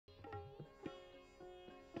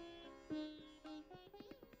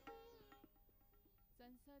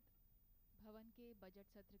Budget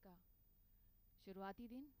सत्र का शुरुआती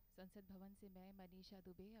दिन संसद भवन से मैं मनीषा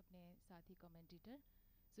दुबे अपने साथी कमेंटेटर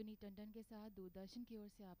सुनी टंडन के साथ दूरदर्शन की ओर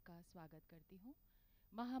से आपका स्वागत करती हूँ।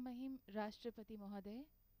 महामहिम राष्ट्रपति महोदय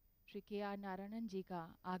श्री KR नारायणन जी का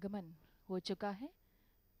आगमन हो चुका है।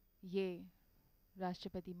 ये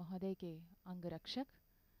राष्ट्रपति महोदय के अंगरक्षक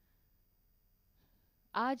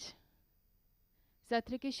आज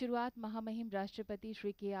सत्र की शुरुआत महामहिम राष्ट्रपति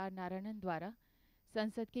श्री KR नारायणन द्वारा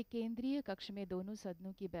संसद के केंद्रीय कक्ष में दोनों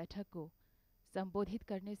सदनों की बैठक को संबोधित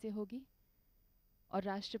करने से होगी और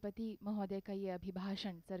राष्ट्रपति महोदय का ये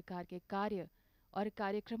अभिभाषण सरकार के कार्य और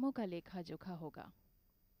कार्यक्रमों का लेखा जोखा होगा।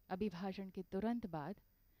 अभिभाषण के तुरंत बाद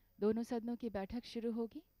दोनों सदनों की बैठक शुरू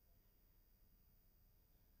होगी।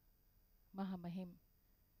 महामहिम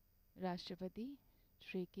राष्ट्रपति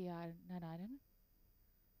श्री KR नारायणन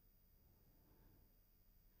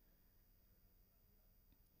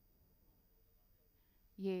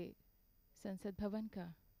ये संसद भवन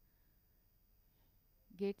का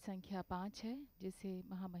गेट संख्या 5 है जिसे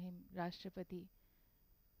महामहिम राष्ट्रपति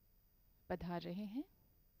पधार रहे हैं।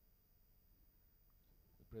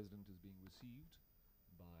 The President is being received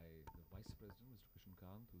by the Vice President, Mr. Krishan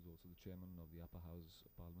Kant, who is also the Chairman of the Upper House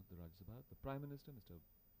of Parliament, the Rajya Sabha, the Prime Minister, Mr.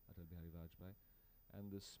 Atal Bihari Vajpayee,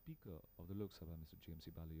 and the Speaker of the Lok Sabha, Mr.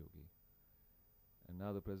 J.M.C. Balayogi. And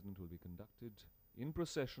now the President will be conducted in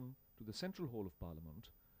procession to the Central Hall of Parliament,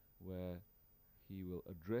 where he will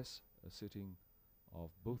address a sitting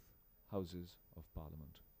of both Houses of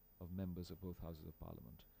Parliament, of members of both Houses of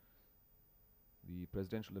Parliament. The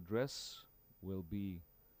presidential address will be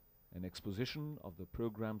an exposition of the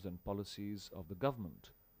programs and policies of the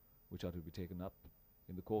government which are to be taken up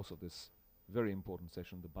in the course of this very important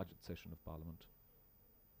session, the budget session of Parliament.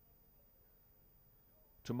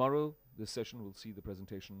 Tomorrow, this session will see the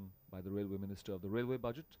presentation by the Railway Minister of the Railway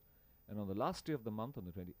Budget, and on the last day of the month, on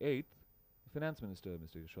the 28th, the Finance Minister,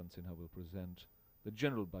 Mr. Yashwant Sinha, will present the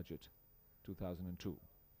General Budget 2002.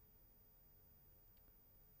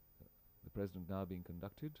 The President now being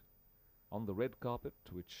conducted on the red carpet,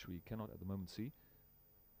 which we cannot at the moment see,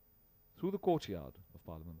 through the courtyard of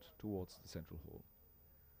Parliament towards the Central Hall,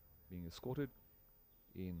 being escorted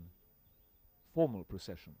in formal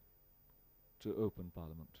procession to open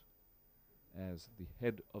Parliament as the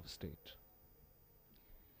head of state.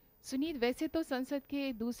 Sunit, वैसे तो संसद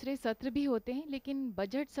के दूसरे सत्र भी होते हैं, लेकिन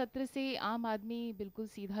बजट सत्र से आम आदमी बिल्कुल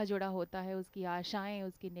सीधा जुड़ा होता है। उसकी आशाएं,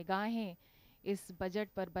 उसकी निगाहें इस बजट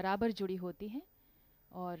पर बराबर जुड़ी होती हैं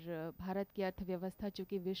और भारत की अर्थव्यवस्था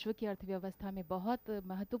चूँकि विश्व की अर्थव्यवस्था में बहुत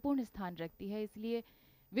महत्वपूर्ण स्थान रखती है, इसलिए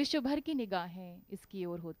विश्व भर की निगाहें इसकी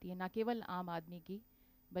ओर होती हैं, न केवल आम आदमी की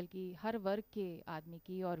बल्कि हर वर्ग के आदमी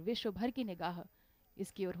की, और विश्व भर की निगाह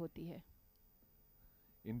इसकी ओर होती है।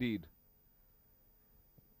 Indeed,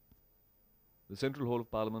 the Central Hall of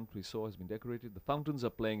Parliament, we saw, has been decorated. The fountains are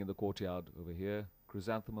playing in the courtyard over here.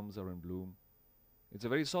 Chrysanthemums are in bloom. It's a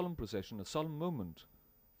very solemn procession, a solemn moment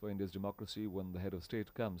for India's democracy when the head of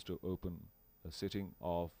state comes to open a sitting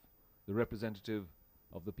of the representative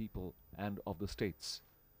of the people and of the states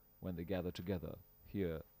when they gather together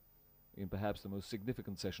here in perhaps the most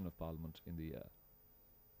significant session of Parliament in the year.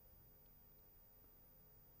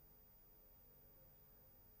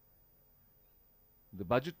 The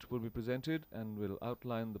budget will be presented and will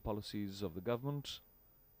outline the policies of the government.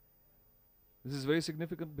 This is very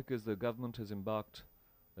significant because the government has embarked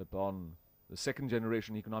upon the second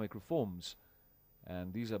generation economic reforms,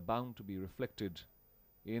 and these are bound to be reflected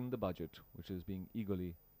in the budget, which is being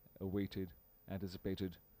eagerly awaited,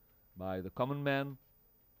 anticipated by the common man,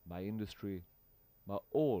 by industry, by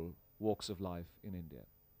all walks of life in India.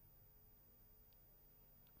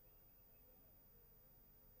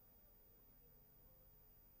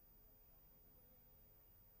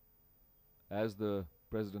 As the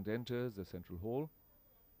President enters the Central Hall,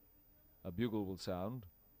 a bugle will sound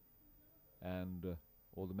and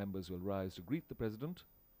all the members will rise to greet the President.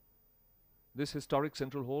 This historic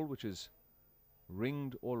Central Hall, which is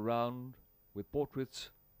ringed all round with portraits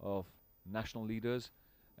of national leaders,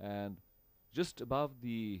 and just above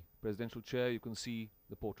the presidential chair you can see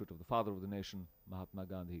the portrait of the father of the nation, Mahatma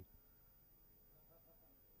Gandhi.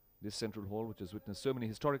 This Central Hall, which has witnessed so many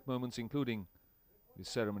historic moments, including the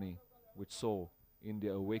ceremony which saw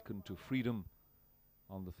India awaken to freedom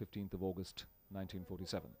on the 15th of August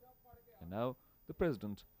 1947. And now the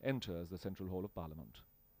President enters the Central Hall of Parliament.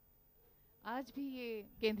 आज भी ये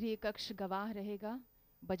केंद्रीय कक्ष गवाह रहेगा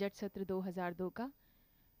budget सत्र 2002 का।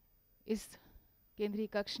 इस केंद्रीय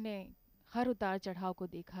कक्ष ने हर उतार चढ़ाव को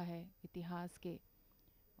देखा है इतिहास के,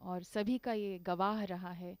 और सभी का ये गवाह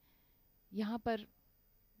रहा है। यहाँ पर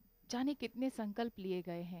जाने कितने संकल्प लिए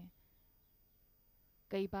गए हैं,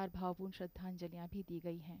 कई बार भावपूर्ण श्रद्धांजलियां भी दी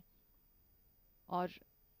गई हैं। और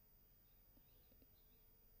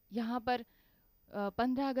यहाँ पर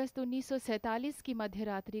 15 अगस्त 1947 की मध्य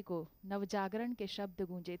रात्रि को नवजागरण के शब्द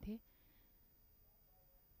गूंजे थे।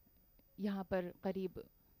 यहाँ पर करीब,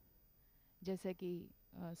 जैसे कि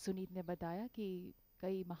सुनीत ने बताया, कि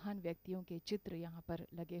कई महान व्यक्तियों के चित्र यहाँ पर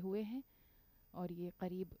लगे हुए हैं और ये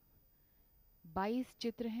करीब 22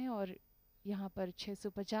 चित्र हैं और यहाँ पर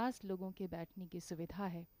 650 लोगों के बैठने की सुविधा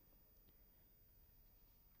है।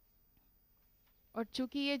 और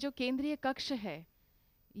चूंकि ये जो केंद्रीय कक्ष है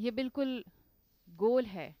ये बिल्कुल गोल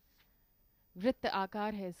है, वृत्त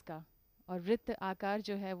आकार है इसका, और वृत्त आकार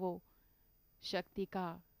जो है वो शक्ति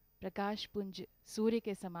का प्रकाश पुंज सूर्य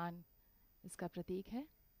के समान इसका प्रतीक है।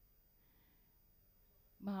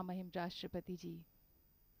 महामहिम राष्ट्रपति जी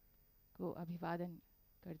को अभिवादन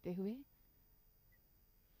करते हुए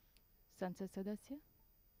संसद सदस्य।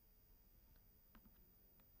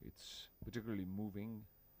 It's particularly moving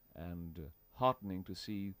and heartening to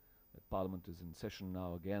see that Parliament is in session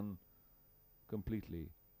now again, completely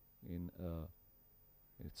in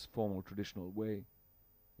its formal traditional way,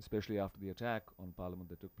 especially after the attack on Parliament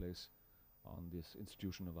that took place on this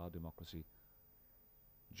institution of our democracy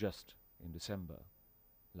just in December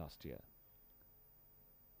last year.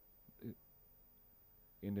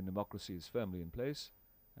 Indian democracy is firmly in place,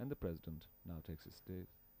 and the President now takes his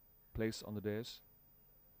place on the dais,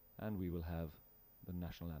 and we will have the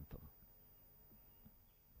national anthem.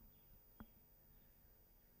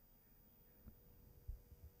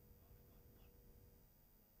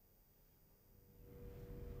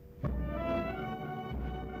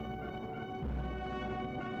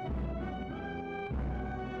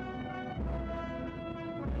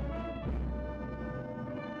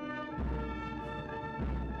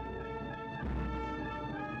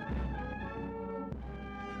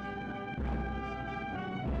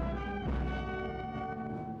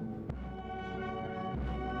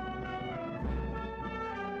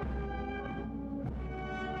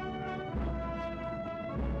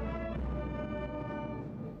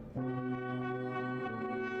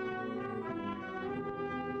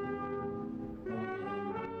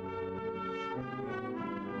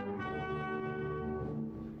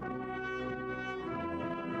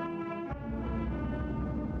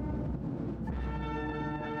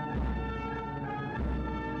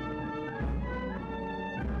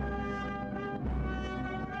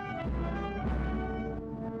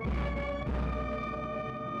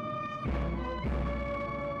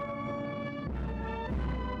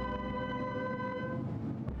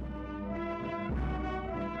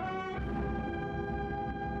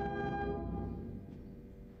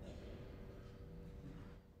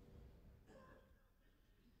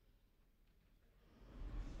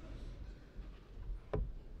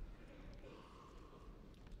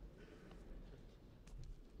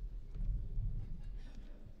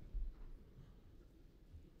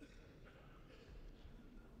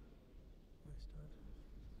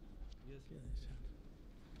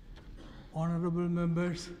 Honorable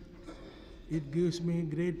members, it gives me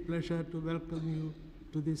great pleasure to welcome you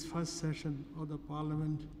to this first session of the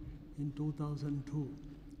Parliament in 2002.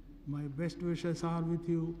 My best wishes are with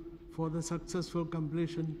you for the successful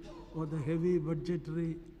completion of the heavy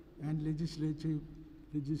budgetary and legislative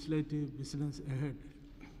business ahead.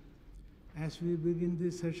 As we begin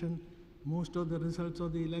this session, most of the results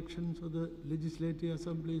of the elections of the legislative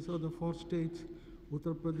assemblies of the 4 states,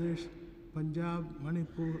 Uttar Pradesh, Punjab,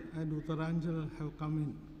 Manipur and Uttaranchal have come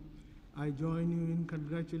in. I join you in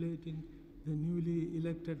congratulating the newly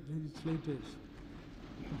elected legislators.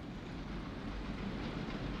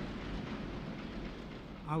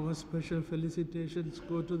 Our special felicitations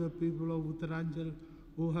go to the people of Uttaranchal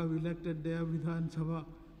who have elected their Vidhan Sabha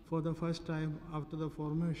for the first time after the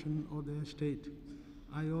formation of their state.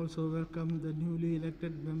 I also welcome the newly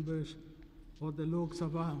elected members of the Lok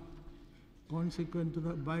Sabha consequent to the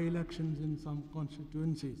by-elections in some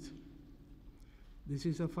constituencies. This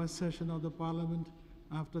is the first session of the Parliament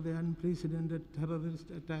after the unprecedented terrorist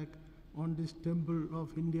attack on this temple of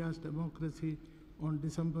India's democracy on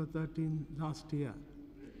December 13 last year.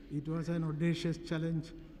 It was an audacious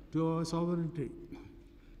challenge to our sovereignty.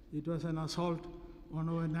 It was an assault on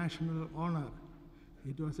our national honor.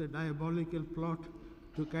 It was a diabolical plot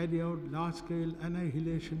to carry out large-scale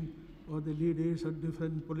annihilation of the leaders of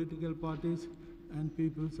different political parties and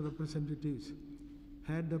people's representatives.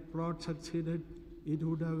 Had the plot succeeded, it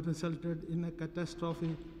would have resulted in a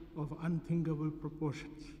catastrophe of unthinkable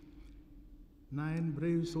proportions. 9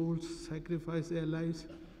 brave souls sacrificed their lives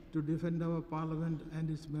to defend our Parliament and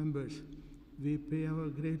its members. We pay our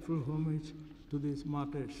grateful homage to these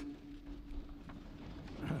martyrs.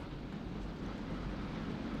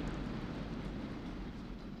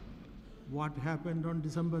 What happened on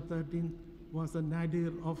December 13 was the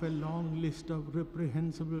nadir of a long list of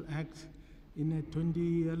reprehensible acts in a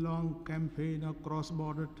 20-year-long campaign of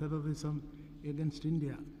cross-border terrorism against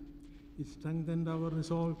India. It strengthened our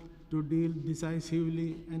resolve to deal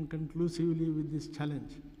decisively and conclusively with this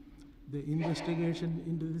challenge. The investigation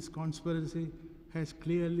into this conspiracy has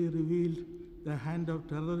clearly revealed the hand of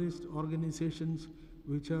terrorist organizations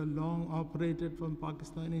which have long operated from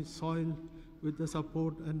Pakistani soil with the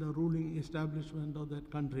support and the ruling establishment of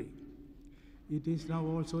that country. It is now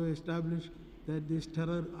also established that these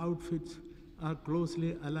terror outfits are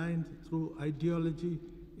closely aligned through ideology,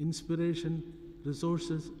 inspiration,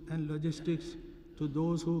 resources, and logistics to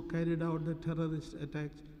those who carried out the terrorist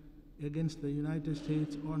attacks against the United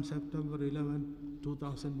States on September 11,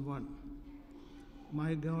 2001.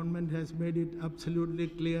 My government has made it absolutely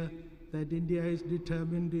clear that India is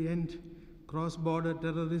determined to end cross-border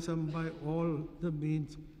terrorism by all the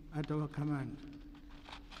means at our command.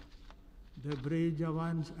 The brave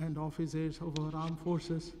Jawans and officers of our armed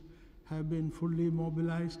forces have been fully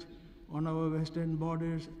mobilized on our western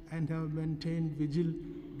borders and have maintained vigil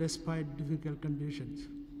despite difficult conditions.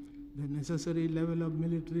 The necessary level of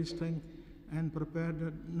military strength and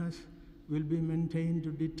preparedness will be maintained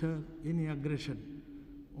to deter any aggression.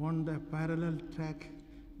 On the parallel track,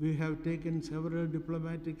 we have taken several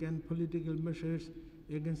diplomatic and political measures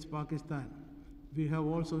against Pakistan. We have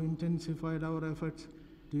also intensified our efforts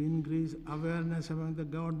to increase awareness among the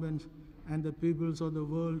governments and the peoples of the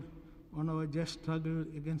world on our just struggle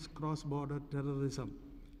against cross-border terrorism.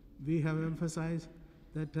 We have emphasized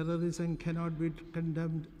that terrorism cannot be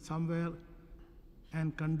condemned somewhere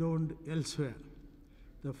and condoned elsewhere.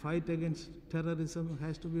 The fight against terrorism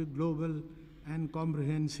has to be global and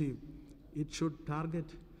comprehensive. It should target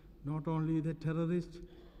not only the terrorists,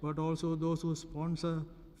 but also those who sponsor,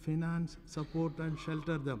 finance, support, and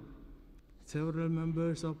shelter them. Several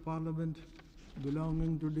members of parliament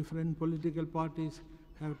belonging to different political parties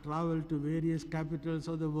have traveled to various capitals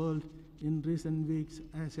of the world in recent weeks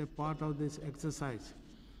as a part of this exercise.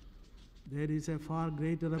 There is a far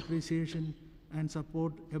greater appreciation and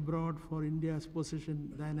support abroad for India's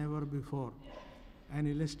position than ever before. An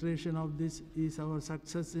illustration of this is our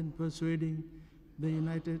success in persuading the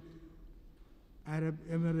United Arab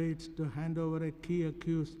Emirates to hand over a key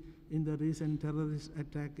accused in the recent terrorist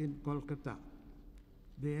attack in Kolkata.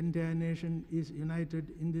 The entire nation is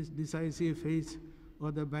united in this decisive phase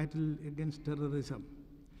of the battle against terrorism.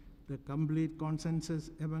 The complete consensus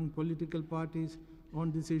among political parties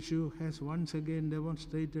on this issue has once again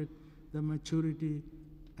demonstrated the maturity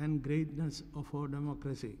and greatness of our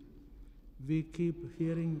democracy. We keep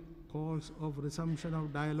hearing calls of resumption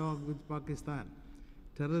of dialogue with Pakistan.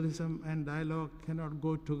 Terrorism and dialogue cannot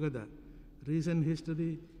go together. Recent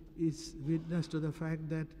history is witness to the fact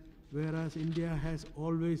that whereas India has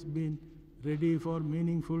always been ready for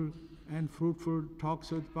meaningful and fruitful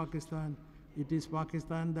talks with Pakistan, it is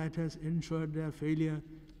Pakistan that has ensured their failure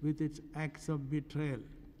with its acts of betrayal.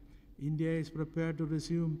 India is prepared to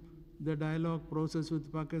resume the dialogue process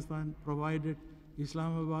with Pakistan provided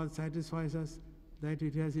Islamabad satisfies us that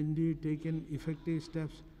it has indeed taken effective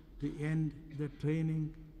steps to end the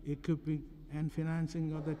training, equipping, and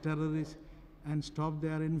financing of the terrorists and stop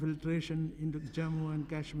their infiltration into Jammu and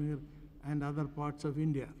Kashmir and other parts of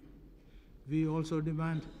India. We also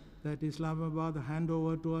demand that Islamabad hand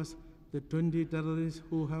over to us the 20 terrorists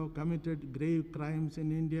who have committed grave crimes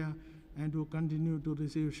in India and who continue to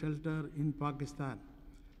receive shelter in Pakistan.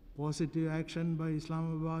 Positive action by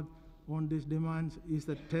Islamabad on these demands is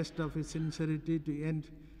the test of its sincerity to end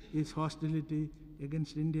its hostility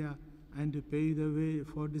against India and to pave the way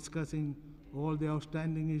for discussing all the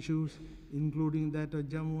outstanding issues, including that of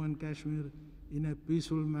Jammu and Kashmir, in a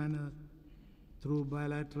peaceful manner through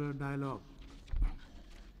bilateral dialogue.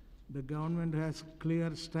 The government has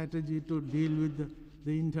clear strategy to deal with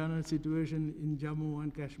the internal situation in Jammu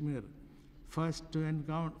and Kashmir. First, to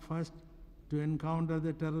encounter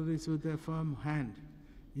the terrorists with a firm hand.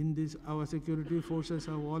 In this, our security forces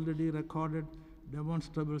have already recorded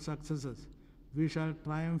demonstrable successes. We shall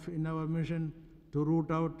triumph in our mission to root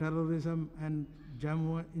out terrorism from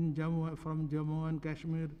Jammu and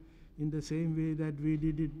Kashmir in the same way that we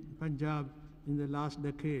did in Punjab in the last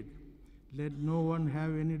decade. Let no one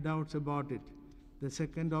have any doubts about it. The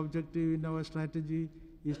second objective in our strategy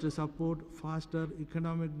is to support faster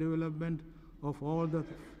economic development of all the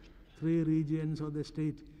three regions of the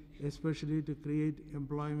state, especially to create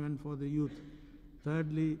employment for the youth.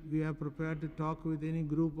 Thirdly, we are prepared to talk with any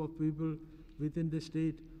group of people within the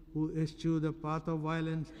state who eschew the path of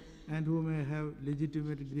violence and who may have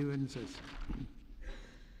legitimate grievances.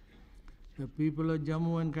 The people of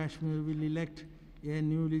Jammu and Kashmir will elect a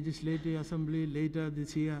new legislative assembly later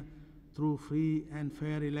this year through free and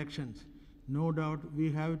fair elections. No doubt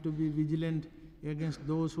we have to be vigilant against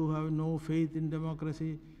those who have no faith in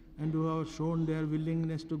democracy and who have shown their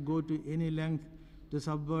willingness to go to any length to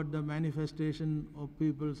subvert the manifestation of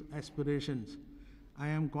people's aspirations. I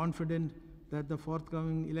am confident that the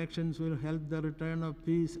forthcoming elections will help the return of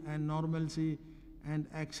peace and normalcy and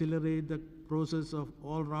accelerate the process of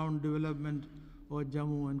all-round development of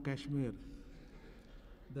Jammu and Kashmir.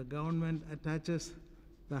 The government attaches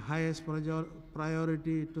the highest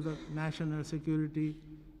priority to the national security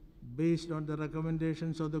based on the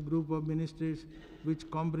recommendations of the group of ministries which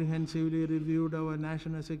comprehensively reviewed our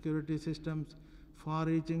national security systems.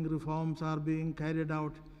 Far-reaching reforms are being carried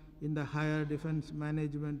out in the higher defense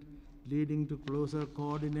management, leading to closer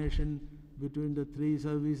coordination between the three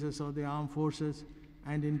services of the armed forces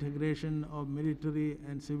and integration of military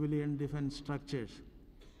and civilian defense structures.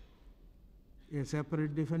 A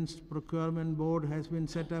separate defense procurement board has been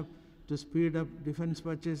set up to speed up defense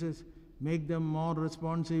purchases, make them more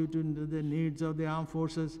responsive to the needs of the armed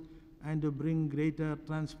forces, and to bring greater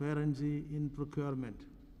transparency in procurement.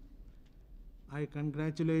 I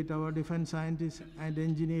congratulate our defense scientists and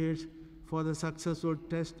engineers for the successful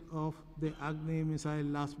test of the Agni missile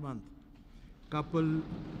last month. Coupled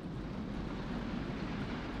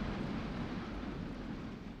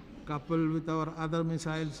with our other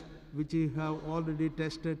missiles which we have already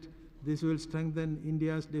tested, this will strengthen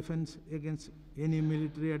India's defense against any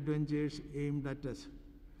military adventures aimed at us.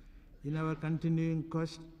 In our continuing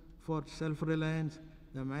quest for self-reliance,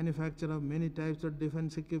 the manufacture of many types of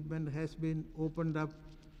defense equipment has been opened up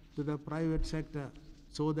to the private sector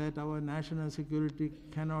so that our national security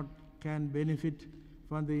can benefit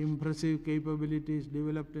from the impressive capabilities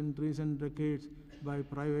developed in recent decades by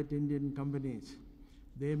private Indian companies.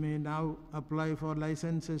 They may now apply for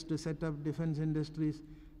licenses to set up defense industries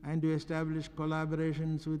and to establish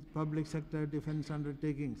collaborations with public sector defense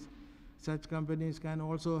undertakings. Such companies can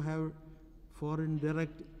also have foreign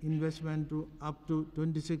direct investment to up to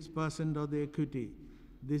 26% of the equity.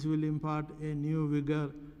 This will impart a new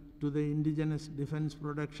vigor to the indigenous defense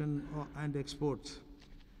production and exports.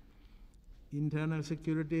 Internal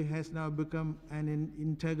security has now become an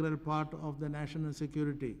integral part of the national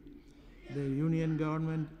security. The Union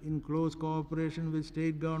government, in close cooperation with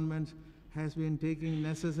state governments, has been taking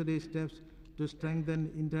necessary steps to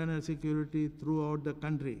strengthen internal security throughout the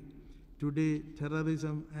country. Today,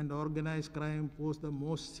 terrorism and organized crime pose the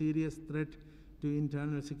most serious threat to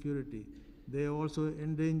internal security. They also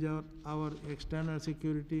endanger our external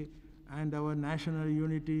security and our national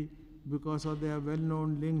unity because of their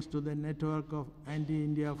well-known links to the network of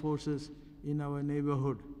anti-India forces in our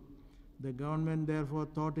neighborhood. The government therefore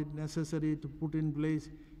thought it necessary to put in place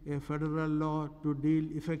a federal law to deal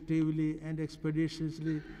effectively and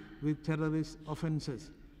expeditiously with terrorist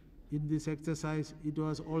offenses. In this exercise, it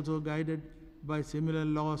was also guided by similar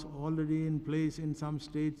laws already in place in some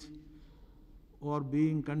states or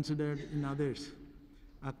being considered in others.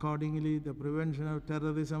 Accordingly, the Prevention of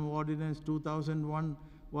Terrorism Ordinance 2001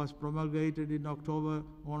 was promulgated in October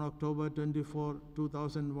 24,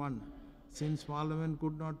 2001. Since Parliament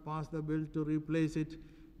could not pass the bill to replace it,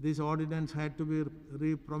 this ordinance had to be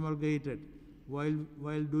re-promulgated.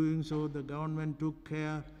 While doing so, the government took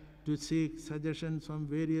care to seek suggestions from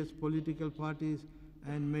various political parties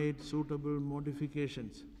and made suitable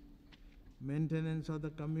modifications. Maintenance of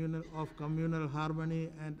communal harmony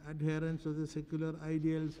and adherence to the secular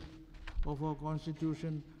ideals of our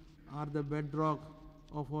Constitution are the bedrock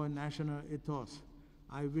of our national ethos.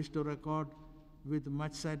 I wish to record with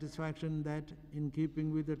much satisfaction that, in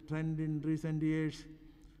keeping with the trend in recent years,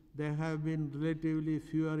 there have been relatively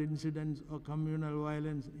fewer incidents of communal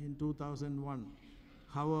violence in 2001.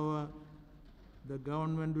 However, the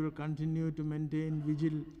government will continue to maintain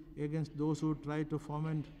vigil against those who try to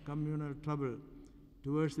foment communal trouble.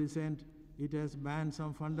 Towards this end, it has banned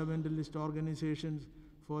some fundamentalist organizations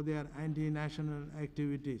for their anti-national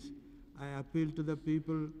activities. I appeal to the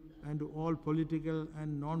people and to all political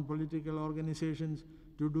and non-political organizations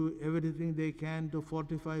to do everything they can to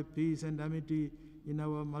fortify peace and amity in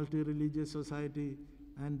our multi-religious society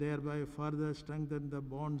and thereby further strengthen the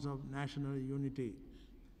bonds of national unity.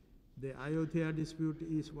 The Ayodhya dispute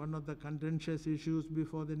is one of the contentious issues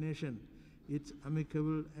before the nation. Its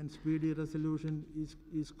amicable and speedy resolution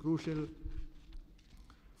is crucial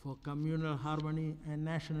for communal harmony and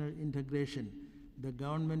national integration. The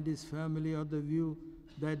government is firmly of the view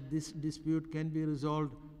that this dispute can be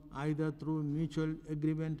resolved either through mutual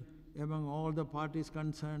agreement among all the parties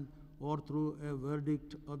concerned or through a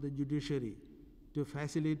verdict of the judiciary. To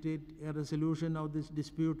facilitate a resolution of this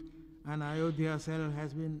dispute, an Ayodhya cell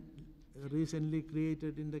has been recently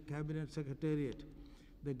created in the Cabinet Secretariat.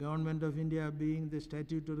 The Government of India, being the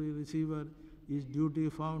statutory receiver, is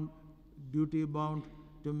duty-bound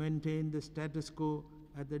to maintain the status quo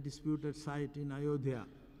at the disputed site in Ayodhya.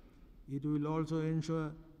 It will also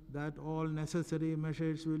ensure that all necessary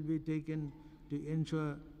measures will be taken to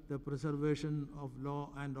ensure the preservation of law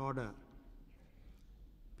and order.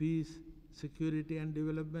 Peace, security and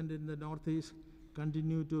development in the Northeast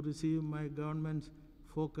continue to receive my government's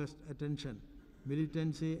focused attention.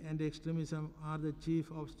 Militancy and extremism are the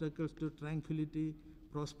chief obstacles to tranquility,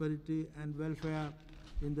 prosperity and welfare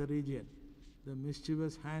in the region. The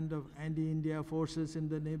mischievous hand of anti-India forces in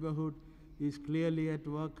the neighborhood is clearly at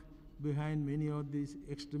work behind many of these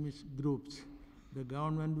extremist groups. The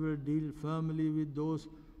government will deal firmly with those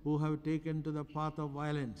who have taken to the path of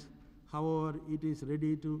violence. However, it is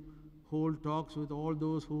ready to hold talks with all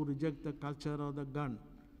those who reject the culture of the gun.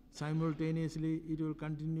 Simultaneously, it will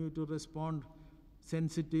continue to respond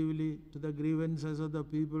sensitively to the grievances of the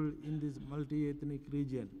people in this multi-ethnic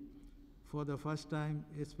region. For the first time,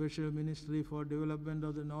 a special ministry for development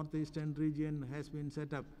of the northeastern region has been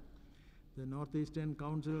set up. The Northeastern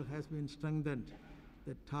Council has been strengthened.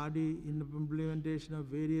 The tardy implementation of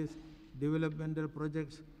various developmental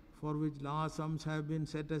projects for which large sums have been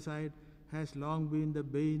set aside has long been the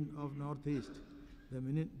bane of Northeast.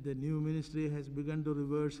 The new ministry has begun to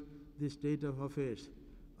reverse this state of affairs.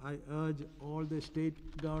 I urge all the state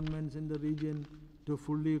governments in the region to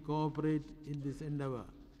fully cooperate in this endeavor.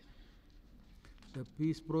 The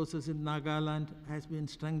peace process in Nagaland has been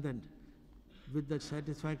strengthened with the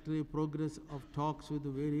satisfactory progress of talks with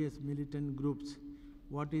various militant groups.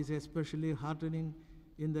 What is especially heartening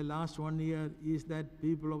in the last 1 year is that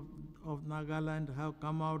people of Nagaland have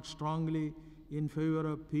come out strongly in favor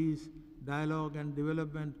of peace, dialogue and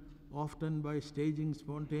development, often by staging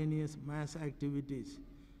spontaneous mass activities.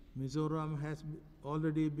 Mizoram has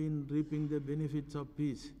already been reaping the benefits of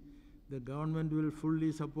peace. The government will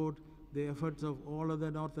fully support the efforts of all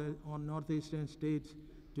other northeastern states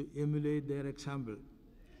to emulate their example.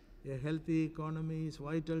 A healthy economy is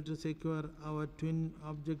vital to secure our twin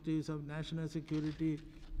objectives of national security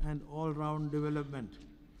and all-round development.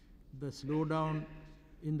 The slowdown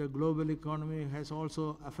in the global economy has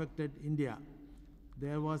also affected India.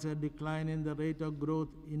 There was a decline in the rate of growth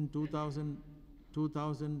in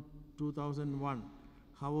 2001.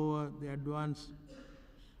 However, the advanced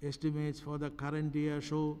estimates for the current year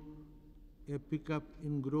show a pickup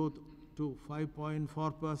in growth to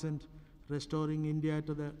 5.4%, restoring India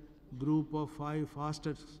to the group of 5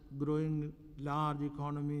 fastest growing large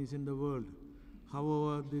economies in the world.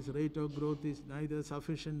 However, this rate of growth is neither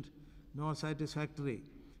sufficient nor satisfactory.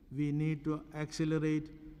 We need to accelerate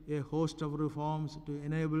a host of reforms to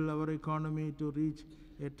enable our economy to reach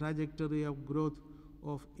a trajectory of growth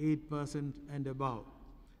of 8% and above.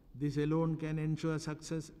 This alone can ensure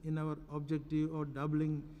success in our objective of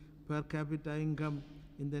doubling per capita income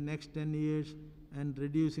in the next 10 years and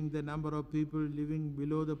reducing the number of people living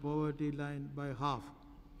below the poverty line by half.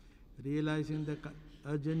 Realizing the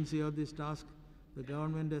urgency of this task, the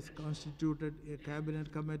government has constituted a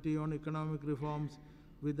cabinet committee on economic reforms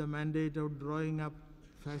with the mandate of drawing up,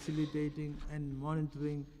 facilitating and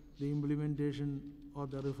monitoring the implementation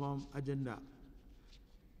of the reform agenda.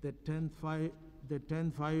 The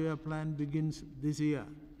 10th five-year plan begins this year.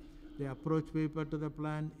 The approach paper to the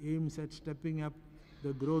plan aims at stepping up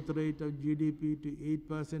the growth rate of GDP to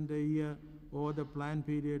 8% a year over the plan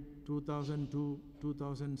period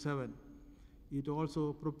 2002-2007. It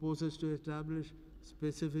also proposes to establish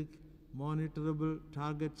specific monitorable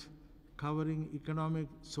targets covering economic,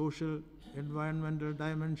 social, environmental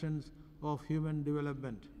dimensions of human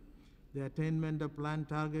development. The attainment of planned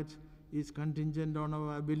targets is contingent on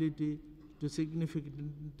our ability to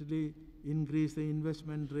significantly increase the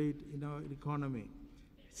investment rate in our economy,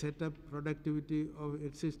 set up productivity of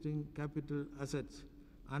existing capital assets,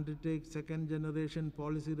 undertake second-generation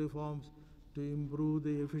policy reforms to improve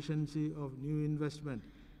the efficiency of new investment,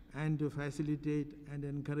 and to facilitate and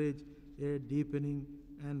encourage a deepening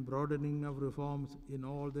and broadening of reforms in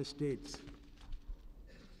all the states.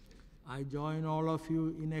 I join all of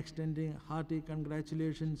you in extending hearty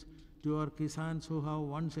congratulations to our Kisans who have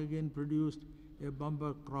once again produced a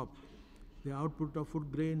bumper crop. The output of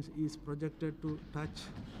food grains is projected to touch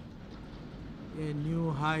a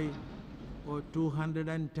new high of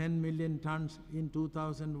 210 million tons in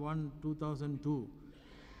 2001-2002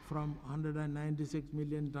 from 196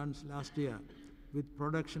 million tons last year, with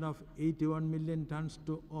production of 81 million tons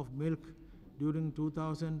of milk during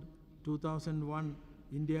 2000 2001,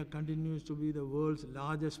 India continues to be the world's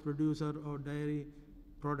largest producer of dairy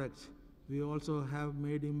products. We also have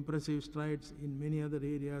made impressive strides in many other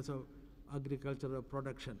areas of agricultural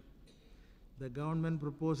production. The government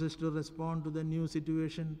proposes to respond to the new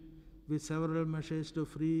situation with several measures to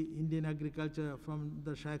free Indian agriculture from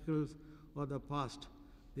the shackles of the past.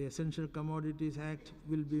 The Essential Commodities Act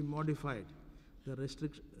will be modified. The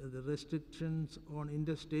restrictions on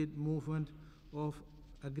interstate movement of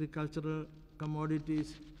agricultural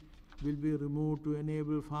commodities will be removed to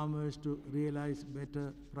enable farmers to realize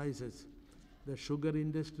better prices. The sugar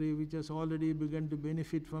industry, which has already begun to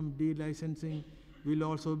benefit from delicensing, will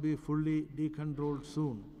also be fully decontrolled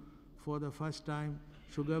soon. For the first time,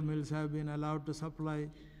 sugar mills have been allowed to supply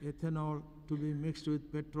ethanol to be mixed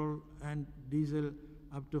with petrol and diesel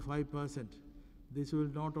up to 5%. This will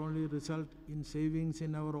not only result in savings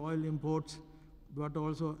in our oil imports, but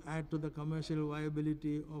also add to the commercial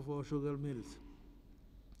viability of our sugar mills.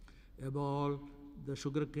 Above all, the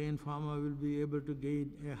sugarcane farmer will be able to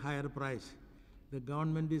gain a higher price. The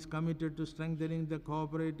government is committed to strengthening the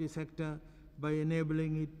cooperative sector by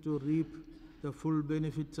enabling it to reap the full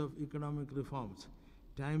benefits of economic reforms.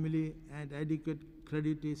 Timely and adequate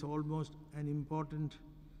credit is almost as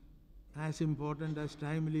important as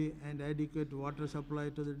timely and adequate water supply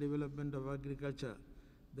to the development of agriculture.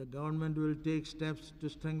 The government will take steps to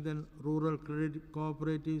strengthen rural credit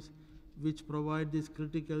cooperatives which provide this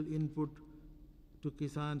critical input to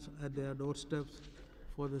Kisans at their doorsteps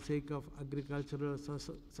for the sake of agricultural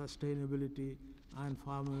sustainability and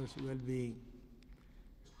farmers' well-being.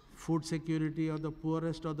 Food security of the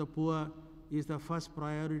poorest of the poor is the first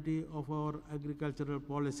priority of our agricultural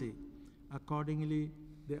policy. Accordingly,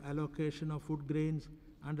 the allocation of food grains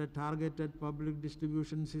under targeted public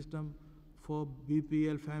distribution system for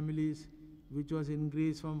BPL families, which was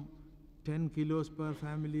increased from 10 kilos per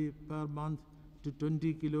family per month to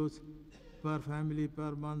 20 kilos per family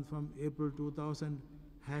per month from April 2000,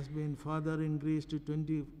 has been further increased to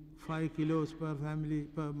 25 kilos per family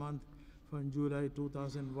per month from July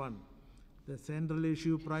 2001. The central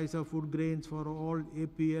issue price of food grains for all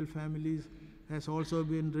APL families has also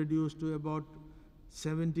been reduced to about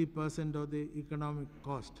 70% of the economic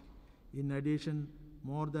cost. In addition,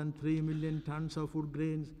 more than 3 million tons of food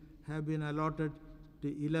grains have been allotted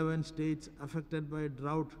to 11 states affected by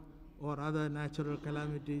drought or other natural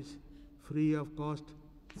calamities free of cost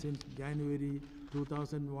since January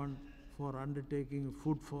 2001 for undertaking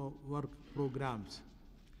food for work programs.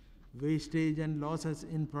 Wastage and losses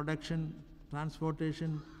in production,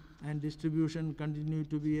 transportation and distribution continue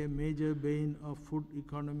to be a major bane of food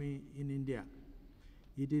economy in India.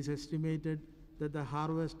 It is estimated that the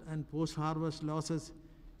harvest and post-harvest losses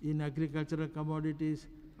in agricultural commodities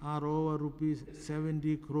are over rupees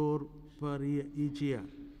 70 crore per year each year.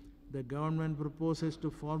 The government proposes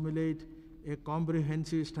to formulate a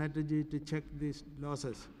comprehensive strategy to check these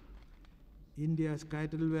losses. India's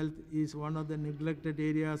cattle wealth is one of the neglected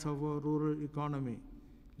areas of our rural economy.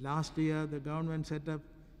 Last year, the government set up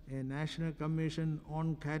a national commission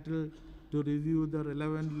on cattle to review the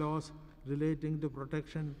relevant laws relating to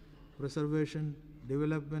protection, preservation,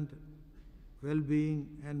 development, well-being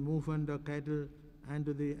and movement of cattle and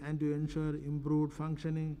to ensure improved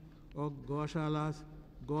functioning of goshalas,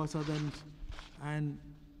 gosadans and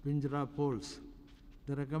pinjra poles.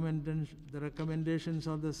 The recommendations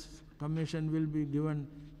of this commission will be given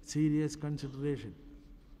serious consideration.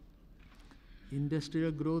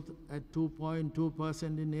 Industrial growth at 2.2%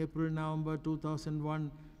 in April-November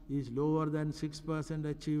 2001 is lower than 6%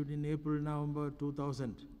 achieved in April-November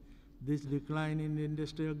 2000. This decline in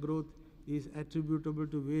industrial growth is attributable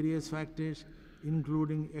to various factors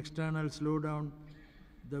including external slowdown,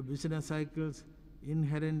 the business cycles,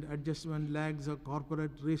 inherent adjustment lags of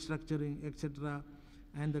corporate restructuring, etc.,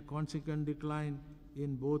 and the consequent decline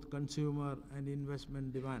in both consumer and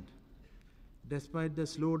investment demand. Despite the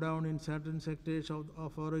slowdown in certain sectors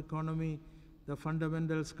of our economy, the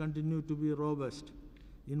fundamentals continue to be robust.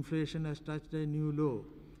 Inflation has touched a new low,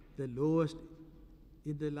 the lowest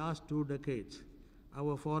in the last 2 decades.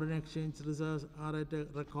 Our foreign exchange reserves are at a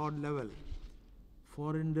record level.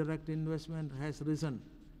 Foreign direct investment has risen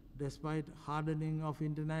despite hardening of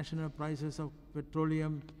international prices of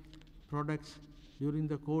petroleum products. During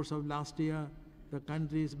the course of last year, the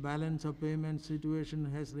country's balance of payment situation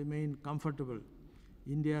has remained comfortable.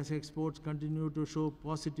 India's exports continue to show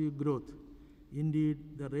positive growth. Indeed,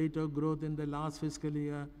 the rate of growth in the last fiscal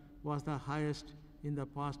year was the highest in the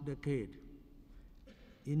past decade.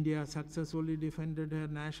 India successfully defended her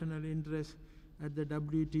national interests at the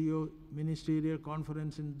WTO Ministerial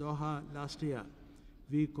Conference in Doha last year.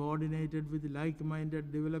 We coordinated with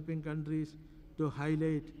like-minded developing countries to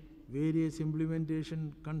highlight various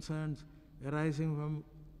implementation concerns arising from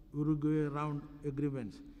Uruguay round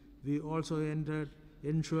agreements. We also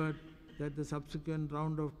ensured that the subsequent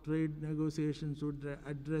round of trade negotiations would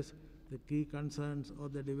address the key concerns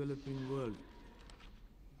of the developing world.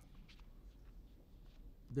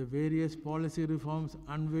 The various policy reforms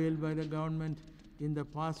unveiled by the government in the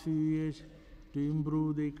past few years to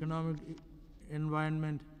improve the economic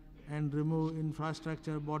environment and remove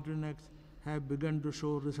infrastructure bottlenecks have begun to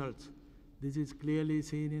show results. This is clearly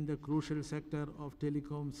seen in the crucial sector of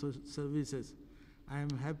telecom services. I am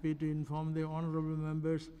happy to inform the honorable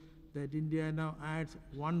members that India now adds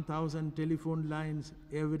 1,000 telephone lines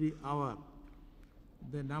every hour.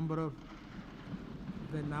 The number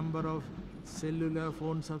of cellular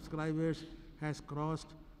phone subscribers has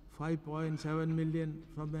crossed 5.7 million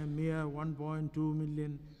from a mere 1.2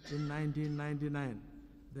 million in 1999.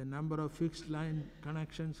 The number of fixed line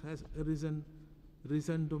connections has risen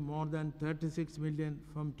to more than 36 million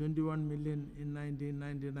from 21 million in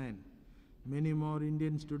 1999. Many more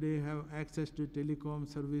Indians today have access to telecom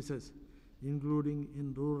services, including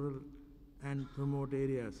in rural and remote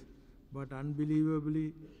areas. But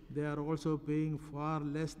unbelievably, they are also paying far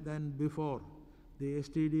less than before. The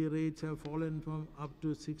STD rates have fallen from up to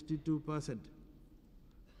 62%.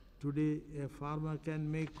 Today, a farmer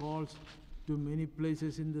can make calls to many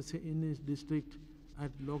places in his district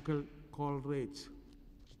at local call rates.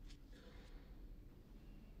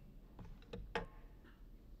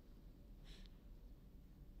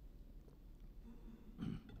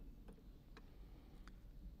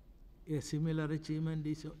 A similar achievement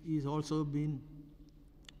is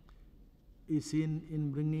seen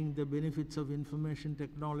in bringing the benefits of information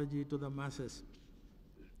technology to the masses.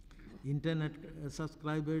 Internet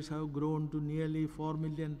subscribers have grown to nearly 4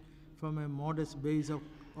 million from a modest base of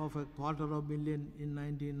 250,000 in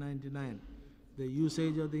 1999. The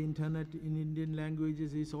usage of the internet in Indian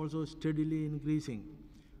languages is also steadily increasing.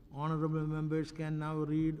 Honorable members can now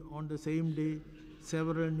read on the same day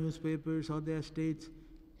several newspapers of their states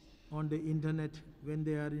on the internet when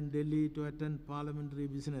they are in Delhi to attend parliamentary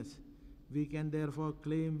business. We can therefore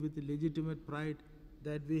claim with legitimate pride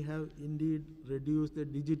that we have indeed reduced the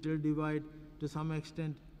digital divide to some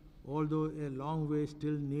extent, although a long way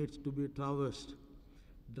still needs to be traversed.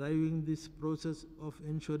 Driving this process of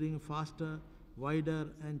ensuring faster, wider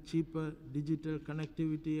and cheaper digital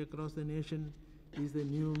connectivity across the nation is the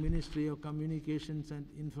new Ministry of Communications and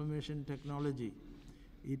Information Technology.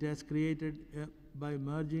 It has created by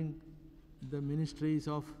merging the ministries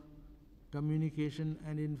of Communication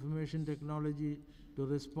and Information Technology to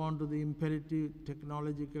respond to the imperative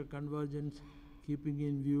technological convergence, keeping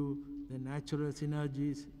in view the natural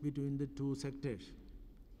synergies between the two sectors.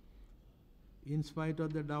 In spite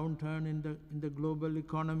of the downturn in the global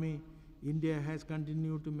economy, India has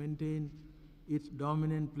continued to maintain its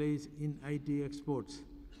dominant place in IT exports.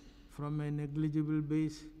 From a negligible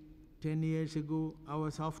base 10 years ago, our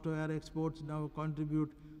software exports now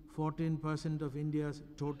contribute 14% of India's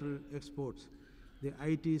total exports. The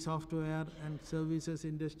IT software and services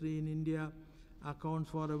industry in India accounts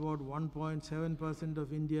for about 1.7%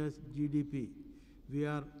 of India's GDP. We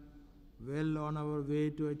are well on our way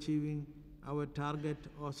to achieving our target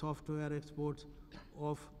of software exports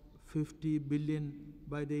of 50 billion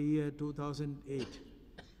by the year 2008.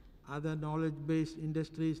 Other knowledge-based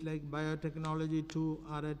industries like biotechnology too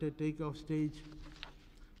are at a take-off stage,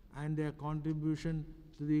 and their contribution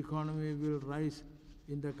to the economy will rise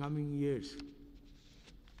in the coming years.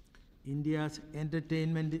 India's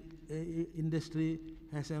entertainment industry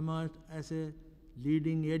has emerged as a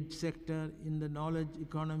leading edge sector in the knowledge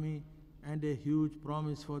economy and a huge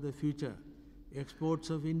promise for the future. Exports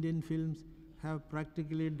of Indian films have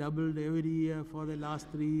practically doubled every year for the last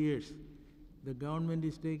 3 years. The government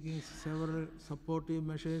is taking several supportive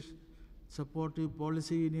measures, supportive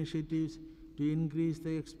policy initiatives to increase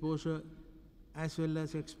the exposure as well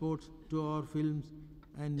as exports to our films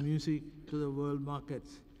and music to the world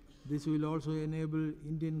markets. This will also enable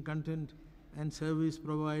Indian content and service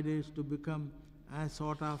providers to become as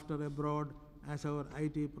sought after abroad as our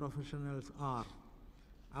IT professionals are.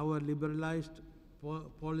 Our liberalized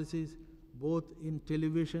policies both in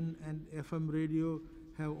television and FM radio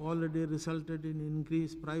have already resulted in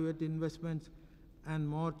increased private investments and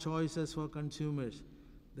more choices for consumers.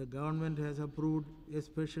 The government has approved a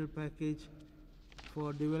special package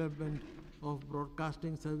for development of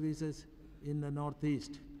broadcasting services in the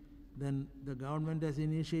Northeast. Then the government has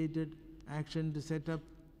initiated action to set up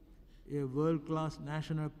a world-class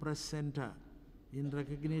national press center. In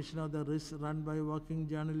recognition of the risks run by working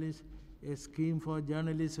journalists, a scheme for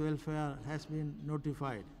journalist welfare has been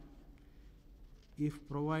notified. If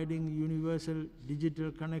providing universal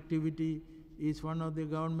digital connectivity is one of the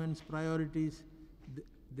government's priorities,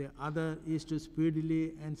 the other is to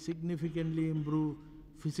speedily and significantly improve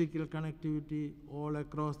physical connectivity all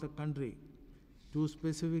across the country. Two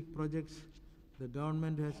specific projects the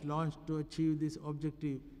government has launched to achieve this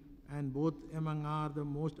objective, and both among are the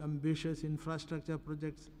most ambitious infrastructure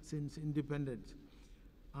projects since independence,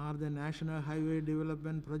 are the National Highway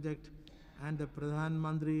Development Project and the Pradhan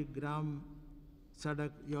Mantri Gram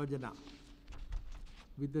Sadak Yojana.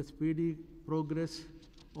 With the speedy progress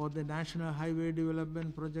of the National Highway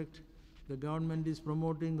Development Project, the government is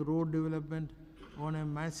promoting road development on a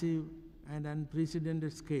massive and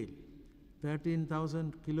unprecedented scale.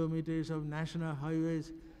 13,000 kilometers of national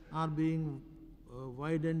highways are being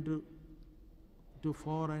widened to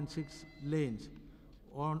 4 and 6 lanes.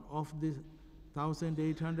 Of this,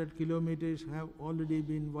 1,800 kilometers have already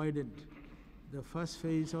been widened. The first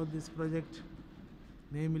phase of this project,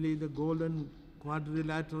 namely the Golden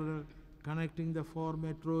Quadrilateral connecting the 4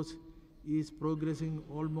 metros, is progressing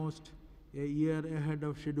almost a year ahead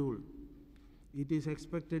of schedule. It is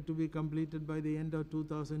expected to be completed by the end of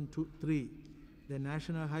 2003. The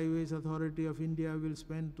National Highways Authority of India will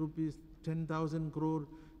spend rupees 10,000 crore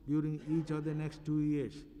during each of the next 2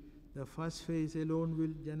 years. The first phase alone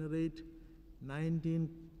will generate 19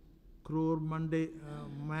 crore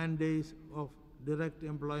man days of direct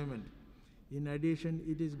employment. In addition,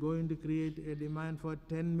 it is going to create a demand for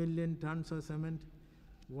 10 million tons of cement,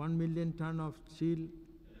 1 million ton of steel,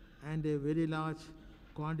 and a very large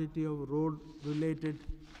quantity of road-related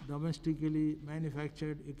domestically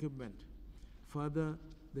manufactured equipment. Further,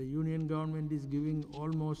 the Union government is giving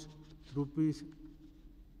almost rupees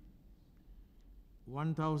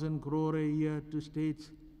 1,000 crore a year to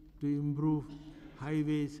states to improve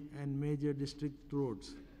highways and major district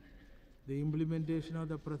roads. The implementation of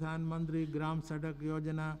the Pradhan Mantri Gram Sadak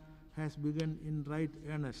Yojana has begun in right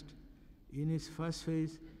earnest. In its first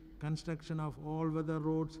phase, construction of all-weather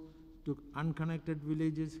roads to unconnected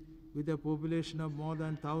villages with a population of more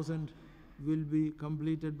than 1,000 will be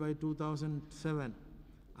completed by 2007.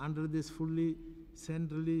 Under this fully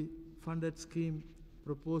centrally funded scheme,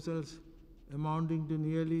 proposals amounting to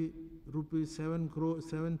nearly rupees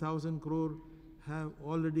 7,000 crore have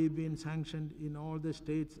already been sanctioned in all the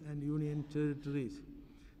states and union territories.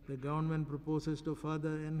 The government proposes to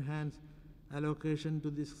further enhance allocation to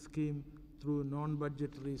this scheme through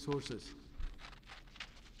non-budgetary sources.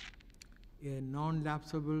 A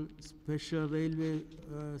non-lapsable special railway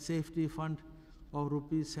safety fund of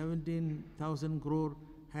rupees 17,000 crore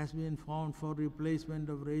has been found for replacement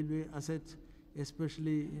of railway assets,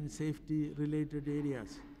 especially in safety-related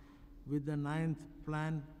areas. With the 9th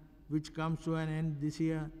plan, which comes to an end this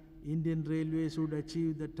year, Indian Railways would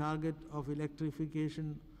achieve the target of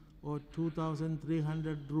electrification of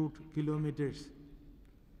 2,300 route kilometers.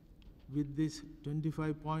 With this,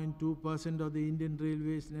 25.2% of the Indian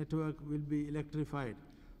Railways network will be electrified,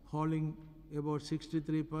 hauling about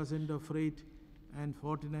 63% of freight and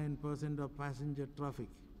 49% of passenger traffic.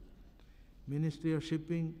 Ministry of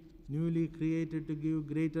Shipping, newly created to give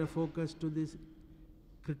greater focus to this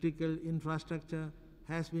critical infrastructure,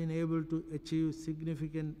 has been able to achieve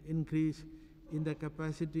significant increase in the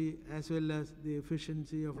capacity as well as the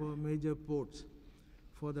efficiency of our major ports.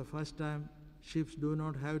 For the first time, ships do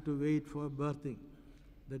not have to wait for berthing.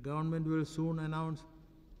 The government will soon announce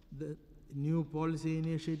the new policy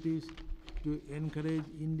initiatives to encourage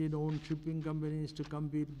Indian-owned shipping companies to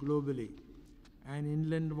compete globally. An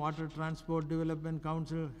Inland Water Transport Development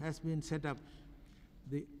Council has been set up.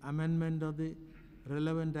 The amendment of the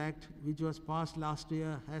relevant act, which was passed last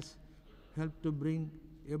year, has helped to bring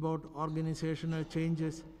about organizational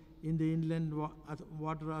changes in the Inland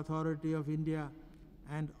Water Authority of India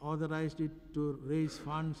and authorized it to raise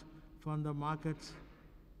funds from the markets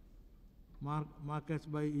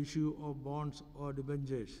by issue of bonds or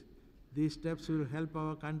debentures. These steps will help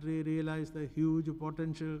our country realize the huge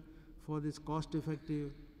potential for this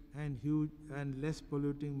cost-effective and less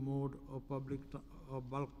polluting mode of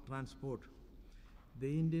bulk transport. The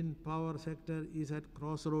Indian power sector is at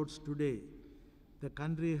crossroads today. The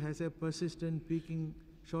country has a persistent peaking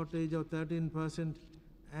shortage of 13%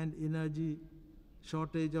 and energy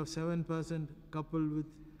shortage of 7%, coupled with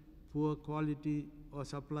poor quality or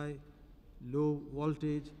supply, low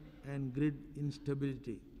voltage, and grid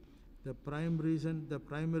instability. The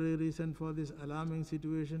primary reason for this alarming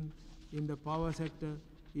situation in the power sector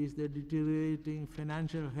is the deteriorating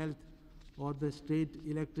financial health of the state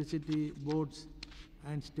electricity boards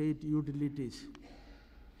and state utilities.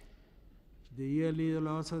 The yearly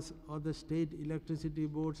losses of the state electricity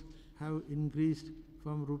boards have increased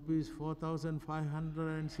from rupees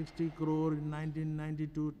 4,560 crore in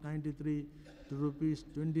 1992-93 to rupees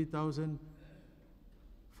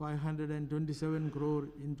 20,527 crore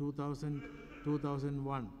in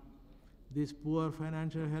 2000-2001. This poor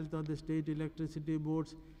financial health of the state electricity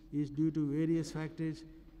boards is due to various factors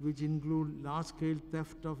which include large-scale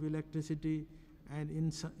theft of electricity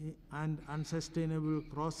and unsustainable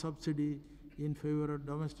cross-subsidy in favor of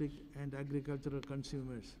domestic and agricultural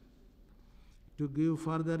consumers. To give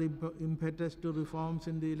further impetus to reforms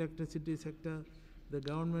in the electricity sector, the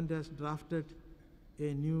government has drafted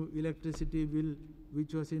a new electricity bill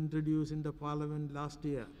which was introduced in the parliament last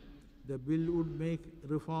year. The bill would make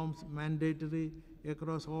reforms mandatory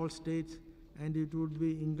across all states, and it would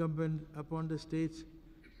be incumbent upon the states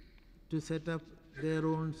to set up their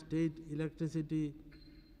own state electricity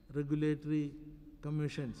regulatory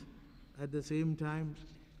commissions. At the same time,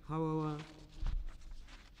 however,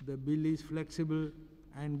 the bill is flexible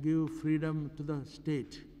and gives freedom to the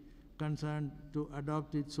state concerned to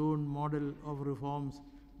adopt its own model of reforms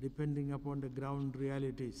depending upon the ground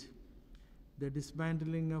realities. The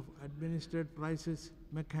dismantling of administered prices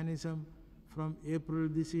mechanism from April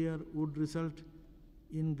this year would result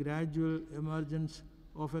in gradual emergence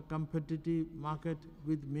of a competitive market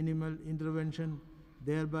with minimal intervention,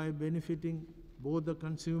 thereby benefiting both the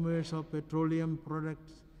consumers of petroleum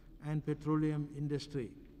products and petroleum industry.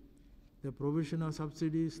 The provision of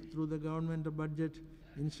subsidies through the government budget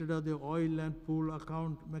instead of the oil and pool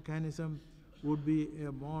account mechanism would be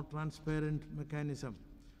a more transparent mechanism.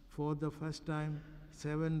 For the first time,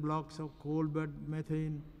 7 blocks of coal bed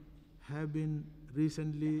methane have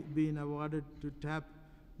recently been awarded to tap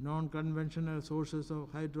non-conventional sources of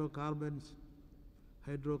hydrocarbons.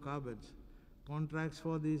 Contracts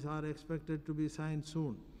for these are expected to be signed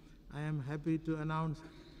soon. I am happy to announce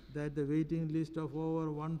that the waiting list of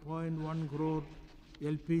over 1.1 crore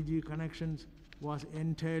LPG connections was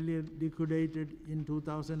entirely liquidated in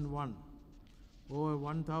 2001. Over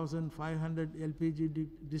 1,500 LPG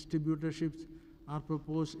distributorships are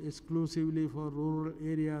proposed exclusively for rural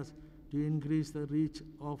areas to increase the reach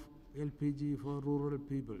of LPG for rural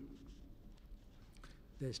people.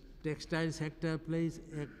 The textile sector plays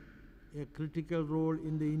a critical role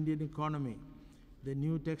in the Indian economy. The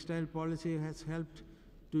new textile policy has helped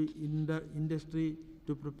to industry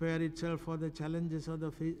to prepare itself for the challenges of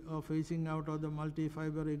phasing out of the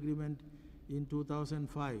multi-fiber agreement in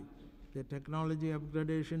 2005. The Technology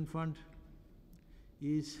Upgradation Fund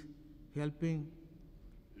is helping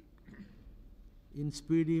in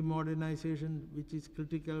speedy modernization, which is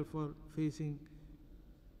critical for facing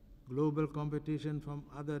global competition from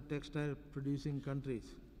other textile producing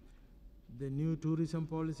countries. The new tourism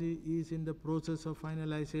policy is in the process of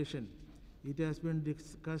finalization. It has been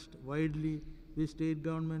discussed widely with state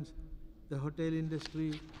governments, the hotel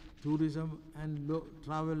industry, tourism and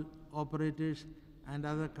travel operators and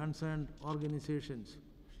other concerned organizations.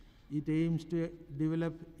 It aims to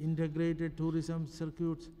develop integrated tourism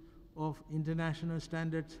circuits of international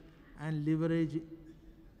standards and leverage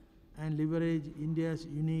India's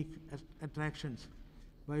unique attractions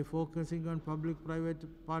by focusing on public-private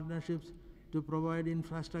partnerships to provide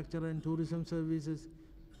infrastructure and tourism services,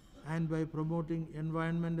 and by promoting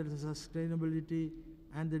environmental sustainability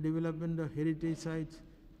and the development of heritage sites.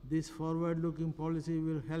 This forward-looking policy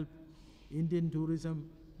will help Indian tourism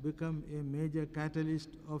become a major catalyst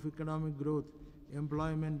of economic growth,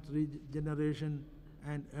 employment generation,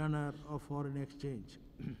 and earner of foreign exchange.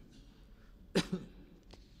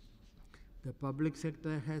 The public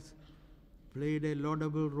sector has played a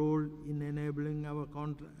laudable role in enabling our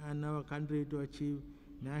country to achieve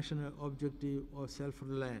national objective of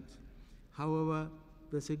self-reliance. However,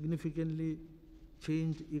 the significantly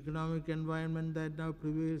changed economic environment that now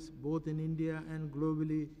prevails both in India and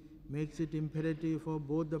globally makes it imperative for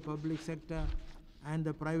both the public sector and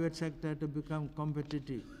the private sector to become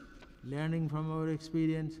competitive. Learning from our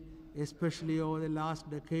experience, especially over the last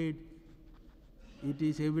decade, it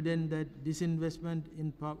is evident that disinvestment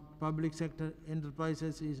in public sector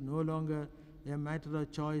enterprises is no longer a matter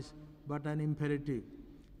of choice but an imperative.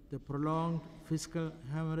 The prolonged fiscal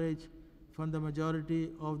hemorrhage from the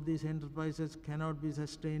majority of these enterprises cannot be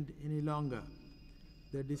sustained any longer.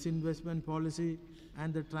 The disinvestment policy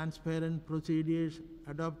and the transparent procedures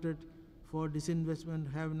adopted for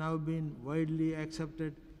disinvestment have now been widely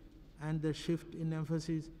accepted, and the shift in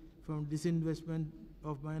emphasis from disinvestment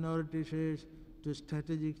of minority shares to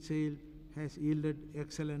strategic sale has yielded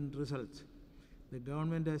excellent results. The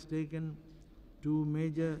government has taken 2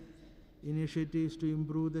 major initiatives to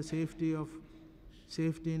improve the safety of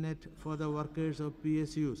safety net for the workers of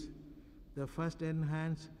PSUs. The first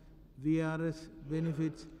enhanced VRS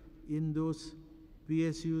benefits in those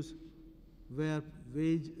PSUs where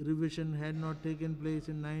wage revision had not taken place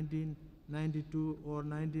in 1992 or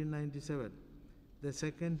 1997. The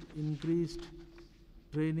second, increased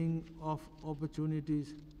training of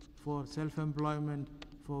opportunities for self-employment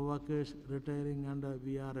for workers retiring under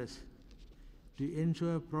VRS. To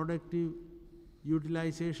ensure productive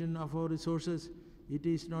utilization of our resources, it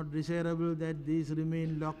is not desirable that these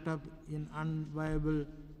remain locked up in unviable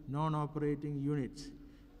non-operating units.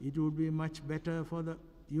 It would be much better for the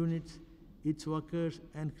units, its workers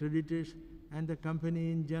and creditors, and the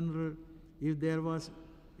company in general if there was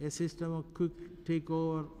a system of quick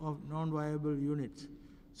takeover of non-viable units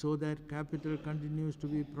so that capital continues to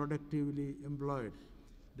be productively employed.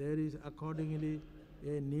 There is accordingly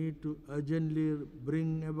a need to urgently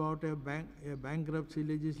bring about a bankruptcy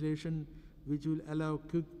legislation which will allow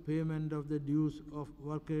quick payment of the dues of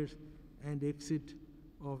workers and exit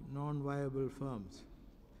of non-viable firms.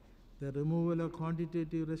 The removal of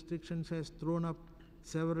quantitative restrictions has thrown up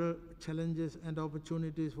several challenges and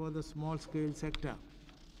opportunities for the small-scale sector,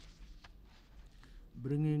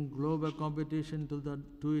 bringing global competition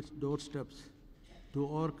to its doorsteps. To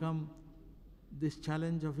overcome this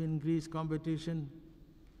challenge of increased competition,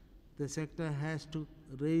 the sector has to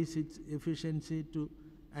raise its efficiency to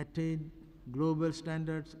attain global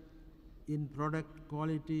standards in product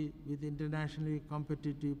quality with internationally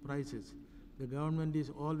competitive prices. The government is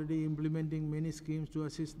already implementing many schemes to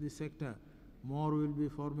assist this sector. More will be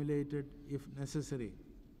formulated if necessary.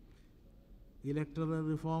 Electoral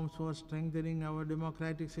reforms for strengthening our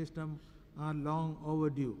democratic system are long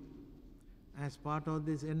overdue. As part of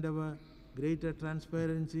this endeavor, greater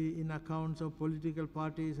transparency in accounts of political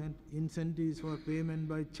parties and incentives for payment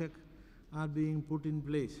by check are being put in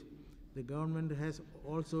place. The government has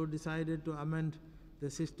also decided to amend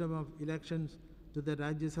the system of elections to the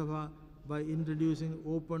Rajya Sabha by introducing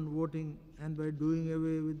open voting and by doing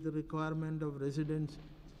away with the requirement of residence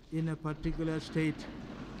in a particular state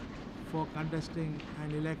for contesting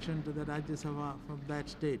an election to the Rajya Sabha from that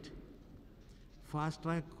state.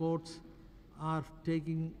 Fast-track courts are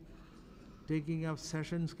taking up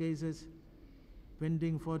sessions cases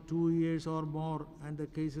pending for 2 years or more and the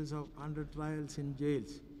cases of under trials in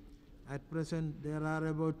jails. At present, there are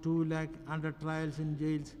about 2 lakh under trials in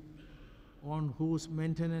jails on whose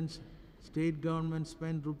maintenance state government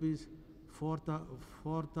spend rupees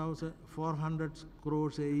 400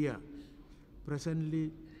 crores a year.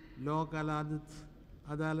 Presently, Lok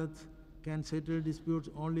Adalats can settle disputes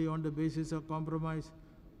only on the basis of compromise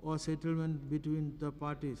or settlement between the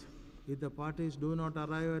parties. If the parties do not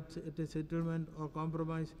arrive at a settlement or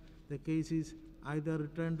compromise, the case is either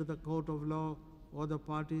returned to the court of law or the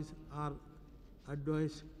parties are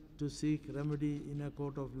advised to seek remedy in a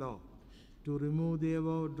court of law. To remove the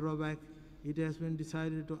above drawback, it has been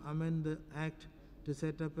decided to amend the Act to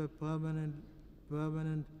set up a permanent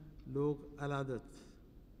Lok Adalat.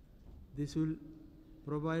 This will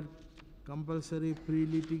provide compulsory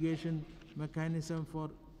pre-litigation mechanism for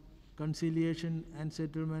conciliation and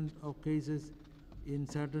settlement of cases in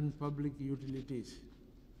certain public utilities.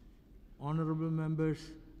 Honorable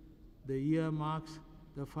members, the year marks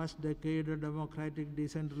the first decade of democratic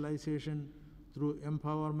decentralization through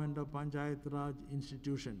empowerment of Panchayat Raj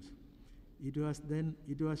institutions. It was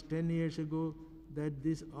 10 years ago that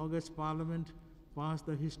this August Parliament passed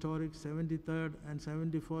the historic 73rd and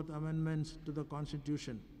 74th Amendments to the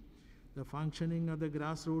Constitution. The functioning of the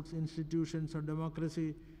grassroots institutions of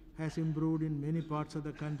democracy has improved in many parts of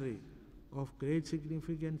the country. Of great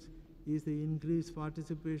significance is the increased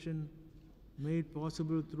participation made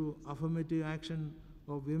possible through affirmative action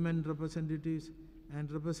of women representatives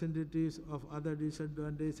and representatives of other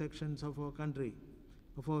disadvantaged sections of our country,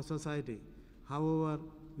 of our society. However,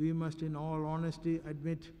 we must in all honesty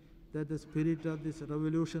admit that the spirit of this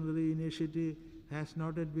revolutionary initiative has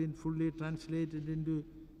not yet been fully translated into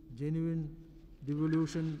genuine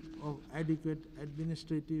devolution of adequate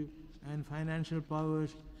administrative and financial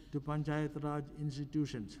powers to Panchayat Raj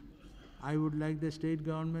institutions. I would like the state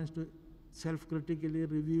governments to self-critically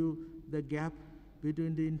review the gap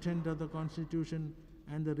between the intent of the Constitution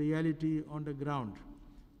and the reality on the ground.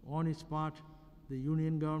 On its part, the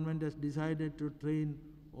Union government has decided to train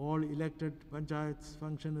all elected Panchayats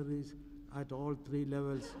functionaries at all 3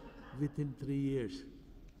 levels within 3 years.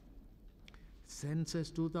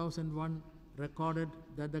 Census 2001 recorded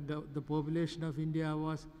that the population of India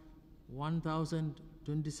was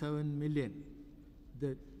 1,027 million.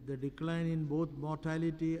 The decline in both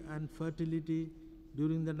mortality and fertility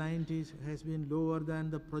during the 90s has been lower than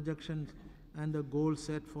the projections and the goal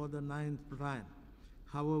set for the 9th plan.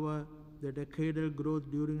 However, the decadal growth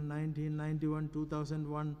during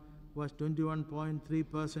 1991-2001 was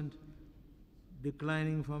 21.3%,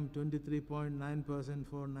 declining from 23.9%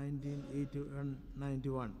 for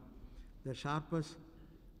 1981-91, the sharpest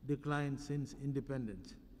decline since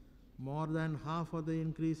independence. More than half of the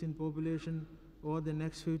increase in population over the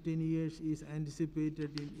next 15 years is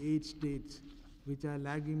anticipated in 8 states, which are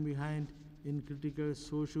lagging behind in critical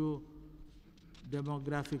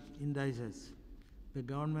socio-demographic indices. The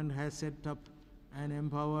government has set up an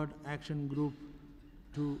empowered action group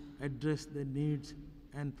to address the needs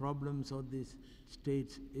and problems of these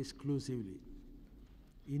states exclusively.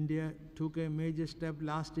 India took a major step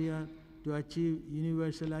last year to achieve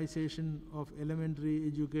universalization of elementary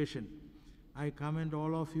education. I commend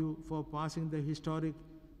all of you for passing the historic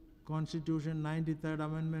Constitution 93rd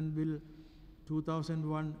Amendment Bill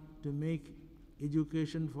 2001 to make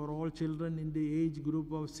education for all children in the age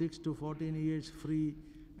group of 6 to 14 years free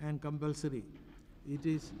and compulsory. It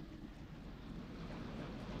is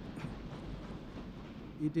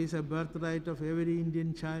a birthright of every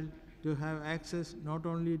Indian child to have access not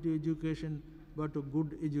only to education but to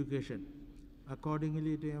good education.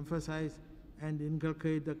 Accordingly, to emphasize and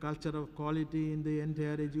inculcate the culture of quality in the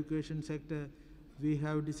entire education sector, we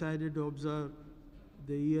have decided to observe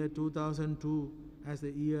the year 2002 as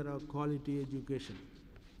the year of quality education.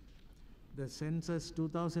 The census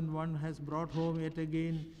 2001 has brought home yet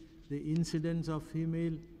again the incidence of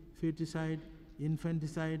female feticide,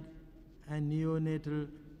 infanticide, and neonatal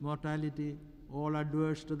mortality, all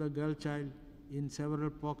adverse to the girl child in several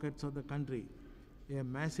pockets of the country. A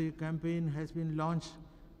massive campaign has been launched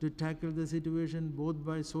to tackle the situation both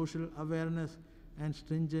by social awareness and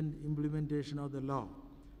stringent implementation of the law.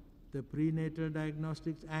 The Prenatal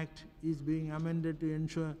Diagnostics Act is being amended to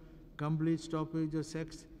ensure complete stoppage of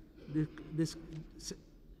sex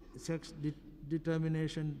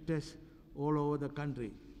determination tests all over the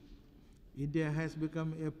country. India has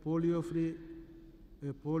become a polio-free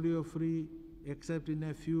except in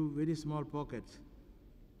a few very small pockets.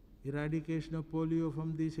 Eradication of polio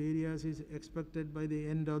from these areas is expected by the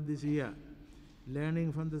end of this year.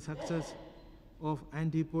 Learning from the success of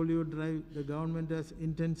anti-polio drive, the government has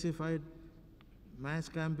intensified mass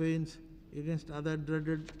campaigns against other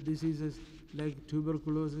dreaded diseases like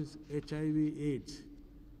tuberculosis, HIV, AIDS.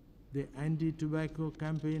 The anti-tobacco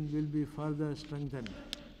campaign will be further strengthened.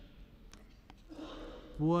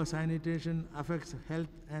 Poor sanitation affects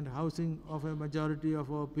health and housing of a majority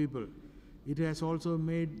of our people. It has also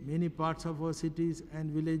made many parts of our cities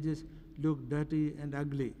and villages look dirty and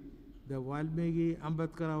ugly. The Valmiki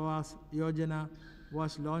Ambedkar Awas Yojana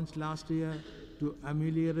was launched last year to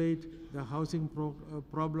ameliorate the housing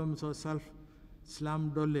problems of slum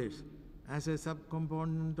dwellers. As a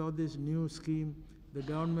subcomponent of this new scheme, the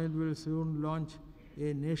government will soon launch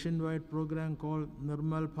a nationwide program called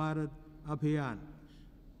Nirmal Bharat Abhiyan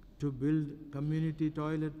to build community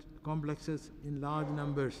toilet complexes in large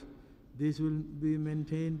numbers. This will be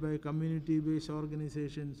maintained by community-based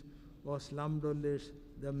organizations or slum dwellers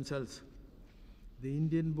themselves. The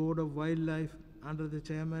Indian Board of Wildlife, under the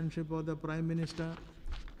chairmanship of the Prime Minister,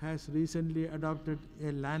 has recently adopted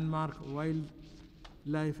a landmark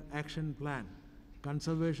wildlife action plan.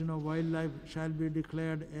 Conservation of wildlife shall be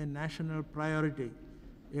declared a national priority.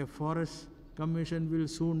 A forest commission will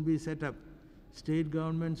soon be set up. State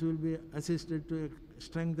governments will be assisted to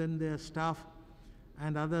strengthen their staff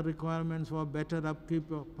and other requirements for better upkeep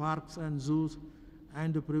of parks and zoos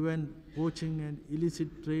and to prevent poaching and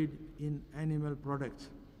illicit trade in animal products.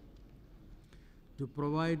 To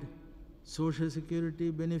provide social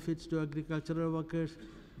security benefits to agricultural workers,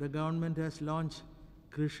 the government has launched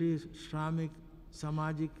Krishi Shramik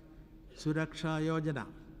Samajik Suraksha Yojana.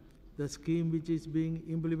 The scheme, which is being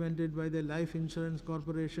implemented by the Life Insurance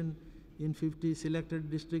Corporation in 50 selected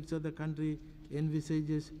districts of the country,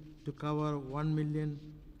 envisages to cover 1 million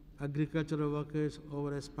agricultural workers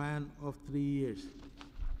over a span of 3 years.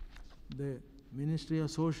 The Ministry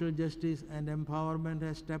of Social Justice and Empowerment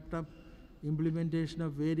has stepped up implementation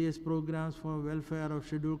of various programs for welfare of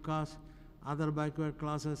scheduled castes, other backward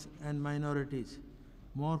classes and minorities.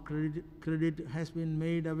 More credit has been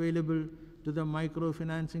made available to the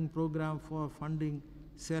microfinancing program for funding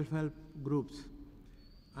self-help groups.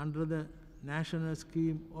 Under the National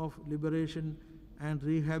Scheme of Liberation and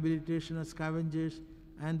Rehabilitation of Scavengers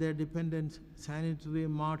and their dependents, sanitary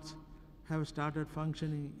marts have started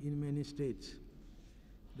functioning in many states.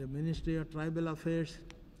 The Ministry of Tribal Affairs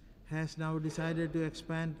has now decided to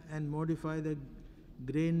expand and modify the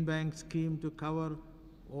Grain Bank scheme to cover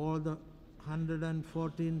all the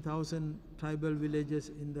 114,000 tribal villages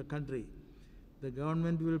in the country. The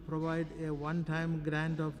government will provide a one-time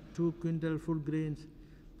grant of 2 quintal food grains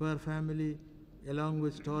per family along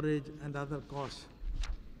with storage and other costs.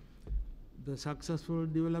 The successful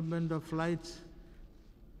development of flight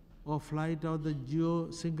of the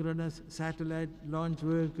geosynchronous satellite launch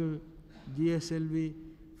vehicle GSLV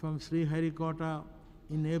from Sriharikota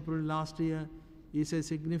in April last year is a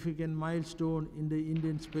significant milestone in the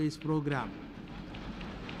Indian space program.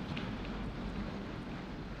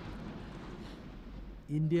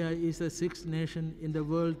 India is the sixth nation in the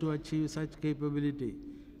world to achieve such capability.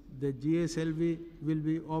 The GSLV will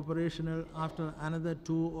be operational after another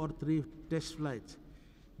 2 or 3 test flights.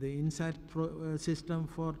 The INSAT system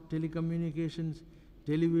for telecommunications,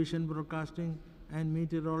 television broadcasting and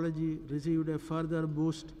meteorology received a further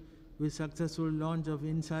boost with successful launch of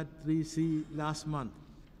INSAT 3C last month.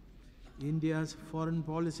 India's foreign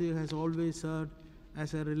policy has always served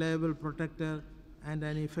as a reliable protector and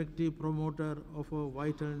an effective promoter of a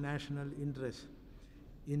vital national interest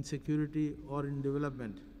in security or in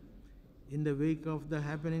development. In the wake of the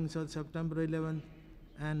happenings of September 11th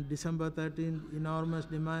and December 13th, enormous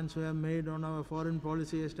demands were made on our foreign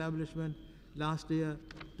policy establishment last year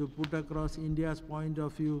to put across India's point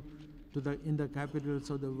of view in the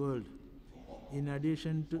capitals of the world. In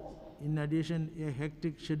addition, a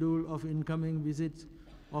hectic schedule of incoming visits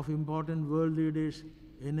of important world leaders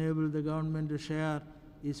enabled the government to share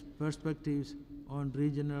its perspectives on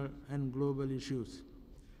regional and global issues.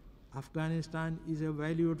 Afghanistan is a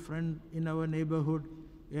valued friend in our neighborhood,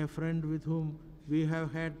 a friend with whom we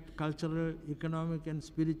have had cultural, economic and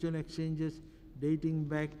spiritual exchanges dating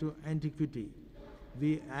back to antiquity.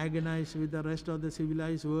 We agonize with the rest of the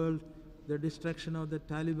civilized world the destruction of the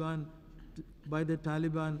Taliban by the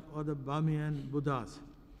Taliban or the Bamiyan Buddhas.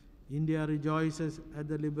 India rejoices at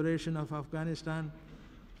the liberation of Afghanistan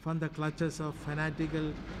from the clutches of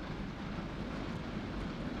fanatical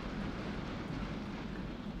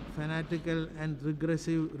and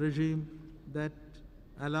regressive regime that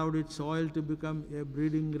allowed its soil to become a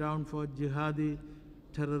breeding ground for jihadi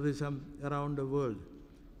terrorism around the world.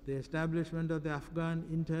 The establishment of the Afghan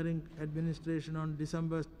interim administration on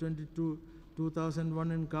December 22,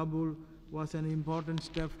 2001 in Kabul was an important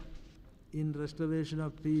step in restoration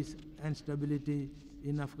of peace and stability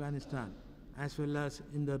in Afghanistan as well as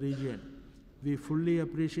in the region. We fully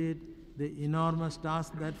appreciate the enormous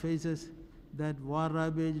task that faces that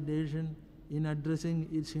war-ravaged nation in addressing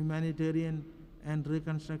its humanitarian and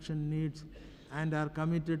reconstruction needs and are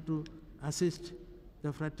committed to assist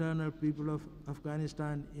the fraternal people of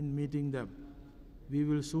Afghanistan in meeting them. We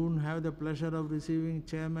will soon have the pleasure of receiving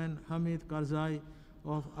Chairman Hamid Karzai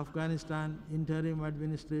of Afghanistan Interim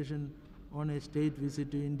Administration on a state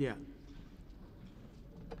visit to India.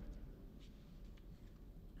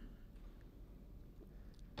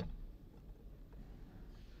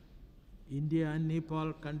 India and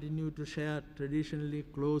Nepal continue to share traditionally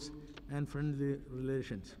close and friendly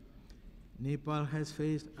relations. Nepal has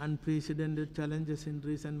faced unprecedented challenges in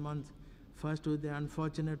recent months, first with the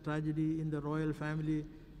unfortunate tragedy in the royal family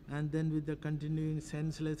and then with the continuing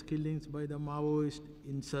senseless killings by the Maoist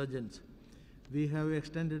insurgents. We have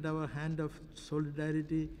extended our hand of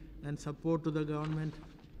solidarity and support to the government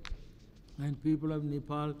and people of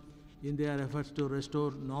Nepal in their efforts to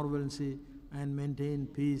restore normalcy and maintain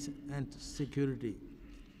peace and security.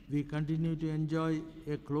 We continue to enjoy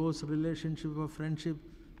a close relationship of friendship,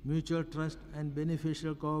 mutual trust and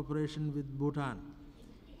beneficial cooperation with Bhutan.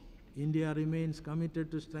 India remains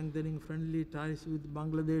committed to strengthening friendly ties with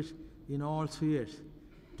Bangladesh in all spheres.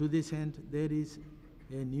 To this end, there is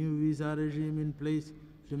a new visa regime in place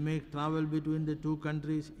to make travel between the two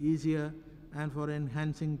countries easier and for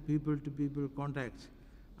enhancing people-to-people contacts.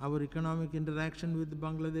 Our economic interaction with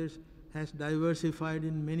Bangladesh has diversified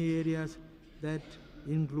in many areas that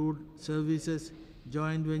include services,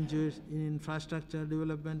 joint ventures in infrastructure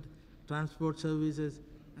development, transport services,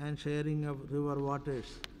 and sharing of river waters.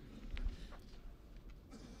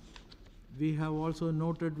 We have also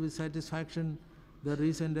noted with satisfaction the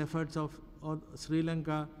recent efforts of Sri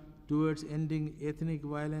Lanka towards ending ethnic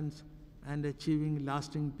violence and achieving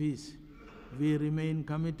lasting peace. We remain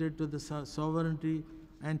committed to the sovereignty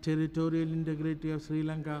and territorial integrity of Sri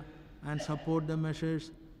Lanka and support the measures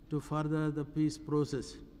to further the peace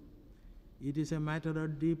process. It is a matter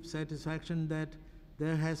of deep satisfaction that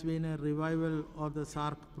there has been a revival of the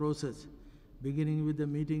SAARC process, beginning with the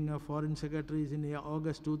meeting of foreign secretaries in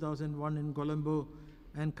August 2001 in Colombo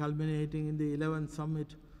and culminating in the 11th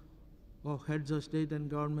summit of heads of state and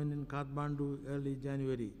government in Kathmandu early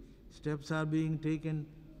January. Steps are being taken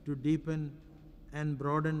to deepen and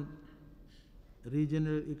broaden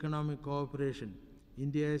regional economic cooperation.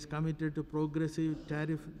 India is committed to progressive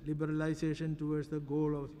tariff liberalization towards the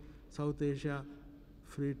goal of South Asia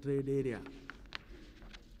Free Trade Area.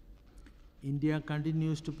 India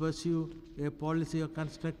continues to pursue a policy of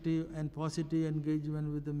constructive and positive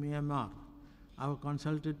engagement with Myanmar. Our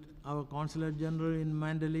Consulate General in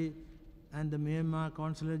Mandalay and the Myanmar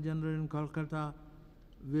Consulate General in Kolkata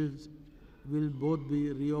will both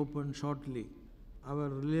be reopened shortly. Our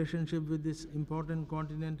relationship with this important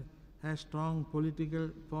continent has strong political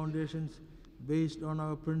foundations based on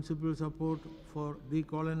our principal support for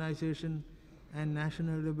decolonization and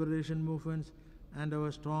national liberation movements and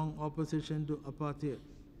our strong opposition to apartheid.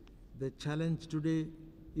 The challenge today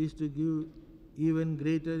is to give even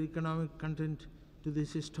greater economic content to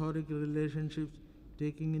these historic relationships,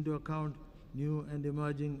 taking into account new and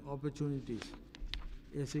emerging opportunities.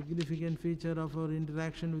 A significant feature of our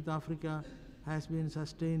interaction with Africa has been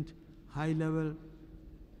sustained high-level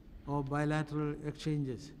or bilateral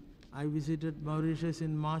exchanges. I visited Mauritius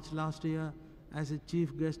in March last year as a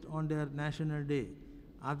chief guest on their National Day.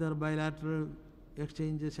 Other bilateral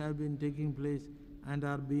exchanges have been taking place and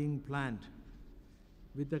are being planned.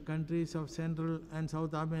 With the countries of Central and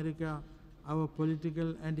South America, our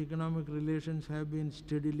political and economic relations have been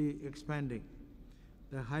steadily expanding.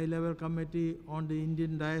 The High-Level Committee on the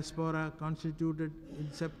Indian Diaspora, constituted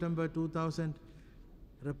in September 2000,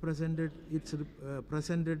 presented its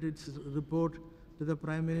report to the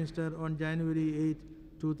Prime Minister on January 8,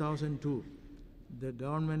 2002. The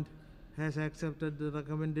government has accepted the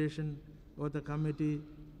recommendation of the committee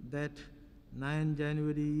that 9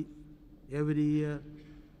 January every year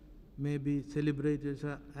may be celebrated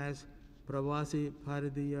as Pravasi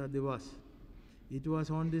Bharatiya Divas. It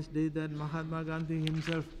was on this day that Mahatma Gandhi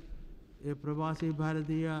himself, a Pravasi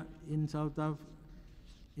Bharatiya in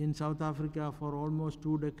South Africa for almost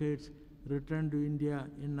 2 decades, returned to India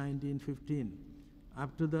in 1915.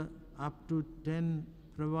 Up to 10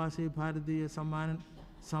 Pravasi Bharatiya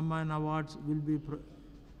Samman Awards will be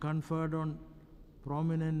conferred on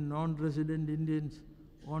prominent non-resident Indians,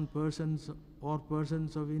 on persons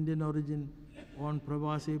of Indian origin on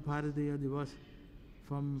Pravasi Bharatiya Divas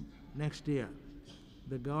from next year.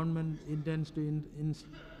 The government intends to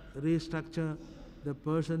restructure the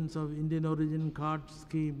persons of Indian origin card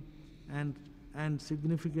scheme and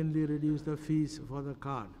significantly reduce the fees for the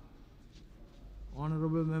card.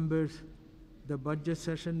 Honorable members, the budget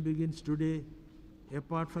session begins today.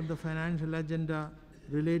 Apart from the financial agenda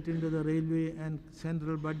relating to the railway and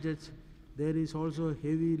central budgets, there is also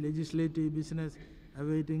heavy legislative business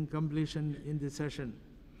awaiting completion in this session.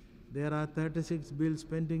 There are 36 bills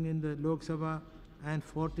pending in the Lok Sabha and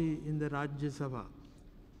 40 in the Rajya Sabha.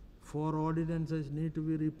 4 ordinances need to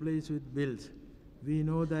be replaced with bills. We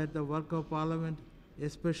know that the work of Parliament,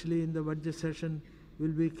 especially in the budget session,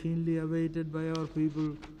 will be keenly awaited by our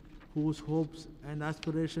people whose hopes and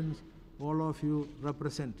aspirations all of you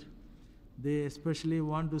represent. They especially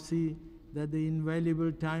want to see that the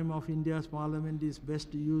invaluable time of India's Parliament is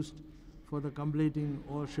best used for the completing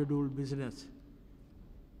all scheduled business.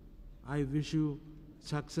 I wish you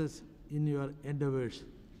success in your endeavors.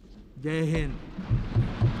 Jai Hind.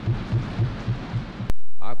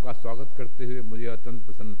 आपका स्वागत करते हुए मुझे अत्यंत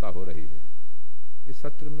प्रसन्नता हो रही है। इस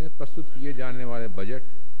सत्र में प्रस्तुत किए जाने वाले बजट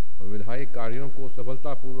और विधायी कार्यों को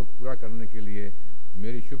सफलतापूर्वक पूरा करने के लिए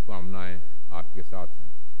मेरी शुभकामनाएं आपके साथ हैं।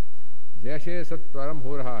 जैसे सत्र प्रारंभ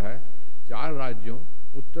हो रहा है, 4 राज्यों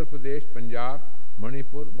उत्तर प्रदेश, पंजाब,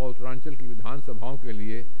 मणिपुर व उत्तरांचल की विधानसभाओं के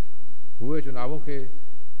लिए हुए चुनावों के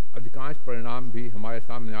अधिकांश परिणाम भी हमारे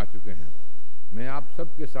सामने आ चुके हैं। मैं आप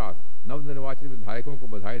सबके साथ नवनिर्वाचित विधायकों को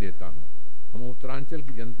बधाई देता हूं। हम उत्तरांचल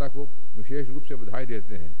की जनता को विशेष रूप से बधाई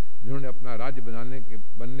देते हैं, जिन्होंने अपना राज्य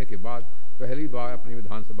बनने के बाद पहली बार अपनी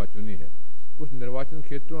विधानसभा चुनी है। कुछ निर्वाचन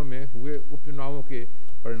क्षेत्रों में हुए उपचुनावों के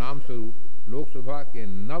परिणाम स्वरूप लोकसभा के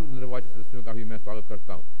नवनिर्वाचित सदस्यों का भी मैं स्वागत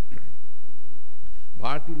करता हूं।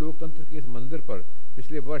 भारतीय लोकतंत्र के इस मंदिर पर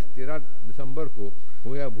पिछले वर्ष 13 दिसंबर को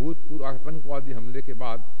हुए अभूतपूर्व आतंकवादी हमले के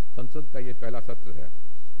बाद संसद का ये पहला सत्र है।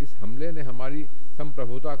 इस हमले ने हमारी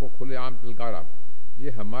संप्रभुता को खुलेआम किलकारा। ये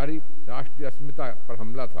हमारी राष्ट्रीय अस्मिता पर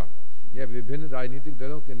हमला था। यह विभिन्न राजनीतिक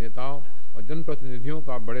दलों के नेताओं और जनप्रतिनिधियों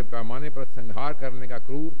का बड़े पैमाने पर संहार करने का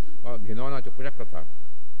क्रूर और घिनौना चक्र था।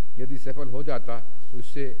 यदि सफल हो जाता तो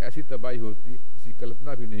इससे ऐसी तबाही होती जिसकी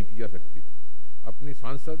कल्पना भी नहीं की जा सकती थी।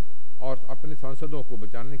 अपने सांसदों को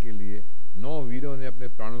बचाने के लिए 9 वीरों ने अपने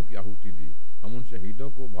प्राणों की आहुति दी। हम उन शहीदों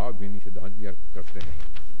को भावभीनी श्रद्धांजलि अर्पित करते हैं।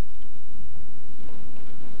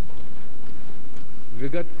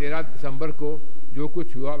 विगत 13 दिसंबर को जो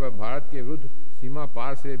कुछ हुआ वह भारत के विरुद्ध सीमा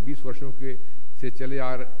पार से 20 वर्षों से चले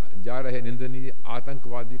जा रहे निंदनीय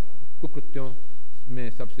आतंकवादी कुकृत्यों में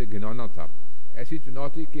सबसे घिनौना था। ऐसी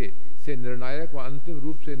चुनौती से निर्णायक व अंतिम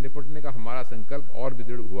रूप से निपटने का हमारा संकल्प और भी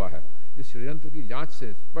दृढ़ हुआ है। इस षड्यंत्र की जांच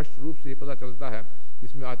से स्पष्ट रूप से ये पता चलता है कि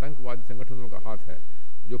इसमें आतंकवादी संगठनों का हाथ है,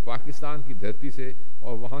 जो पाकिस्तान की धरती से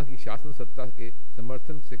और वहाँ की शासन सत्ता के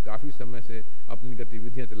समर्थन से काफ़ी समय से अपनी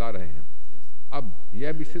गतिविधियाँ चला रहे हैं। अब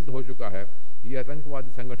यह भी सिद्ध हो चुका है कि ये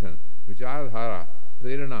आतंकवादी संगठन विचारधारा,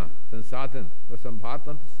 प्रेरणा, संसाधन व संभार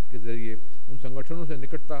तंत्र के जरिए उन संगठनों से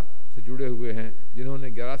निकटता से जुड़े हुए हैं जिन्होंने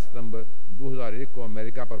 11 सितंबर 2001 को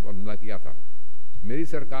अमेरिका पर हमला किया था। मेरी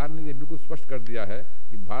सरकार ने ये बिल्कुल स्पष्ट कर दिया है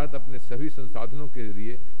कि भारत अपने सभी संसाधनों के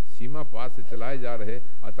जरिए सीमा पार से चलाए जा रहे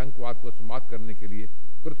आतंकवाद को समाप्त करने के लिए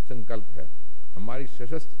कृत संकल्प है। हमारी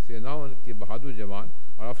सशस्त्र सेनाओं के बहादुर जवान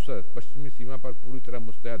और अफसर पश्चिमी सीमा पर पूरी तरह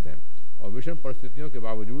मुस्तैद हैं और विषम परिस्थितियों के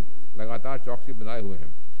बावजूद लगातार चौकसी बनाए हुए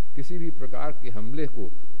हैं। किसी भी प्रकार के हमले को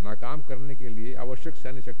नाकाम करने के लिए आवश्यक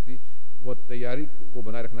सैन्य शक्ति व तैयारी को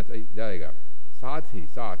बनाए रखना जाएगा। साथ ही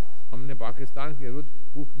साथ हमने पाकिस्तान के विरुद्ध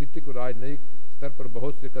कूटनीतिक और राजनयिक स्तर पर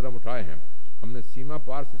बहुत से कदम उठाए हैं। हमने सीमा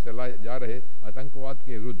पार से चलाए जा रहे आतंकवाद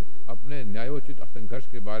के विरुद्ध अपने न्यायोचित संघर्ष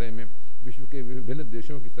के बारे में विश्व के विभिन्न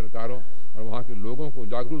देशों की सरकारों और वहाँ के लोगों को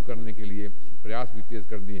जागरूक करने के लिए प्रयास भी तेज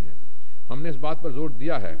कर दिए हैं। हमने इस बात पर जोर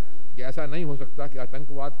दिया है कि ऐसा नहीं हो सकता कि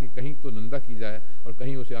आतंकवाद की कहीं तो निंदा की जाए और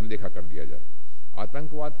कहीं उसे अनदेखा कर दिया जाए।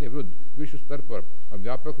 आतंकवाद के विरुद्ध विश्व स्तर पर और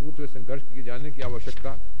व्यापक रूप से संघर्ष किए जाने की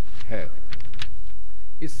आवश्यकता है।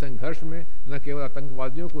 इस संघर्ष में न केवल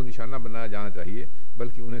आतंकवादियों को निशाना बनाया जाना चाहिए,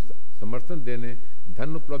 बल्कि उन्हें समर्थन देने,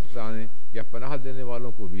 धन उपलब्ध कराने या पनाह देने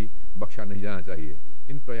वालों को भी बख्शा नहीं जाना चाहिए।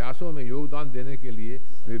 इन प्रयासों में योगदान देने के लिए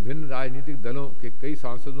विभिन्न राजनीतिक दलों के कई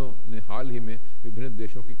सांसदों ने हाल ही में विभिन्न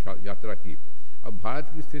देशों की यात्रा की। अब भारत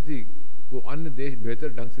की स्थिति को अन्य देश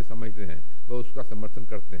बेहतर ढंग से समझते हैं व उसका समर्थन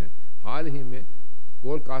करते हैं। हाल ही में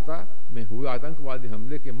कोलकाता में हुए आतंकवादी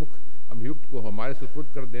हमले के मुख्य अभियुक्त को हमारे सुपुर्द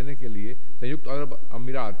कर देने के लिए संयुक्त अरब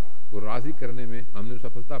अमीरात को राजी करने में हमने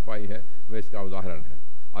सफलता पाई है, वह इसका उदाहरण है।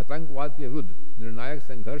 आतंकवाद के विरुद्ध निर्णायक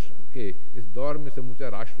संघर्ष के इस दौर में समूचा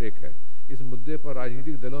राष्ट्र एक है। इस मुद्दे पर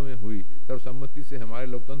राजनीतिक दलों में हुई सर्वसम्मति से हमारे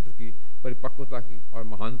लोकतंत्र की परिपक्वता की और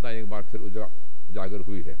महानता एक बार फिर उजागर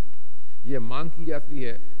हुई है। ये मांग की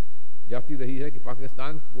जाती रही है कि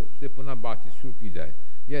पाकिस्तान से पुनः बातचीत शुरू की जाए।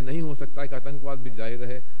 यह नहीं हो सकता कि आतंकवाद भी जारी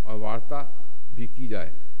रहे और वार्ता भी की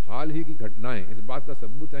जाए। हाल ही की घटनाएं इस बात का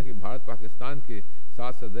सबूत है कि भारत पाकिस्तान के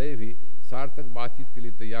साथ सदैव ही सार्थक बातचीत के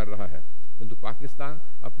लिए तैयार रहा है, किंतु पाकिस्तान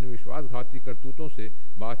अपने विश्वासघाती करतूतों से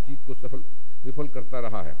बातचीत को विफल करता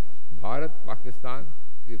रहा है। भारत पाकिस्तान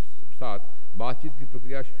के साथ बातचीत की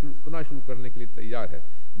प्रक्रिया पुनः शुरू करने के लिए तैयार है,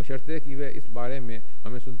 बशर्ते कि वह इस बारे में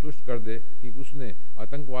हमें संतुष्ट कर दे कि उसने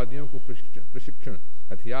आतंकवादियों को प्रशिक्षण,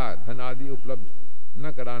 हथियार, धन आदि उपलब्ध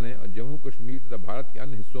न कराने और जम्मू कश्मीर तथा भारत के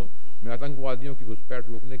अन्य हिस्सों में आतंकवादियों की घुसपैठ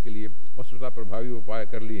रोकने के लिए वस्तुतः प्रभावी उपाय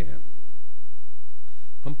कर लिए हैं।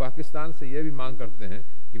 हम पाकिस्तान से यह भी मांग करते हैं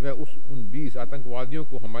कि वह उन 20 आतंकवादियों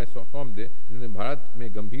को हमारे सौंप दे जिन्होंने भारत में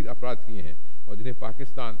गंभीर अपराध किए हैं और जिन्हें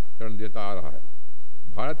पाकिस्तान शरण देता आ रहा है।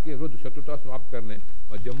 भारत के विरुद्ध शत्रुता समाप्त करने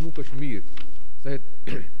और जम्मू कश्मीर सहित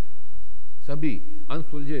सभी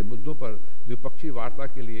अनसुलझे मुद्दों पर द्विपक्षीय वार्ता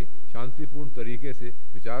के लिए शांतिपूर्ण तरीके से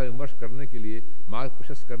विचार विमर्श करने के लिए मार्ग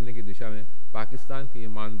प्रशस्त करने की दिशा में पाकिस्तान की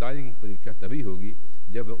ईमानदारी की परीक्षा तभी होगी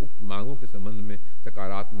जब वह उक्त मांगों के संबंध में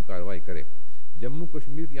सकारात्मक कार्रवाई करे। जम्मू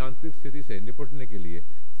कश्मीर की आंतरिक स्थिति से निपटने के लिए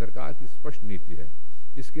सरकार की स्पष्ट नीति है।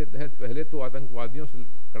 इसके तहत पहले तो आतंकवादियों से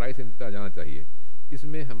कड़ाई से निपटा जाना चाहिए।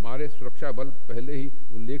 इसमें हमारे सुरक्षा बल पहले ही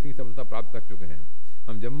उल्लेखनीय सफलता प्राप्त कर चुके हैं।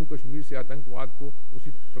 हम जम्मू कश्मीर से आतंकवाद को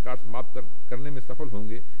उसी प्रकार समाप्त करने में सफल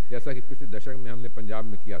होंगे जैसा कि पिछले दशक में हमने पंजाब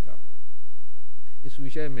में किया था। इस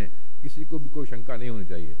विषय में किसी को भी कोई शंका नहीं होनी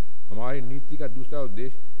चाहिए। हमारी नीति का दूसरा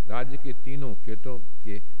उद्देश्य राज्य के तीनों क्षेत्रों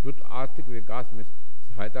के द्रुत आर्थिक विकास में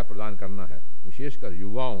सहायता प्रदान करना है, विशेषकर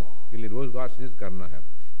युवाओं के लिए रोजगार सृजित करना है।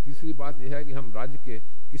 तीसरी बात यह है कि हम राज्य के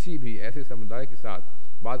किसी भी ऐसे समुदाय के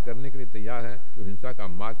साथ बात करने के लिए तैयार हैं जो हिंसा का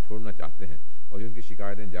मार्ग छोड़ना चाहते हैं और जिनकी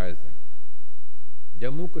शिकायतें जायज़ हैं।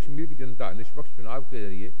 जम्मू कश्मीर की जनता निष्पक्ष चुनाव के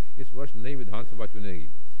जरिए इस वर्ष नई विधानसभा चुनेगी,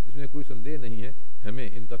 इसमें कोई संदेह नहीं है। हमें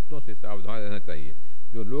इन तत्वों से सावधान रहना चाहिए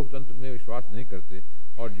जो लोकतंत्र में विश्वास नहीं करते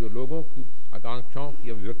और जो लोगों की आकांक्षाओं की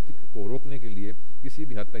अभिव्यक्ति को रोकने के लिए किसी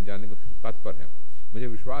भी हद तक जाने को तत्पर हैं। मुझे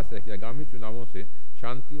विश्वास है कि आगामी चुनावों से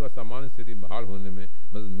शांति व सामान्य स्थिति बहाल होने में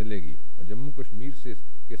मदद मिलेगी और जम्मू कश्मीर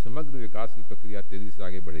के समग्र विकास की प्रक्रिया तेजी से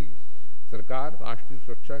आगे बढ़ेगी। सरकार राष्ट्रीय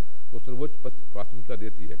सुरक्षा को सर्वोच्च प्राथमिकता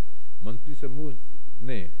देती है। मंत्री समूह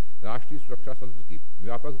ने राष्ट्रीय सुरक्षा तंत्र की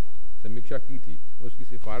व्यापक समीक्षा की थी और उसकी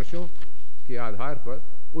सिफारिशों के आधार पर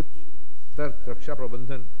उच्च स्तर सुरक्षा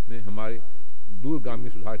प्रबंधन में हमारे दूरगामी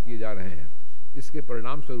सुधार किए जा रहे हैं। इसके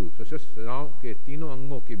परिणाम स्वरूप सशस्त्र सेनाओं के तीनों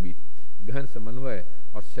अंगों के बीच गहन समन्वय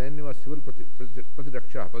और सैन्य व सिविल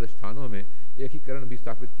प्रतिरक्षा प्रतिष्ठानों में एकीकरण भी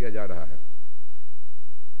स्थापित किया जा रहा है।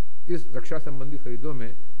 इस रक्षा संबंधी खरीदों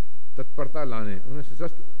में तत्परता लाने, उन्हें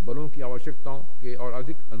सशस्त्र बलों की आवश्यकताओं के और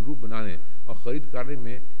अधिक अनुरूप बनाने और खरीद कार्य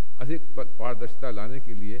में अधिक पारदर्शिता लाने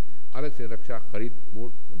के लिए अलग से रक्षा खरीद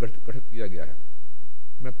बोर्ड गठित किया गया है।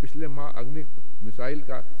 मैं पिछले माह अग्नि मिसाइल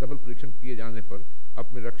का सफल परीक्षण किए जाने पर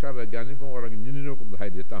अपने रक्षा वैज्ञानिकों और इंजीनियरों को बधाई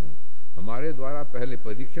देता हूं। हमारे द्वारा पहले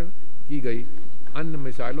परीक्षण की गई अन्य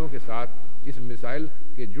मिसाइलों के साथ इस मिसाइल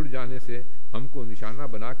के जुड़ जाने से हमको निशाना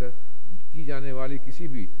बनाकर की जाने वाली किसी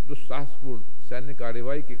भी दुस्साहसपूर्ण सैन्य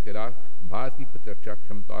कार्रवाई के खिलाफ भारत की प्रतिरक्षा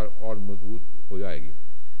क्षमता और मजबूत हो जाएगी।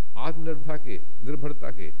 निर्भरता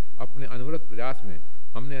के अपने अनवरत प्रयास में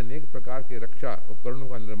हमने अनेक प्रकार के रक्षा उपकरणों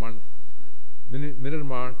का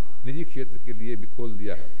विनिर्माण निजी क्षेत्र के लिए भी खोल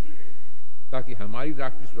दिया है, ताकि हमारी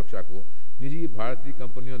राष्ट्रीय सुरक्षा को निजी भारतीय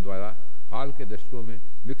कंपनियों द्वारा हाल के दशकों में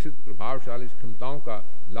विकसित प्रभावशाली क्षमताओं का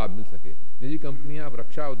लाभ मिल सके। निजी कंपनियां अब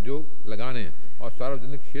रक्षा उद्योग लगाने और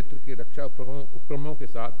सार्वजनिक क्षेत्र के रक्षा उपक्रमों के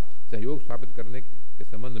साथ सहयोग स्थापित करने के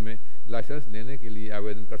संबंध में लाइसेंस लेने के लिए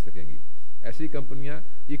आवेदन कर सकेंगी। ऐसी कंपनियां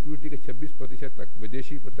इक्विटी के 26% तक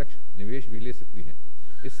विदेशी प्रत्यक्ष निवेश भी ले सकती हैं।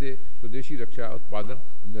 इससे स्वदेशी रक्षा उत्पादन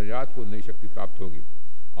और निर्यात को नई शक्ति प्राप्त होगी।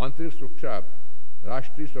 आंतरिक सुरक्षा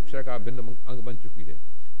राष्ट्रीय सुरक्षा का अभिन्न अंग बन चुकी है।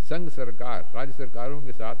 संघ सरकार राज्य सरकारों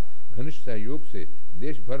के साथ घनिष्ठ सहयोग से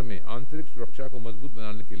देश भर में आंतरिक सुरक्षा को मजबूत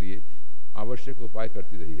बनाने के लिए आवश्यक उपाय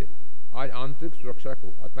करती रही है। आज आंतरिक सुरक्षा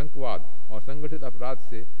को आतंकवाद और संगठित अपराध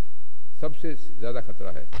से सबसे ज़्यादा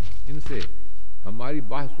खतरा है। इनसे हमारी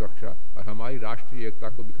बाह्य सुरक्षा और हमारी राष्ट्रीय एकता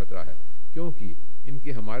को भी खतरा है, क्योंकि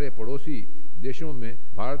इनके हमारे पड़ोसी देशों में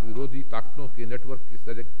भारत विरोधी ताकतों के नेटवर्क के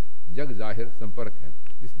सजग जग जाहिर संपर्क हैं।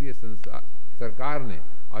 इसलिए सरकार ने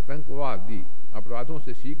आतंकवादी अपराधों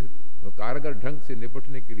से शीघ्र व कारगर ढंग से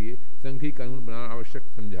निपटने के लिए संघीय कानून बनाना आवश्यक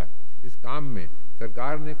समझा। इस काम में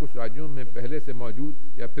सरकार ने कुछ राज्यों में पहले से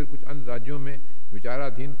मौजूद या फिर कुछ अन्य राज्यों में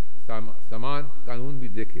विचाराधीन समान कानून भी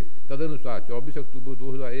देखे। तदनुसार 24 अक्टूबर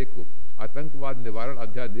 2001 को आतंकवाद निवारण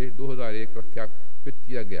अध्यादेश 2001 प्रख्यापित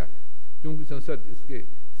किया गया। चूँकि संसद इसके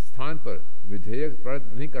स्थान पर विधेयक पारित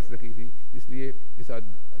नहीं कर सकी थी, इसलिए इस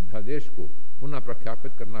अध्यादेश को पुनः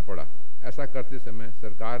प्रख्यापित करना पड़ा। ऐसा करते समय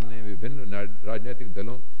सरकार ने विभिन्न राजनीतिक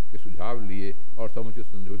दलों के सुझाव लिए और समुचित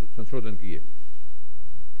संशोधन किए।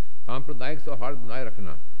 सांप्रदायिक सौहार्द बनाए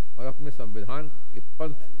रखना और अपने संविधान के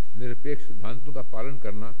पंथ निरपेक्ष सिद्धांतों का पालन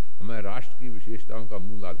करना हमारे राष्ट्र की विशेषताओं का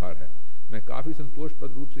मूल आधार है। मैं काफ़ी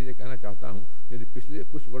संतोषप्रद रूप से ये कहना चाहता हूँ, यदि पिछले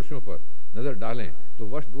कुछ वर्षों पर नज़र डालें तो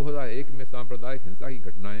वर्ष 2001 में सांप्रदायिक हिंसा की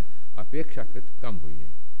घटनाएं अपेक्षाकृत कम हुई हैं।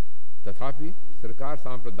 तथापि सरकार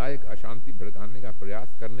सांप्रदायिक अशांति भड़काने का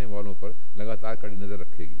प्रयास करने वालों पर लगातार कड़ी नज़र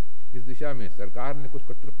रखेगी। इस दिशा में सरकार ने कुछ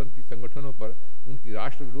कट्टरपंथी संगठनों पर उनकी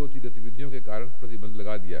राष्ट्र विरोधी गतिविधियों के कारण प्रतिबंध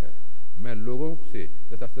लगा दिया है। मैं लोगों से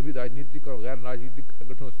तथा सभी राजनीतिक और गैर राजनीतिक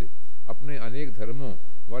संगठनों से अपने अनेक धर्मों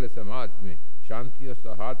वाले समाज में शांति और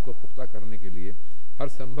सौहार्द को पुख्ता करने के लिए हर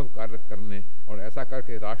संभव कार्य करने और ऐसा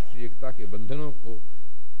करके राष्ट्रीय एकता के बंधनों को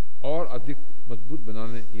और अधिक मजबूत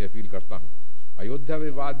बनाने की अपील करता हूँ। अयोध्या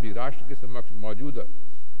विवाद भी राष्ट्र के समक्ष मौजूद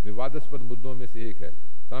विवादास्पद मुद्दों में से एक है।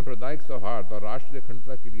 सांप्रदायिक सौहार्द और राष्ट्रीय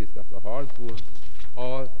अखंडता के लिए इसका सौहार्दपूर्ण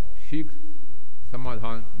और शीघ्र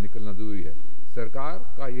समाधान निकलना जरूरी है। सरकार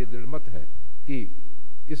का ये दृढ़ मत है कि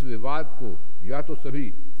इस विवाद को या तो सभी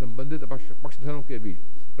संबंधित पक्षधरों के बीच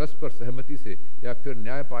परस्पर सहमति से या फिर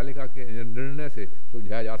न्यायपालिका के निर्णय से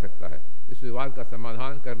सुलझाया जा सकता है। इस विवाद का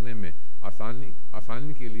समाधान करने में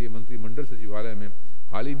आसानी के लिए मंत्रिमंडल सचिवालय में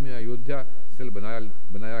हाल ही में अयोध्या सेल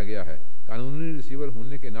बनाया गया है। कानूनी रिसीवर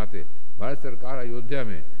होने के नाते भारत सरकार अयोध्या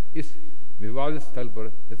में इस विवादित स्थल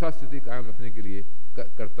पर यथास्थिति कायम रखने के लिए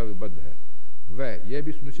कर्तव्यबद्ध है। वह यह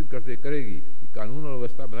भी सुनिश्चित करेगी कि कानून और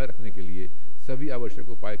व्यवस्था बनाए रखने के लिए सभी आवश्यक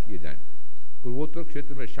उपाय किए जाएं। पूर्वोत्तर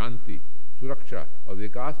क्षेत्र में शांति, सुरक्षा और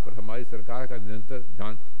विकास पर हमारी सरकार का निरंतर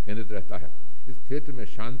ध्यान केंद्रित रहता है। इस क्षेत्र में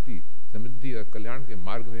शांति, समृद्धि और कल्याण के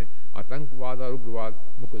मार्ग में आतंकवाद और उग्रवाद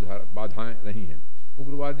मुख्य बाधाएं रही हैं।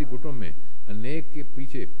 उग्रवादी गुटों में अनेक के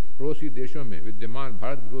पीछे पड़ोसी देशों में विद्यमान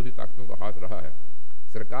भारत विरोधी ताकतों का हाथ रहा है।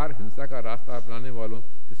 सरकार हिंसा का रास्ता अपनाने वालों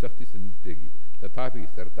से सख्ती से निपटेगी, तथापि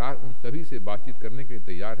सरकार उन सभी से बातचीत करने के लिए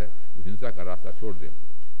तैयार है जो हिंसा का रास्ता छोड़ दें।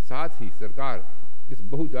 साथ ही सरकार इस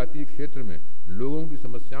बहुजातीय क्षेत्र में लोगों की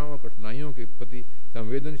समस्याओं और कठिनाइयों के प्रति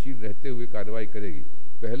संवेदनशील रहते हुए कार्रवाई करेगी।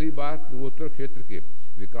 पहली बार पूर्वोत्तर क्षेत्र के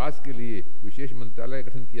विकास के लिए विशेष मंत्रालय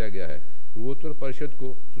गठन किया गया है। पूर्वोत्तर परिषद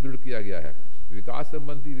को सुदृढ़ किया गया है। विकास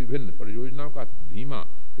संबंधी विभिन्न परियोजनाओं का धीमा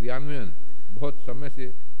क्रियान्वयन बहुत समय से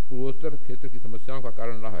पूर्वोत्तर क्षेत्र की समस्याओं का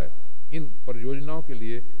कारण रहा है। इन परियोजनाओं के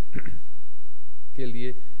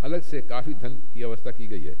लिए अलग से काफ़ी धन की व्यवस्था की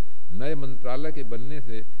गई है। नए मंत्रालय के बनने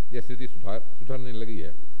से यह स्थिति सुधरने लगी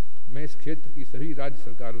है। मैं इस क्षेत्र की सभी राज्य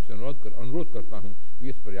सरकारों से अनुरोध करता हूं कि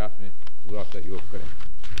इस प्रयास में पूरा सहयोग करें।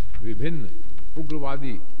 विभिन्न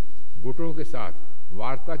उग्रवादी गुटों के साथ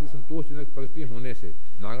वार्ता की संतोषजनक प्रगति होने से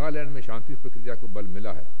नागालैंड में शांति प्रक्रिया को बल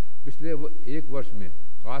मिला है। पिछले एक वर्ष में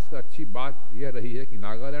खासकर अच्छी बात यह रही है कि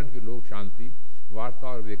नागालैंड के लोग शांति, वार्ता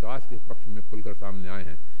और विकास के पक्ष में खुलकर सामने आए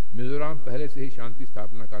हैं। मिजोरम पहले से ही शांति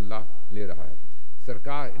स्थापना का लाभ ले रहा है।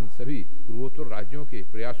 सरकार इन सभी पूर्वोत्तर राज्यों के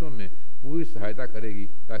प्रयासों में पूरी सहायता करेगी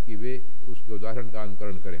ताकि वे उसके उदाहरण का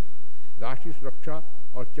अनुकरण करें। राष्ट्रीय सुरक्षा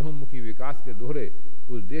और चहुमुखी विकास के दोहरे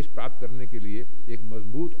उद्देश्य प्राप्त करने के लिए एक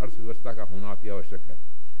मजबूत अर्थव्यवस्था का होना अति आवश्यक है।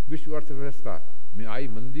 विश्व अर्थव्यवस्था में आई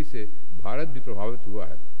मंदी से भारत भी प्रभावित हुआ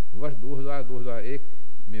है। वर्ष 2000-2001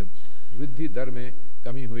 में वृद्धि दर में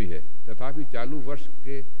कमी हुई है, तथापि चालू वर्ष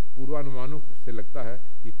के पूर्वानुमानों से लगता है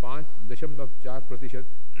कि 5.4%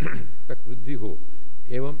 तक वृद्धि हो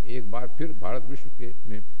एवं एक बार फिर भारत विश्व के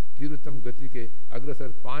में तीव्रतम गति के अग्रसर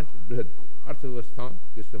 5 बृहद अर्थव्यवस्थाओं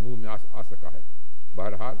के समूह में आ सका है।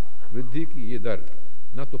 बहरहाल वृद्धि की ये दर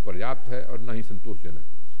न तो पर्याप्त है और न ही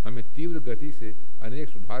संतोषजनक। हमें तीव्र गति से अनेक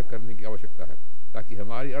सुधार करने की आवश्यकता है ताकि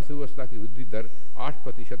हमारी अर्थव्यवस्था की वृद्धि दर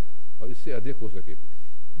 8% और इससे अधिक हो सके।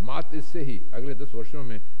 मात्र इससे ही अगले 10 वर्षों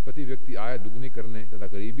में प्रति व्यक्ति आय दुगनी करने तथा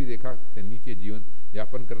गरीबी रेखा से नीचे जीवन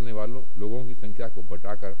यापन करने वालों लोगों की संख्या को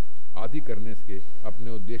घटाकर आधी करने से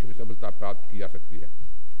अपने उद्देश्य में सफलता प्राप्त की जा सकती है।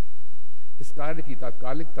 इस कार्य की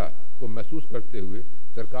तात्कालिकता को महसूस करते हुए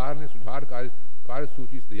सरकार ने सुधार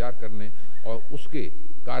कार्यसूची तैयार करने और उसके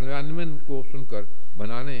कार्यान्वयन को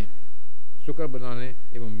सुकर बनाने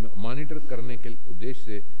एवं मॉनिटर करने के उद्देश्य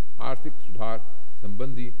से आर्थिक सुधार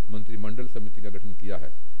संबंधी मंत्रिमंडल समिति का गठन किया है।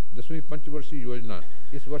 10वीं पंचवर्षीय योजना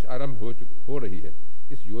इस वर्ष आरंभ हो रही है।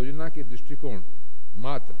 इस योजना के दृष्टिकोण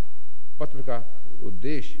मात्र पत्र का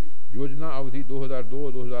उद्देश्य योजना अवधि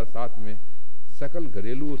 2002-2007 में सकल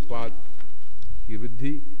घरेलू उत्पाद की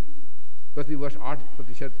वृद्धि प्रति वर्ष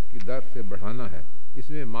 8% की दर से बढ़ाना है।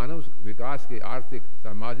 इसमें मानव विकास के आर्थिक,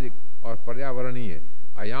 सामाजिक और पर्यावरणीय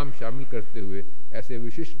आयाम शामिल करते हुए ऐसे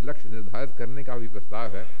विशिष्ट लक्ष्य निर्धारित करने का भी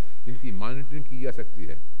प्रस्ताव है जिनकी मॉनिटरिंग की जा सकती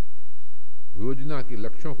है। योजना के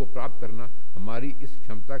लक्ष्यों को प्राप्त करना हमारी इस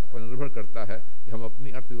क्षमता पर निर्भर करता है कि हम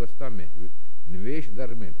अपनी अर्थव्यवस्था में निवेश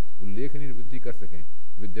दर में उल्लेखनीय वृद्धि कर सकें,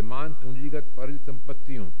 विद्यमान पूंजीगत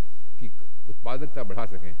परिसंपत्तियों की उत्पादकता बढ़ा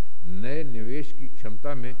सकें, नए निवेश की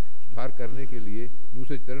क्षमता में सुधार करने के लिए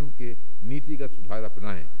दूसरे चरण के नीतिगत सुधार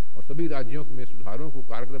अपनाएं और सभी राज्यों में सुधारों को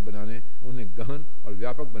कारगर बनाने, उन्हें गहन और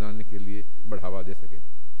व्यापक बनाने के लिए बढ़ावा दे सकें।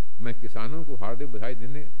 मैं किसानों को हार्दिक बधाई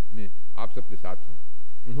देने में आप सबके साथ हूँ।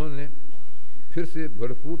 उन्होंने फिर से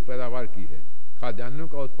भरपूर पैदावार की है। खाद्यान्नों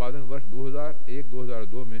का उत्पादन वर्ष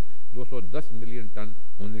 2001-2002 में 210 मिलियन टन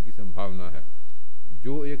होने की संभावना है,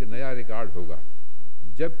 जो एक नया रिकॉर्ड होगा,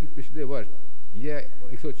 जबकि पिछले वर्ष यह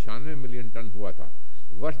 196 मिलियन टन हुआ था।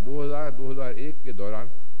 वर्ष 2000-2001 के दौरान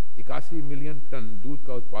 81 मिलियन टन दूध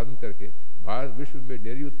का उत्पादन करके भारत विश्व में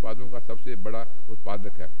डेयरी उत्पादों का सबसे बड़ा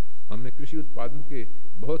उत्पादक है। हमने कृषि उत्पादन के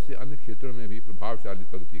बहुत से अन्य क्षेत्रों में भी प्रभावशाली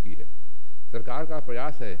प्रगति की है। सरकार का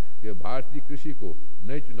प्रयास है कि भारतीय कृषि को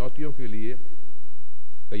नई चुनौतियों के लिए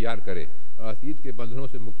तैयार करे और अतीत के बंधनों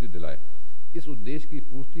से मुक्ति दिलाए। इस उद्देश्य की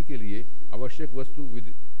पूर्ति के लिए आवश्यक वस्तु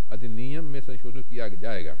अधिनियम में संशोधन किया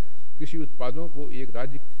जाएगा। कृषि उत्पादों को एक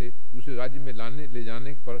राज्य से दूसरे राज्य में ले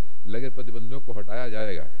जाने पर लगे प्रतिबंधों को हटाया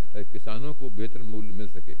जाएगा ताकि किसानों को बेहतर मूल्य मिल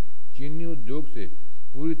सके। चीनी उद्योग से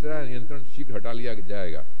पूरी तरह नियंत्रण शीघ्र हटा लिया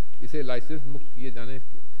जाएगा। इसे लाइसेंस मुक्त किए जाने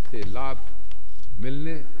से लाभ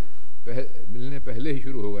मिलने पहले ही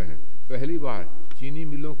शुरू हो गए हैं। पहली बार चीनी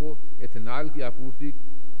मिलों को एथेनॉल की आपूर्ति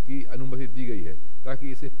की अनुमति दी गई है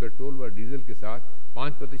ताकि इसे पेट्रोल व डीजल के साथ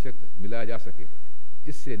 5% मिलाया जा सके।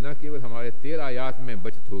 इससे न केवल हमारे तेल आयात में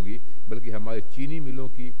बचत होगी बल्कि हमारे चीनी मिलों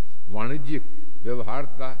की वाणिज्यिक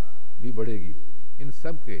व्यवहार्यता भी बढ़ेगी। इन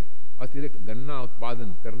सब के अतिरिक्त गन्ना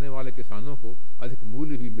उत्पादन करने वाले किसानों को अधिक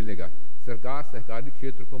मूल्य भी मिलेगा। सरकार सहकारी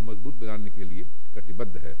क्षेत्र को मजबूत बनाने के लिए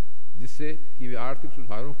कटिबद्ध है जिससे कि वे आर्थिक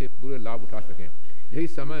सुधारों के पूरे लाभ उठा सकें।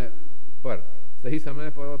 सही समय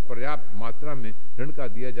पर और पर्याप्त मात्रा में ऋण का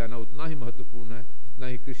दिया जाना उतना ही महत्वपूर्ण है जितना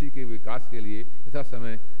ही कृषि के विकास के लिए यथा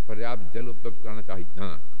समय पर्याप्त जल उपलब्ध कराना चाहिए।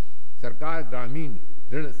 सरकार ग्रामीण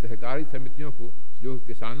ऋण सहकारी समितियों को, जो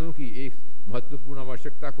किसानों की एक महत्वपूर्ण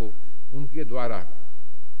आवश्यकता को उनके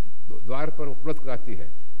द्वार पर उपलब्ध कराती है,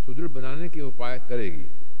 सुदृढ़ बनाने के उपाय करेगी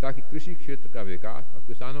ताकि कृषि क्षेत्र का विकास और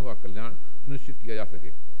किसानों का कल्याण सुनिश्चित किया जा सके।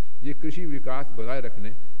 ये कृषि विकास बनाए रखने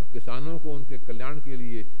और किसानों को उनके कल्याण के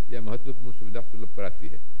लिए यह महत्वपूर्ण सुविधा सुलभ कराती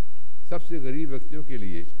है। सबसे गरीब व्यक्तियों के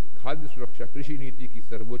लिए खाद्य सुरक्षा कृषि नीति की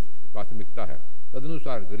सर्वोच्च प्राथमिकता है।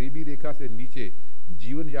 तदनुसार गरीबी रेखा से नीचे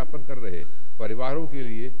जीवन यापन कर रहे परिवारों के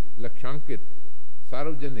लिए लक्ष्यांकित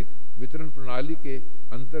सार्वजनिक वितरण प्रणाली के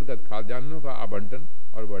अंतर्गत खाद्यान्नों का आवंटन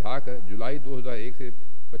और बढ़ाकर जुलाई 2001 से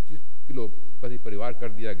 25 किलो प्रति परिवार कर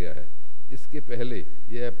दिया गया है। इसके पहले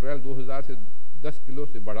यह अप्रैल 2000 से 10 किलो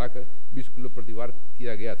से बढ़ाकर 20 किलो प्रति परिवार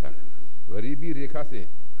किया गया था। गरीबी रेखा से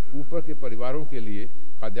ऊपर के परिवारों के लिए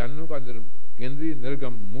खाद्यान्नों का केंद्रीय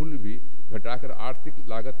निर्गम मूल्य भी घटाकर आर्थिक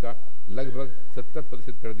लागत का लगभग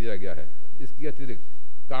 70% कर दिया गया है। इसके अतिरिक्त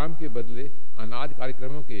काम के बदले अनाज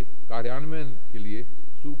कार्यक्रमों के कार्यान्वयन के लिए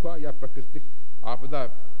सूखा या प्राकृतिक आपदा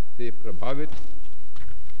से प्रभावित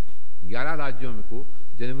 11 राज्यों को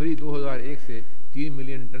जनवरी 2001 से 3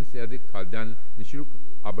 मिलियन टन से अधिक खाद्यान्न निःशुल्क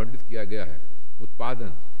आवंटित किया गया है।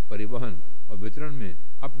 उत्पादन, परिवहन और वितरण में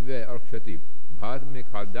अपव्यय और क्षति भारत में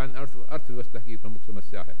खाद्यान्न अर्थव्यवस्था की प्रमुख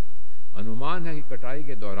समस्या है। अनुमान है कि कटाई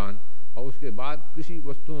के दौरान और उसके बाद कृषि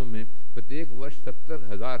वस्तुओं में प्रत्येक वर्ष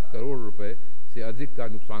 70,000 करोड़ रुपए से अधिक का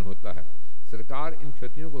नुकसान होता है। सरकार इन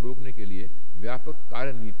क्षतियों को रोकने के लिए व्यापक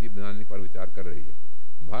कार्य नीति बनाने पर विचार कर रही है।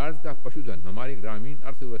 भारत का पशुधन हमारी ग्रामीण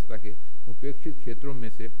अर्थव्यवस्था के उपेक्षित क्षेत्रों में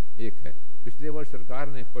से एक है। पिछले वर्ष सरकार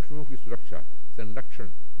ने पशुओं की सुरक्षा, संरक्षण,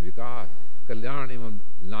 विकास, कल्याण एवं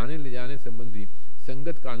लाने ले जाने संबंधी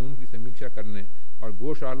संगत कानून की समीक्षा करने और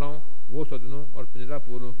गौशालाओं, गौसदनों और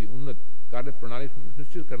पिंजरापोलों की उन्नत कार्य प्रणाली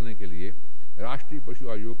सुनिश्चित करने के लिए राष्ट्रीय पशु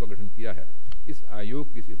आयोग का गठन किया है। इस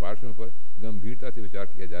आयोग की सिफारिशों पर गंभीरता से विचार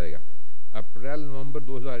किया जाएगा। अप्रैल-नवंबर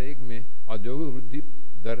 2001 में औद्योगिक वृद्धि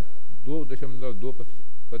दर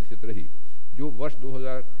 2.2% रही, जो वर्ष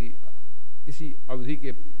 2000 की इसी अवधि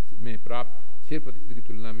के में प्राप्त 6% की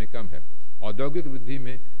तुलना में कम है। औद्योगिक वृद्धि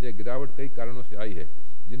में यह गिरावट कई कारणों से आई है,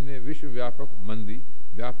 जिनमें विश्वव्यापक मंदी,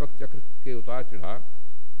 व्यापार चक्र के उतार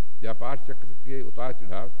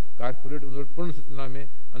चढ़ाव, कारपोरेट पुनर्रचना में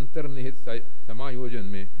अंतर्निहित समायोजन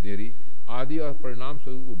में देरी आदि और परिणाम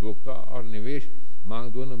स्वरूप उपभोक्ता और निवेश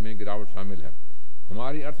मांग दोनों में गिरावट शामिल है।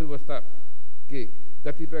 हमारी अर्थव्यवस्था के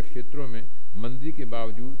कतिपय क्षेत्रों में मंदी के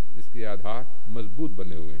बावजूद इसके आधार मजबूत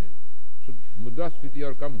बने हुए हैं। मुद्रास्फीति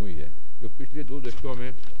और कम हुई है, जो पिछले 2 दशकों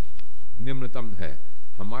में निम्नतम है।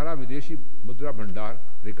 हमारा विदेशी मुद्रा भंडार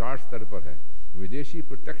रिकॉर्ड स्तर पर है। विदेशी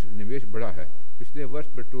प्रत्यक्ष निवेश बढ़ा है। पिछले वर्ष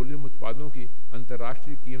पेट्रोलियम उत्पादों की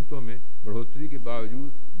अंतर्राष्ट्रीय कीमतों में बढ़ोतरी के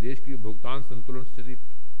बावजूद देश की भुगतान संतुलन स्थिति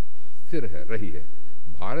स्थिर रही है।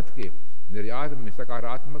 भारत के निर्यात में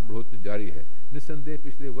सकारात्मक बढ़ोतरी जारी है। निस्संदेह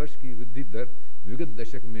पिछले वर्ष की वृद्धि दर विगत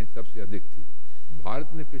दशक में सबसे अधिक थी। भारत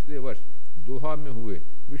ने पिछले वर्ष दोहा में हुए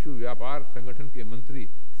विश्व व्यापार संगठन के मंत्री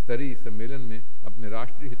स्तरीय सम्मेलन में अपने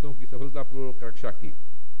राष्ट्रीय हितों की सफलतापूर्वक रक्षा की।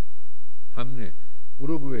 हमने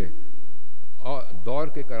उरुग्वे और दौर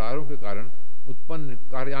के करारों के कारण उत्पन्न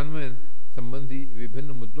कार्यान्वयन संबंधी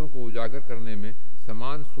विभिन्न मुद्दों को उजागर करने में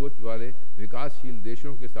समान सोच वाले विकासशील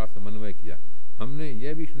देशों के साथ समन्वय किया। हमने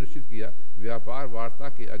यह भी सुनिश्चित किया व्यापार वार्ता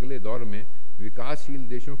के अगले दौर में विकासशील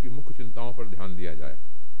देशों की मुख्य चिंताओं पर ध्यान दिया जाए।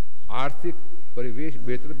 आर्थिक परिवेश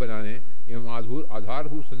बेहतर बनाने एवं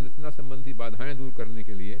आधारभूत संरचना संबंधी बाधाएं दूर करने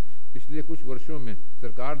के लिए पिछले कुछ वर्षों में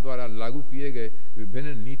सरकार द्वारा लागू किए गए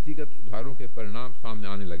विभिन्न नीतिगत सुधारों के परिणाम सामने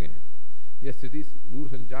आने लगे हैं। यह स्थिति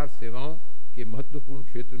दूरसंचार सेवाओं के महत्वपूर्ण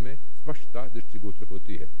क्षेत्र में स्पष्टता दृष्टिगोचर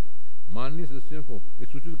होती है। माननीय सदस्यों को ये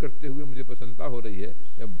सूचित करते हुए मुझे प्रसन्नता हो रही है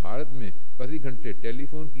कि भारत में प्रति घंटे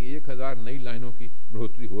टेलीफोन की 1000 नई लाइनों की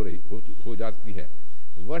बढ़ोतरी हो जाती है।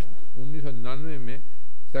 वर्ष 1999 में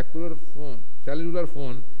सेलुलर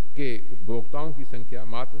फोन के उपभोक्ताओं की संख्या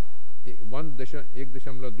मात्र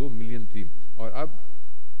 1.2 मिलियन थी और अब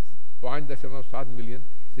 5.7 मिलियन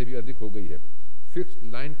से भी अधिक हो गई है।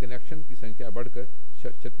 फिक्स्ड लाइन कनेक्शन की संख्या बढ़कर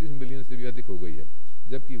 36 मिलियन से भी अधिक हो गई है,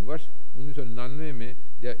 जबकि वर्ष 1999 में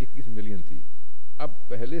यह 21 मिलियन थी। अब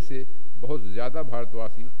पहले से बहुत ज़्यादा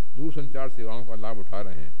भारतवासी दूरसंचार सेवाओं का लाभ उठा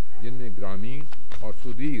रहे हैं, जिनमें ग्रामीण और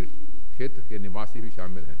सुदूर क्षेत्र के निवासी भी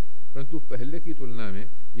शामिल हैं, परंतु पहले की तुलना में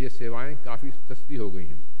ये सेवाएं काफ़ी सस्ती हो गई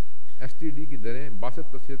हैं। STD की दरें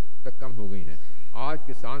 62% तक कम हो गई हैं। आज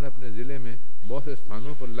किसान अपने ज़िले में बहुत से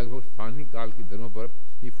स्थानों पर लगभग स्थानीय काल की दरों पर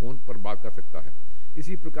ही फ़ोन पर बात कर सकता है।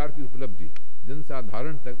 इसी प्रकार की उपलब्धि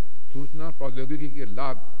जनसाधारण तक सूचना प्रौद्योगिकी के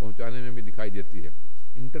लाभ पहुंचाने में भी दिखाई देती है।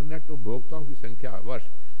 इंटरनेट उपभोक्ताओं की संख्या वर्ष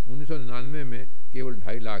 1999 में केवल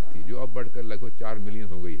 2.5 लाख थी, जो अब बढ़कर लगभग 4 मिलियन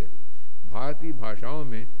हो गई है। भारतीय भाषाओं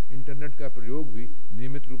में इंटरनेट का प्रयोग भी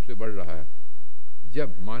नियमित रूप से बढ़ रहा है।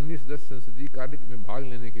 जब माननीय सदस्य संसदीय कार्य में भाग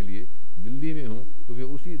लेने के लिए दिल्ली में हों तो वे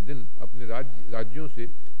उसी दिन अपने राज्यों से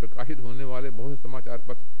प्रकाशित होने वाले बहुत से समाचार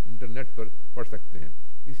पत्र इंटरनेट पर पढ़ सकते हैं।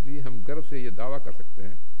 इसलिए हम गर्व से ये दावा कर सकते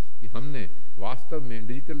हैं कि हमने वास्तव में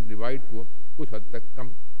डिजिटल डिवाइड को कुछ हद तक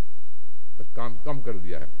कम कर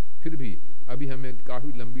दिया है। फिर भी अभी हमें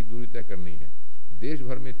काफ़ी लंबी दूरी तय करनी है। देश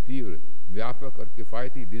भर में तीव्र, व्यापक और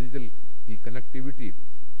किफ़ायती डिजिटल की कनेक्टिविटी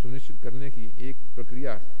सुनिश्चित करने की एक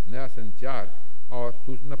प्रक्रिया नया संचार और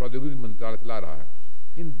सूचना प्रौद्योगिकी मंत्रालय चला रहा है।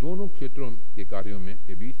 इन दोनों क्षेत्रों के कार्यों में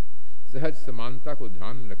के बीच सहज समानता को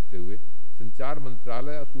ध्यान में रखते हुए संचार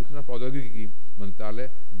मंत्रालय और सूचना प्रौद्योगिकी मंत्रालय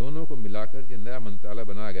दोनों को मिलाकर यह नया मंत्रालय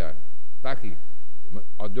बनाया गया है, ताकि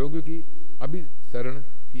औद्योगिकी अभिसरण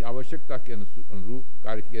की आवश्यकता के अनुरूप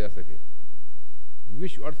कार्य किया जा सके।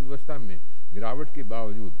 विश्व अर्थव्यवस्था में गिरावट के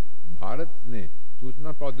बावजूद भारत ने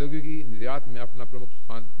सूचना प्रौद्योगिकी निर्यात में अपना प्रमुख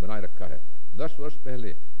स्थान बनाए रखा है। 10 वर्ष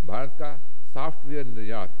पहले भारत का सॉफ्टवेयर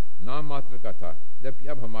निर्यात नाम मात्र का था, जबकि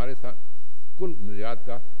अब हमारे कुल निर्यात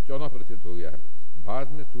का 14% हो गया है। भारत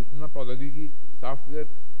में सूचना प्रौद्योगिकी, सॉफ्टवेयर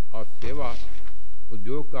और सेवा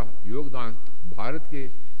उद्योग का योगदान भारत के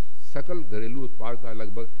सकल घरेलू उत्पाद का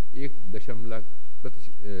लगभग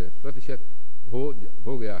 1%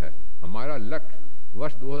 हो गया है। हमारा लक्ष्य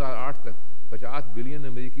वर्ष 2008 तक 50 बिलियन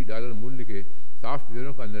अमेरिकी डॉलर मूल्य के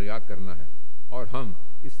सॉफ्टवेयरों का निर्यात करना है और हम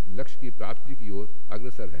इस लक्ष्य की प्राप्ति की ओर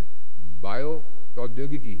अग्रसर हैं। बायो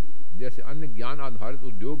प्रौद्योगिकी जैसे अन्य ज्ञान आधारित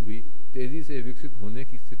उद्योग भी तेज़ी से विकसित होने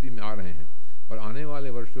की स्थिति में आ रहे हैं और आने वाले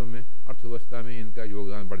वर्षों में अर्थव्यवस्था में इनका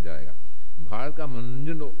योगदान बढ़ जाएगा। भारत का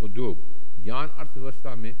मनोरंजन उद्योग ज्ञान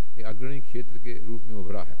अर्थव्यवस्था में एक अग्रणी क्षेत्र के रूप में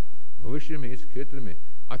उभरा है। भविष्य में इस क्षेत्र में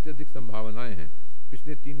अत्यधिक संभावनाएं हैं।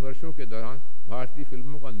 पिछले 3 वर्षों के दौरान भारतीय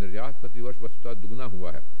फिल्मों का निर्यात प्रतिवर्ष वस्तुतः दुगना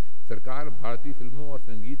हुआ है। सरकार भारतीय फिल्मों और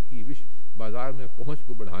संगीत की विश्व बाजार में पहुंच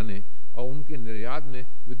को बढ़ाने और उनके निर्यात में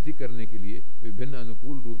वृद्धि करने के लिए विभिन्न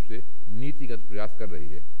अनुकूल रूप से नीतिगत प्रयास कर रही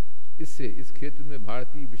है। इससे इस क्षेत्र में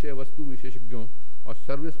भारतीय विषय वस्तु विशेषज्ञों और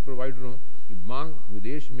सर्विस प्रोवाइडरों की मांग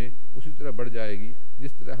विदेश में उसी तरह बढ़ जाएगी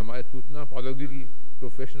जिस तरह हमारे सूचना प्रौद्योगिकी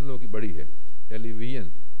प्रोफेशनलों की बढ़ी है।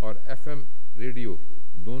 टेलीविज़न और FM रेडियो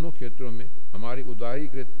दोनों क्षेत्रों में हमारी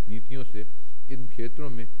उदारीकृत नीतियों से इन क्षेत्रों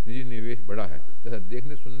में निजी निवेश बढ़ा है तथा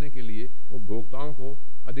देखने सुनने के लिए उपभोक्ताओं को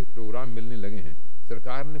अधिक प्रोग्राम मिलने लगे हैं।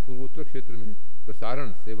 सरकार ने पूर्वोत्तर क्षेत्र में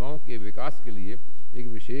प्रसारण सेवाओं के विकास के लिए एक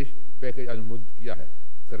विशेष पैकेज अनुमोदित किया है।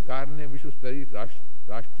 सरकार ने विश्व स्तरीय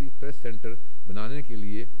राष्ट्रीय प्रेस सेंटर बनाने के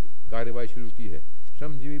लिए कार्यवाही शुरू की है।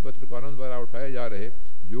 श्रमजीवी पत्रकारों द्वारा उठाए जा रहे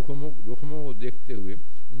जोखिमों को देखते हुए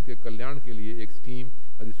उनके कल्याण के लिए एक स्कीम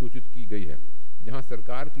अधिसूचित की गई है, जहां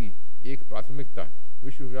सरकार की एक प्राथमिकता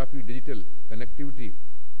विश्वव्यापी डिजिटल कनेक्टिविटी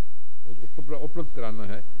उपलब्ध कराना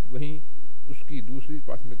है, वहीं उसकी दूसरी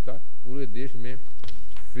प्राथमिकता पूरे देश में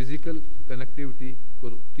फिजिकल कनेक्टिविटी को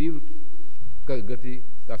तीव्र गति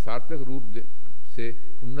का सार्थक रूप से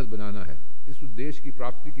उन्नत बनाना है। इस उद्देश्य की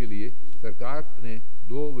प्राप्ति के लिए सरकार ने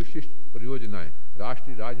 2 विशिष्ट परियोजनाएं,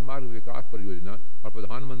 राष्ट्रीय राजमार्ग विकास परियोजना और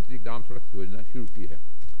प्रधानमंत्री ग्राम सड़क योजना शुरू की है।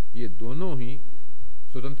 ये दोनों ही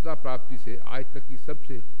स्वतंत्रता प्राप्ति से आज तक की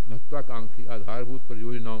सबसे महत्वाकांक्षी आधारभूत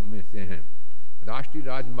परियोजनाओं में से हैं। राष्ट्रीय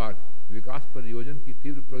राजमार्ग विकास परियोजना की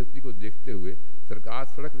तीव्र प्रगति को देखते हुए सरकार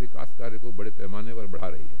सड़क विकास कार्य को बड़े पैमाने पर बढ़ा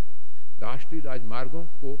रही है। राष्ट्रीय राजमार्गों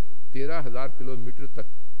को 13,000 किलोमीटर तक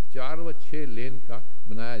 4 व 6 लेन का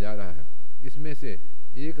बनाया जा रहा है। इसमें से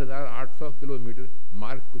 1,800 किलोमीटर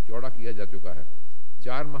मार्ग को चौड़ा किया जा चुका है।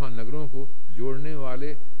 4 महानगरों को जोड़ने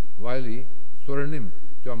वाली स्वर्णिम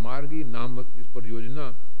चौमार्गी नामक इस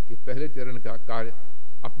परियोजना के पहले चरण का कार्य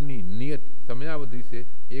अपनी नियत समयावधि से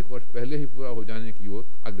 1 वर्ष पहले ही पूरा हो जाने की ओर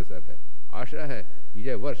अग्रसर है। आशा है कि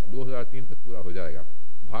यह वर्ष 2003 तक पूरा हो जाएगा।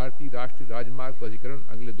 भारतीय राष्ट्रीय राजमार्ग प्राधिकरण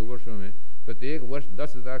अगले 2 वर्षों में प्रत्येक वर्ष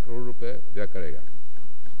 10,000 करोड़ रुपए व्यय करेगा।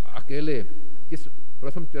 अकेले इस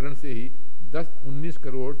प्रथम चरण से ही 19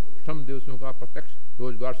 करोड़ श्रम दिवसों का प्रत्यक्ष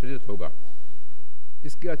रोजगार सृजित होगा।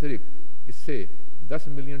 इसके अतिरिक्त इससे 10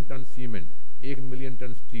 million ton cement, 1 million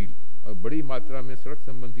ton steel और बड़ी मात्रा में सड़क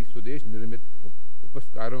संबंधी स्वदेश निर्मित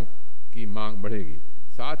उपस्कारों की मांग बढ़ेगी।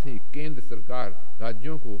 साथ ही केंद्र सरकार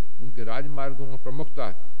राज्यों को उनके राजमार्गों और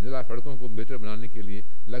प्रमुखतः जिला सड़कों को बेहतर बनाने के लिए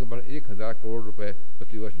लगभग 1,000 करोड़ रुपए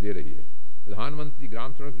प्रतिवर्ष दे रही है। प्रधानमंत्री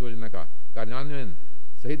ग्राम सड़क योजना का कार्यान्वयन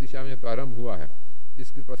सही दिशा में प्रारंभ हुआ है।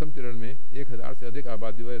 इसके प्रथम चरण में 1,000 से अधिक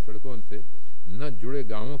आबादी वाले सड़कों से न जुड़े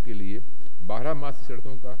गांवों के लिए 12 मासी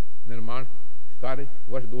सड़कों का निर्माण कार्य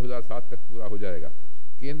वर्ष 2007 तक पूरा हो जाएगा।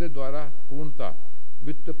 केंद्र द्वारा पूर्णतः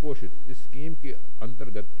वित्त पोषित इस स्कीम के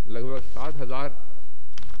अंतर्गत लगभग 7,000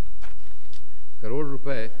 करोड़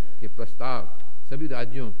रुपए के प्रस्ताव सभी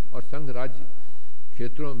राज्यों और संघ राज्य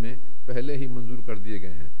क्षेत्रों में पहले ही मंजूर कर दिए गए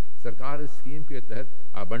हैं। सरकार इस स्कीम के तहत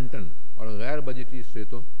आवंटन और गैर बजटीय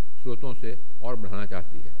स्रोतों से और बढ़ाना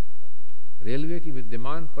चाहती है। रेलवे की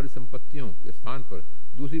विद्यमान परिसंपत्तियों के स्थान पर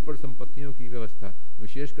दूसरी परिसंपत्तियों की व्यवस्था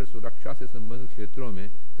विशेषकर सुरक्षा से संबंधित क्षेत्रों में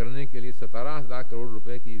करने के लिए 17,000 करोड़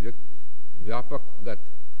रुपए की व्यापकगत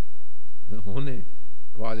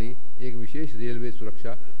वाली एक विशेष रेलवे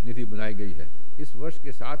सुरक्षा निधि बनाई गई है। इस वर्ष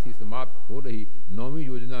के साथ ही समाप्त हो रही 9वीं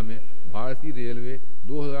योजना में भारतीय रेलवे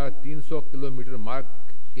 2300 किलोमीटर मार्ग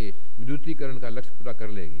के विद्युतीकरण का लक्ष्य पूरा कर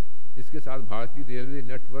लेगी। इसके साथ भारतीय रेलवे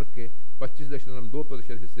नेटवर्क के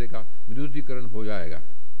 25.2% हिस्से का विद्युतीकरण हो जाएगा।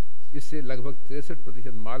 इससे लगभग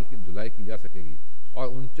 63% माल की ढुलाई की जा सकेगी और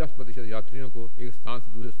 49% यात्रियों को एक स्थान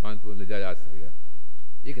से दूसरे स्थान पर ले जाया जा सकेगा।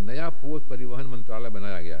 एक नया पोत परिवहन मंत्रालय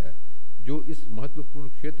बनाया गया है जो इस महत्वपूर्ण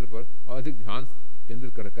क्षेत्र पर और अधिक ध्यान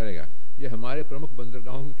केंद्रित करेगा। यह हमारे प्रमुख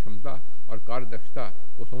बंदरगाहों की क्षमता और कार्यदक्षता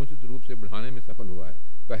को समुचित रूप से बढ़ाने में सफल हुआ है।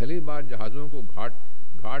 पहली बार जहाज़ों को घाट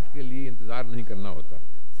के लिए इंतजार नहीं करना होता।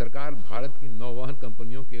 सरकार भारत की नौवहन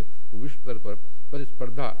कंपनियों के को विश्व स्तर पर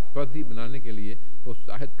प्रतिस्पर्धी बनाने के लिए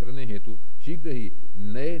प्रोत्साहित करने हेतु शीघ्र ही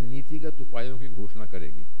नए नीतिगत उपायों की घोषणा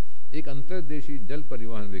करेगी। एक अंतर्देशीय जल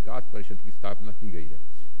परिवहन विकास परिषद की स्थापना की गई है।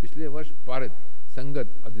 पिछले वर्ष पारित संगत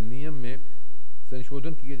अधिनियम में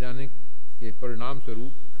संशोधन किए जाने के परिणाम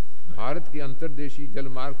स्वरूप भारत के अंतर्देशीय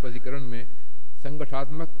जलमार्ग प्राधिकरण में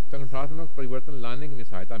संगठनात्मक परिवर्तन लाने में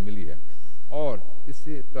सहायता मिली है और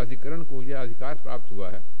इससे प्राधिकरण को यह अधिकार प्राप्त हुआ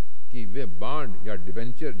है कि वे बांड या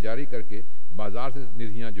डिबेंचर जारी करके बाजार से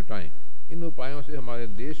निधियां जुटाएं। इन उपायों से हमारे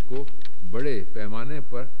देश को बड़े पैमाने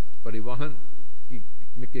पर परिवहन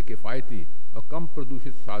के किफ़ायती और कम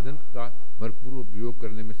प्रदूषित साधन का भरपूर उपयोग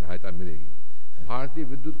करने में सहायता मिलेगी। भारतीय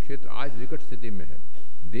विद्युत क्षेत्र आज विकट स्थिति में है।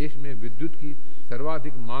 देश में विद्युत की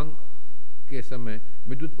सर्वाधिक मांग के समय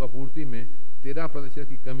विद्युत आपूर्ति में 13%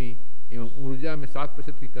 की कमी एवं ऊर्जा में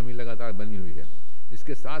 7% की कमी लगातार बनी हुई है।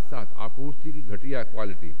 इसके साथ साथ आपूर्ति की घटिया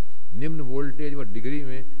क्वालिटी, निम्न वोल्टेज व डिग्री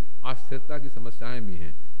में अस्थिरता की समस्याएं भी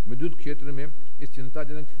हैं। विद्युत क्षेत्र में इस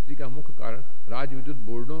चिंताजनक स्थिति का मुख्य कारण राज्य विद्युत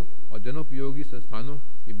बोर्डों और जनोपयोगी संस्थानों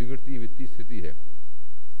की बिगड़ती वित्तीय स्थिति है।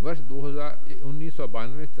 वर्ष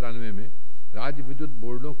 1992-93 में राज्य विद्युत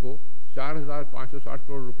बोर्डों को 4,560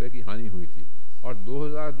 करोड़ रुपए की हानि हुई थी और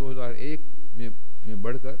 2000-2001 में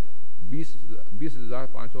बढ़कर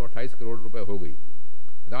 20,528 करोड़ रुपए हो गई।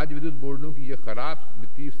 राज्य विद्युत बोर्डों की यह खराब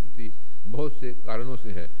वित्तीय स्थिति बहुत से कारणों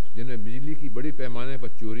से है, जिनमें बिजली की बड़ी पैमाने पर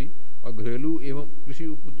चोरी और घरेलू एवं कृषि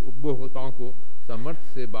उपभोक्ताओं को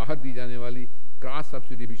सामर्थ्य से बाहर दी जाने वाली क्रॉस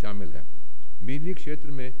सब्सिडी भी शामिल है। बिजली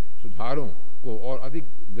क्षेत्र में सुधारों को और अधिक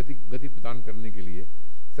गति प्रदान करने के लिए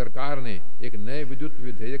सरकार ने एक नए विद्युत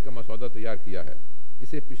विधेयक का मसौदा तैयार किया है।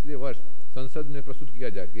 इसे पिछले वर्ष संसद में प्रस्तुत किया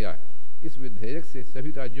गया। इस विधेयक से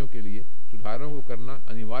सभी राज्यों के लिए सुधारों को करना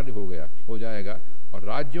अनिवार्य हो जाएगा और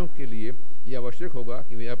राज्यों के लिए यह आवश्यक होगा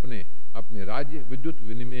कि वे अपने राज्य विद्युत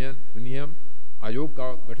विनियम आयोग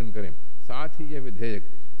का गठन करें। साथ ही यह विधेयक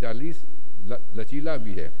 40 लचीला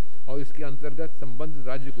भी है और इसके अंतर्गत संबंधित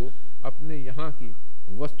राज्य को अपने यहाँ की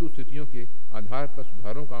वस्तु स्थितियों के आधार पर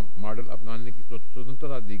सुधारों का मॉडल अपनाने की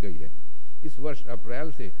स्वतंत्रता दी गई है। इस वर्ष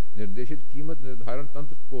अप्रैल से निर्देशित कीमत निर्धारण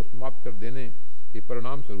तंत्र को समाप्त कर देने के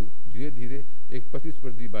परिणाम स्वरूप धीरे धीरे एक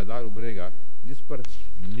प्रतिस्पर्धी बाजार उभरेगा जिस पर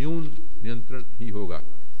न्यून नियंत्रण ही होगा।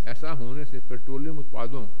 ऐसा होने से पेट्रोलियम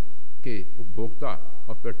उत्पादों के उपभोक्ता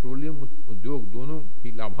और पेट्रोलियम उद्योग दोनों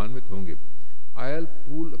ही लाभान्वित होंगे। ऑयल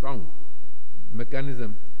पूल अकाउंट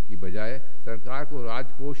मैकेनिज्म की बजाय सरकार को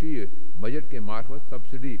राजकोषीय बजट के मार्फत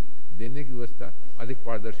सब्सिडी देने की व्यवस्था अधिक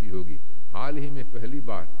पारदर्शी होगी। हाल ही में पहली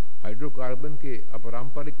बार हाइड्रोकार्बन के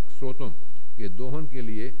अपारंपरिक स्रोतों के दोहन के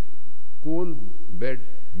लिए कोल बेड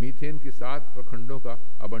मीथेन के 7 प्रखंडों का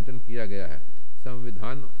आवंटन किया गया है।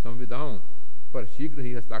 संविधाओं पर शीघ्र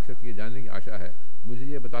ही हस्ताक्षर किए जाने की आशा है। मुझे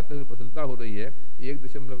ये बताते हुए प्रसन्नता हो रही है कि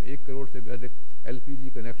 1.1 करोड़ से भी अधिक एलपीजी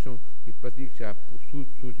कनेक्शनों की प्रतीक्षा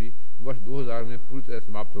सूची वर्ष 2000 में पूरी तरह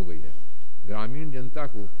समाप्त हो गई है। ग्रामीण जनता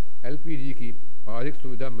को एलपीजी की अधिक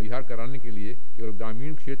सुविधा मुहैया कराने के लिए केवल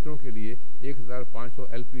ग्रामीण क्षेत्रों के लिए 1500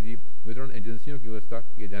 एलपीजी वितरण एजेंसियों की व्यवस्था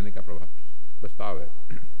किए जाने का प्रस्ताव है।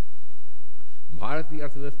 भारतीय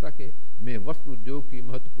अर्थव्यवस्था में वस्त्र उद्योग की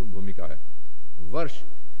महत्वपूर्ण भूमिका है। वर्ष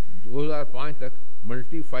 2005 तक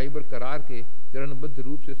मल्टी फाइबर करार के चरणबद्ध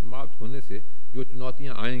रूप से समाप्त होने से जो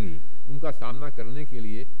चुनौतियां आएंगी उनका सामना करने के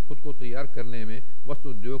लिए खुद को तैयार करने में वस्त्र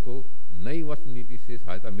उद्योग को नई वस्त्र नीति से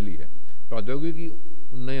सहायता मिली है। प्रौद्योगिकी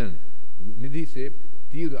उन्नयन निधि से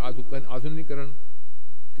तीव्र आधुनिकीकरण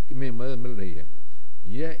में मदद मिल रही है।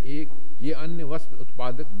 ये अन्य वस्त्र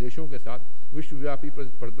उत्पादक देशों के साथ विश्वव्यापी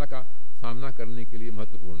प्रतिस्पर्धा का सामना करने के लिए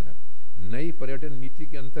महत्वपूर्ण है। नई पर्यटन नीति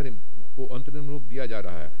के अंतरिम रूप दिया जा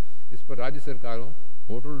रहा है। इस पर राज्य सरकारों,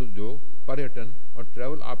 होटल उद्योग, पर्यटन और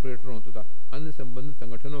ट्रैवल ऑपरेटरों तथा अन्य संबंधित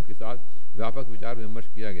संगठनों के साथ व्यापक विचार विमर्श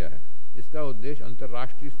किया गया है। इसका उद्देश्य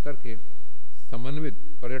अंतर्राष्ट्रीय स्तर के समन्वित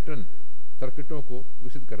पर्यटन सर्किटों को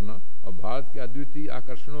विकसित करना और भारत के अद्वितीय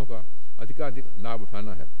आकर्षणों का अधिकाधिक लाभ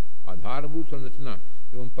उठाना है। आधारभूत संरचना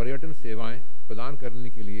एवं पर्यटन सेवाएं प्रदान करने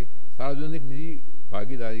के लिए सार्वजनिक निजी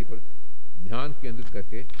भागीदारी पर ध्यान केंद्रित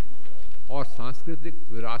करके और सांस्कृतिक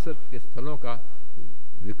विरासत के स्थलों का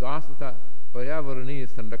विकास तथा पर्यावरणीय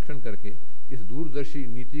संरक्षण करके इस दूरदर्शी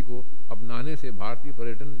नीति को अपनाने से भारतीय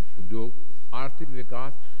पर्यटन उद्योग आर्थिक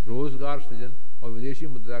विकास, रोजगार सृजन और विदेशी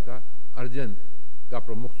मुद्रा का अर्जन का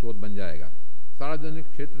प्रमुख स्रोत बन जाएगा। सार्वजनिक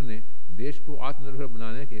क्षेत्र ने देश को आत्मनिर्भर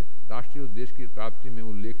बनाने के राष्ट्रीय उद्देश्य की प्राप्ति में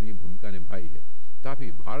उल्लेखनीय भूमिका निभाई है।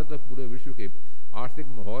 तथापि भारत और पूरे विश्व के आर्थिक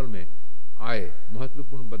माहौल में आए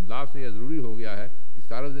महत्वपूर्ण बदलाव से यह जरूरी हो गया है कि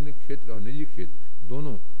सार्वजनिक क्षेत्र और निजी क्षेत्र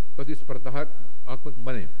दोनों प्रतिस्पर्धात्मक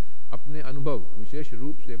बने। अपने अनुभव, विशेष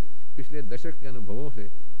रूप से पिछले दशक के अनुभवों से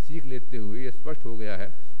सीख लेते हुए यह स्पष्ट हो गया है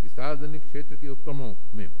कि सार्वजनिक क्षेत्र के उपक्रमों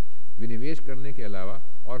में विनिवेश करने के अलावा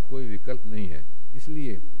और कोई विकल्प नहीं है।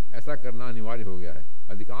 इसलिए ऐसा करना अनिवार्य हो गया है।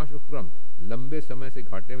 अधिकांश उपक्रम लंबे समय से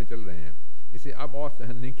घाटे में चल रहे हैं। इसे अब और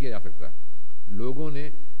सहन नहीं किया जा सकता। लोगों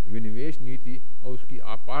ने विनिवेश नीति और उसकी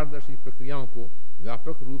अपारदर्शी प्रक्रियाओं को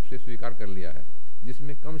व्यापक रूप से स्वीकार कर लिया है,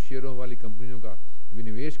 जिसमें कम शेयरों वाली कंपनियों का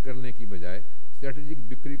विनिवेश करने की बजाय स्ट्रेटेजिक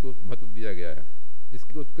बिक्री को महत्व दिया गया है।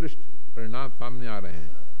 इसके उत्कृष्ट परिणाम सामने आ रहे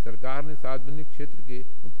हैं। सरकार ने सार्वजनिक क्षेत्र के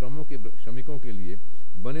उपक्रमों के श्रमिकों के लिए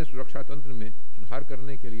बने सुरक्षा तंत्र में सुधार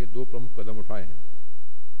करने के लिए 2 प्रमुख कदम उठाए हैं।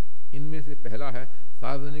 इनमें से पहला है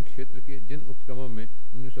सार्वजनिक क्षेत्र के जिन उपक्रमों में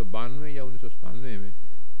 1992 या 1997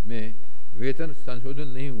 में वेतन संशोधन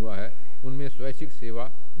नहीं हुआ है, उनमें स्वैच्छिक सेवा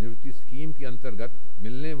निवृत्ति स्कीम के अंतर्गत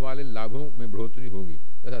मिलने वाले लाभों में बढ़ोतरी होगी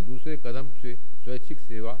तथा दूसरे कदम से स्वैच्छिक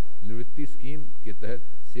सेवा निवृत्ति स्कीम के तहत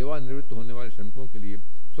सेवानिवृत्त होने वाले श्रमिकों के लिए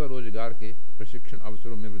स्वरोजगार के प्रशिक्षण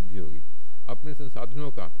अवसरों में वृद्धि होगी। अपने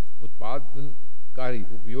संसाधनों का उत्पादनकारी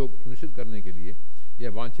उपयोग सुनिश्चित करने के लिए यह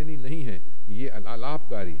वांछनीय नहीं है कि ये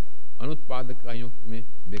अलाभकारी अनुत्पादक इकाइयों में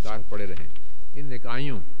बेकार पड़े रहें। इन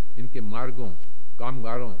इकाइयों, इनके मार्गों,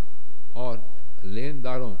 कामगारों और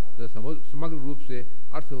लेनदारों तथा समग्र रूप से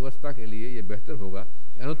अर्थव्यवस्था के लिए यह बेहतर होगा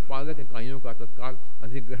कि अनुत्पादक इकाइयों का तत्काल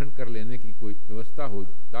अधिग्रहण कर लेने की कोई व्यवस्था हो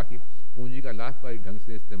ताकि पूंजी का लाभकारी ढंग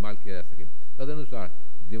से इस्तेमाल किया जा सके। तदनुसार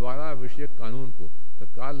दिवाला विषयक कानून को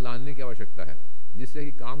तत्काल लाने की आवश्यकता है, जिससे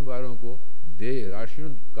कि कामगारों को देय राशियों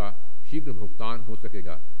का शीघ्र भुगतान हो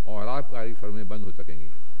सकेगा और लाभकारी फर्में बंद हो सकेंगी।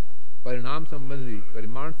 परिमाण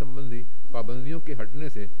संबंधी पाबंदियों के हटने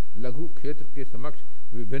से लघु क्षेत्र के समक्ष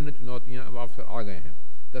विभिन्न चुनौतियां व अवसर आ गए हैं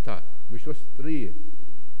तथा विश्वस्तरीय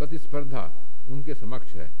प्रतिस्पर्धा उनके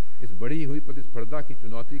समक्ष है। इस बढ़ी हुई प्रतिस्पर्धा की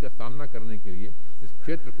चुनौती का सामना करने के लिए इस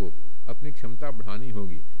क्षेत्र को अपनी क्षमता बढ़ानी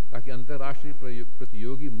होगी ताकि अंतर्राष्ट्रीय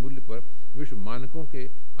प्रतियोगी मूल्य पर विश्व मानकों के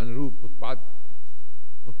अनुरूप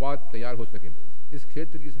उत्पाद तैयार हो सके। इस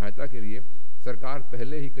क्षेत्र की सहायता के लिए सरकार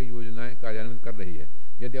पहले ही कई योजनाएं कार्यान्वित कर रही है।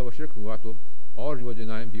 यदि आवश्यक हुआ तो और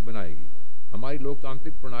योजनाएं भी बनाएगी। हमारी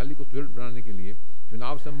लोकतांत्रिक प्रणाली को सुदृढ़ बनाने के लिए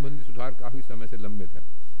चुनाव संबंधी सुधार काफ़ी समय से लंबित है।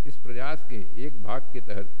 इस प्रयास के एक भाग के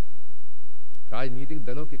तहत राजनीतिक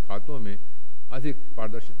दलों के खातों में अधिक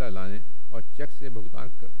पारदर्शिता लाने और चेक से भुगतान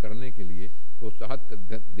करने के लिए प्रोत्साहन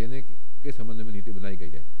देने के संबंध में नीति बनाई गई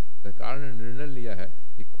है। सरकार ने निर्णय लिया है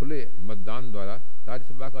कि खुले मतदान द्वारा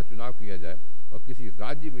राज्यसभा का चुनाव किया जाए और किसी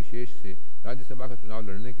राज्य विशेष से राज्यसभा का चुनाव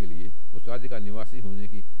लड़ने के लिए उस राज्य का निवासी होने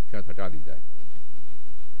की शर्त हटा दी जाए।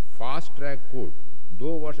 फास्ट ट्रैक कोर्ट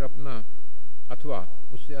 2 वर्ष अपना अथवा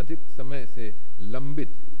उससे अधिक समय से लंबित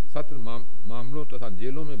सत्र मामलों तथा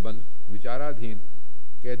जेलों में बंद विचाराधीन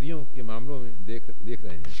कैदियों के मामलों में देख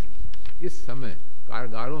रहे हैं। इस समय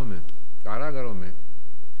कारागारों में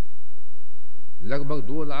लगभग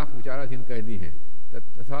 2 लाख विचाराधीन कैदी हैं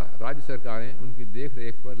तथा राज्य सरकारें उनकी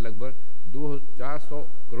देखरेख पर लगभग 400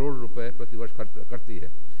 करोड़ रुपए प्रतिवर्ष खर्च करती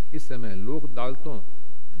है। इस समय लोक अदालतों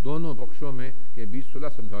दोनों पक्षों में के बीच सुलह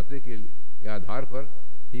समझौते के आधार पर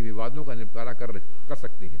ही विवादों का निपटारा कर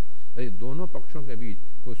सकती हैं। यदि दोनों पक्षों के बीच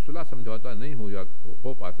कोई सुलह समझौता नहीं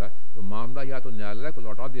हो पाता तो मामला या तो न्यायालय को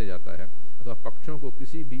लौटा दिया जाता है अथवा पक्षों को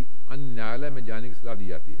किसी भी अन्य न्यायालय में जाने की सलाह दी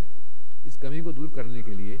जाती है। इस कमी को दूर करने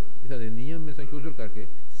के लिए इस अधिनियम में संशोधन करके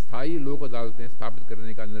स्थायी लोक अदालतें स्थापित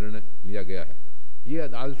करने का निर्णय लिया गया है। ये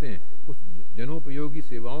अदालतें कुछ जनोपयोगी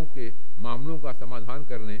सेवाओं के मामलों का समाधान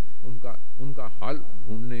करने, उनका हल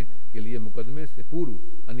ढूंढने के लिए मुकदमे से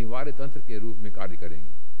पूर्व अनिवार्य तंत्र के रूप में कार्य करेंगी।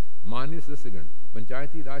 माननीय सदस्यगण,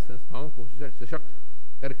 पंचायती राज संस्थाओं को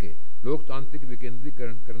सशक्त करके लोकतांत्रिक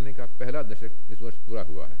विकेंद्रीकरण करने का पहला दशक इस वर्ष पूरा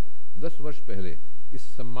हुआ है। 10 वर्ष पहले इस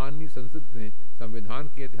सम्माननीय संसद ने संविधान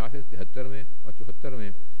के ऐतिहासिक 73वें और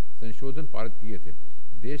 74वें संशोधन पारित किए थे।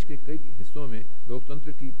 देश के कई हिस्सों में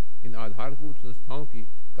लोकतंत्र की इन आधारभूत संस्थाओं की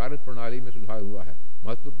कार्यप्रणाली में सुधार हुआ है।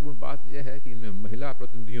 महत्वपूर्ण बात यह है कि इनमें महिला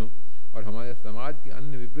प्रतिनिधियों और हमारे समाज के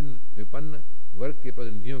अन्य विपन्न वर्ग के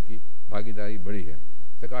प्रतिनिधियों की भागीदारी बढ़ी है।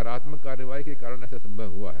 सकारात्मक कार्रवाई के कारण ऐसा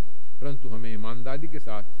संभव हुआ है, परंतु हमें ईमानदारी के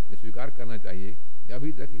साथ ये स्वीकार करना चाहिए कि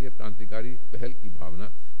अभी तक ये क्रांतिकारी पहल की भावना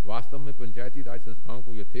वास्तव में पंचायती राज संस्थाओं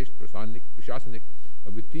को यथेष्ट प्रशासनिक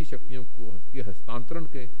और वित्तीय शक्तियों के हस्तांतरण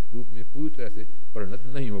के रूप में पूरी तरह से परिणत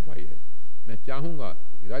नहीं हो पाई है। मैं चाहूँगा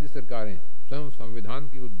कि राज्य सरकारें स्वयं संविधान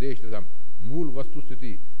के उद्देश्य तथा मूल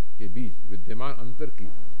वस्तुस्थिति के बीच विद्यमान अंतर की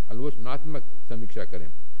आलोचनात्मक समीक्षा करें।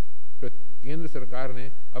 केंद्र सरकार ने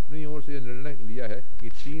अपनी ओर से निर्णय लिया है कि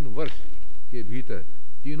 3 वर्ष के भीतर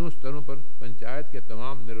तीनों स्तरों पर पंचायत के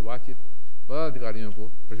तमाम निर्वाचित पदाधिकारियों को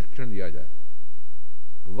प्रशिक्षण दिया जाए।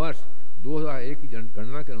 वर्ष 2001 की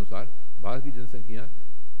जनगणना के अनुसार भारत की जनसंख्या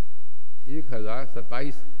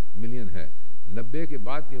 1027 मिलियन है। 90 के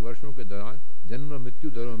बाद के वर्षों के दौरान जन्म और मृत्यु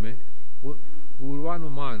दरों में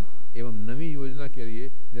पूर्वानुमान एवं नवी योजना के लिए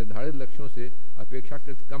निर्धारित लक्ष्यों से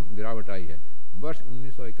अपेक्षाकृत कम गिरावट आई है। वर्ष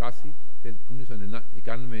 1981 से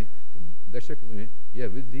 1991 के दशक में यह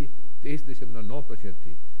वृद्धि 23.9%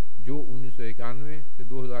 थी, जो 1991 से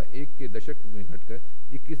 2001 के दशक में घटकर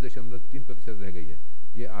 21.3% रह गई है।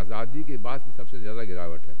 यह आज़ादी के बाद की सबसे ज़्यादा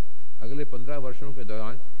गिरावट है। अगले 15 वर्षों के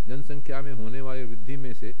दौरान जनसंख्या में होने वाली वृद्धि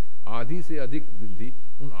में से आधी से अधिक वृद्धि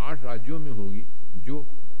उन 8 राज्यों में होगी जो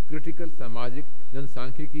क्रिटिकल सामाजिक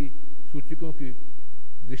जनसांख्यिकी सूचकों की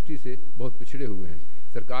दृष्टि से बहुत पिछड़े हुए हैं।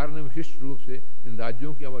 सरकार ने विशिष्ट रूप से इन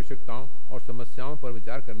राज्यों की आवश्यकताओं और समस्याओं पर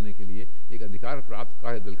विचार करने के लिए एक अधिकार प्राप्त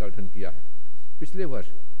कार्यदल का गठन किया है। पिछले वर्ष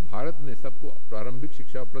भारत ने सबको प्रारंभिक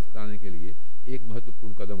शिक्षा उपलब्ध कराने के लिए एक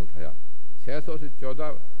महत्वपूर्ण कदम उठाया।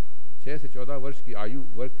 6 से 14 वर्ष की आयु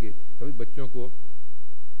वर्ग के सभी बच्चों को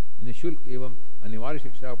निःशुल्क एवं अनिवार्य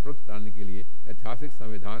शिक्षा उपलब्ध कराने के लिए ऐतिहासिक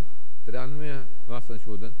संविधान 93वां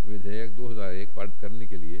संशोधन विधेयक 2001 पारित करने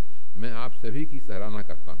के लिए मैं आप सभी की सराहना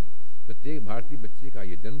करता हूँ। प्रत्येक भारतीय बच्चे का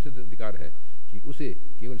ये जन्मसिद्ध अधिकार है कि उसे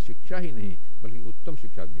केवल शिक्षा ही नहीं बल्कि उत्तम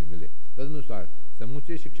शिक्षा भी मिले। तदनुसार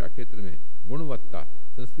समूचे शिक्षा क्षेत्र में गुणवत्ता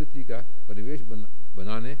संस्कृति का परिवेश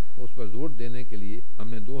बनाने और उस पर जोर देने के लिए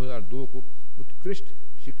हमने 2002 को उत्कृष्ट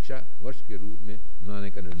शिक्षा वर्ष के रूप में मनाने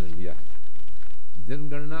का निर्णय लिया है।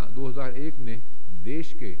 जनगणना 2001 ने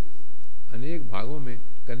देश के अनेक भागों में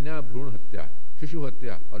कन्या भ्रूण हत्या, शिशु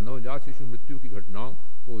हत्या और नवजात शिशु मृत्यु की घटनाओं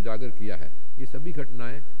को उजागर किया है। ये सभी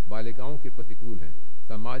घटनाएं बालिकाओं के प्रतिकूल हैं।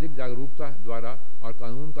 सामाजिक जागरूकता द्वारा और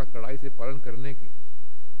कानून का कड़ाई से पालन करने की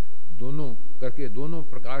दोनों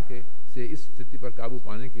प्रकार से इस स्थिति पर काबू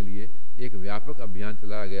पाने के लिए एक व्यापक अभियान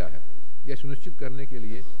चलाया गया है। यह सुनिश्चित करने के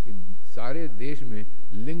लिए कि सारे देश में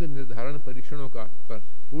लिंग निर्धारण परीक्षणों का पर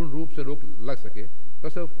पूर्ण रूप से रोक लग सके,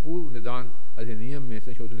 प्रसव पूर्व निदान अधिनियम में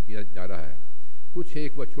संशोधन किया जा रहा है। कुछ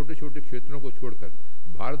एक व छोटे छोटे क्षेत्रों को छोड़कर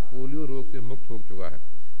भारत पोलियो रोग से मुक्त हो चुका है।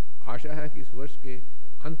 आशा है कि इस वर्ष के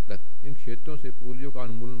अंत तक इन क्षेत्रों से पोलियो का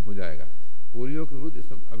उन्मूलन हो जाएगा। पोलियो के विरुद्ध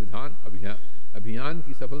इस अभियान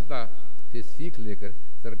की सफलता से सीख लेकर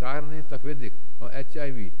सरकार ने तपेदिक और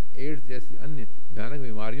HIV, एड्स जैसी अन्य भयानक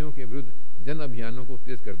बीमारियों के विरुद्ध जन अभियानों को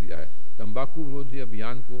तेज कर दिया है। तंबाकू विरोधी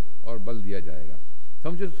अभियान को और बल दिया जाएगा।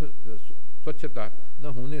 समुचित स्वच्छता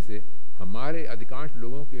न होने से हमारे अधिकांश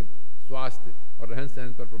लोगों के स्वास्थ्य और रहन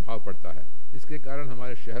सहन पर प्रभाव पड़ता है। इसके कारण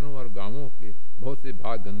हमारे शहरों और गांवों के बहुत से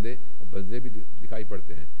भाग गंदे और भद्दे भी दिखाई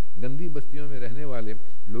पड़ते हैं। गंदी बस्तियों में रहने वाले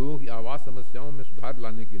लोगों की आवास समस्याओं में सुधार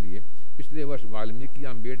लाने के लिए पिछले वर्ष वाल्मीकि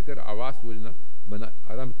अम्बेडकर आवास योजना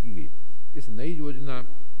आरंभ की गई। इस नई योजना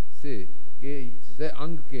से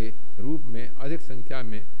अंग के रूप में अधिक संख्या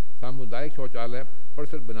में सामुदायिक शौचालय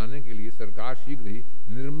परिसर बनाने के लिए सरकार शीघ्र ही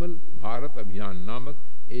निर्मल भारत अभियान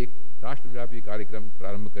नामक एक राष्ट्रव्यापी कार्यक्रम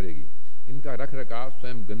प्रारंभ करेगी। इनका रखरखाव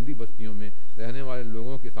स्वयं गंदी बस्तियों में रहने वाले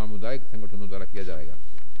लोगों के सामुदायिक संगठनों द्वारा किया जाएगा।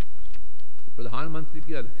 प्रधानमंत्री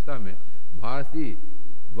की अध्यक्षता में भारतीय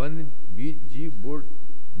वन्य जीव बोर्ड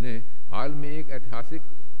ने हाल में एक ऐतिहासिक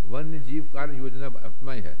वन्य जीव कार्य योजना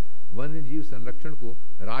अपनाई है। वन्य जीव संरक्षण को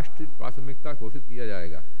राष्ट्रीय प्राथमिकता घोषित किया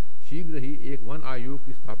जाएगा। शीघ्र ही एक वन आयोग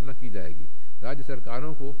की स्थापना की जाएगी। राज्य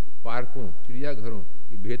सरकारों को पार्कों, चिड़ियाघरों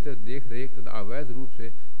की बेहतर देखरेख तथा अवैध रूप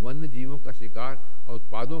से वन्य जीवों का शिकार और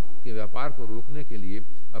उत्पादों के व्यापार को रोकने के लिए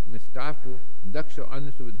अपने स्टाफ को दक्ष और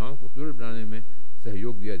अन्य सुविधाओं को सुदृढ़ बनाने में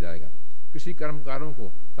सहयोग दिया जाएगा। कृषि कर्मकारों को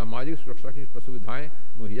सामाजिक सुरक्षा की सुविधाएं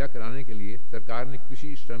मुहैया कराने के लिए सरकार ने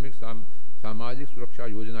कृषि श्रमिक सामाजिक सुरक्षा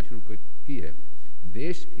योजना शुरू की है।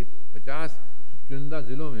 देश के 50 चुनिंदा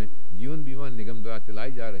जिलों में जीवन बीमा निगम द्वारा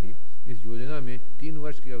चलाई जा रही इस योजना में 3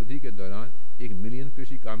 वर्ष की अवधि के दौरान 1 मिलियन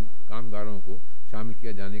कृषि कामगारों को शामिल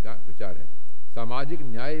किया जाने का विचार है। सामाजिक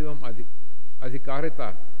न्याय एवं अधिकारिता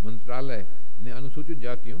मंत्रालय ने अनुसूचित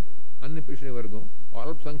जातियों, अन्य पिछड़े वर्गों और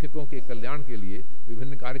अल्पसंख्यकों के कल्याण के लिए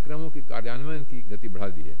विभिन्न कार्यक्रमों के कार्यान्वयन की गति बढ़ा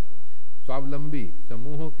दी है। स्वावलंबी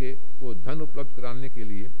समूहों को धन उपलब्ध कराने के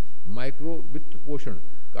लिए माइक्रो वित्त पोषण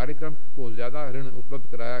कार्यक्रम को ज़्यादा ऋण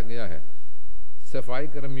उपलब्ध कराया गया है। सफाई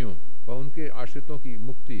कर्मियों व उनके आश्रितों की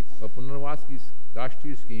मुक्ति व पुनर्वास की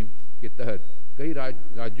राष्ट्रीय स्कीम के तहत कई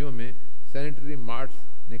राज्यों में सैनिटरी मार्ट्स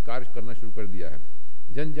ने कार्य करना शुरू कर दिया है।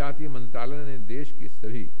 जनजातीय मंत्रालय ने देश के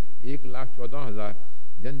सभी 1,14,000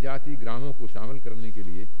 जनजातीय ग्रामों को शामिल करने के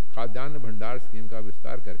लिए खाद्यान्न भंडार स्कीम का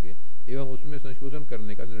विस्तार करके एवं उसमें संशोधन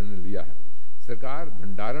करने का निर्णय लिया है। सरकार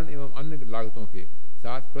भंडारण एवं अन्य लागतों के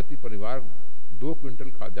साथ प्रति परिवार 2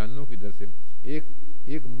 क्विंटल खाद्यान्नों की दर से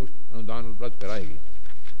एक मुश्त अनुदान उपलब्ध कराएगी।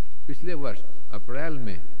 पिछले वर्ष अप्रैल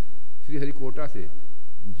में श्रीहरिकोटा से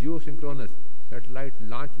जियो synchronous satellite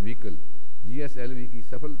launch vehicle GSLV की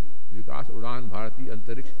सफल विकास उड़ान भारतीय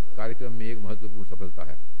अंतरिक्ष कार्यक्रम में एक महत्वपूर्ण सफलता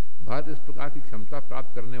है। भारत इस प्रकार की क्षमता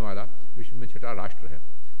प्राप्त करने वाला विश्व में 6ठा राष्ट्र है।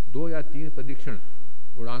 2 या 3 परीक्षण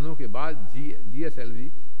उड़ानों के बाद GSLV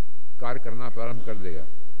कार्य करना प्रारंभ कर देगा।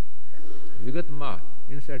 विगत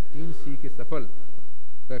माह इनसैट 3C के सफल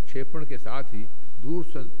प्रक्षेपण के साथ ही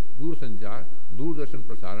दूरसंचार, दूरदर्शन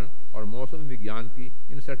प्रसारण और मौसम विज्ञान की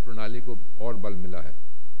इनसैट प्रणाली को और बल मिला है।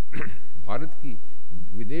 भारत की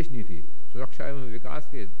विदेश नीति, सुरक्षा एवं विकास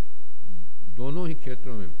के दोनों ही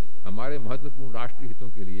क्षेत्रों में हमारे महत्वपूर्ण राष्ट्रीय हितों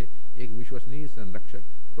के लिए एक विश्वसनीय संरक्षक,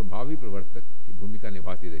 प्रभावी प्रवर्तक की भूमिका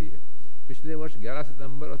निभाती रही है। पिछले वर्ष 11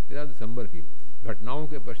 सितंबर और 13 दिसंबर की घटनाओं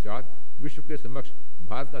के पश्चात विश्व के समक्ष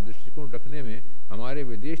भारत का दृष्टिकोण रखने में हमारे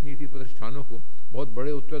विदेश नीति प्रतिष्ठानों को बहुत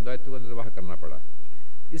बड़े उत्तरदायित्व का निर्वाह करना पड़ा।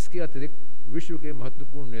 इसके अतिरिक्त विश्व के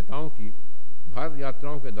महत्वपूर्ण नेताओं की भारत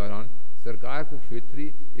यात्राओं के दौरान सरकार को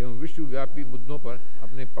क्षेत्रीय एवं विश्वव्यापी मुद्दों पर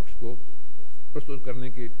अपने पक्ष को प्रस्तुत करने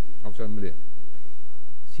के अवसर मिले।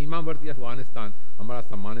 सीमावर्ती अफगानिस्तान हमारा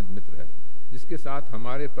सम्मानित मित्र है, जिसके साथ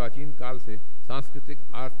हमारे प्राचीन काल से सांस्कृतिक,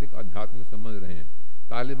 आर्थिक, आध्यात्मिक संबंध रहे हैं।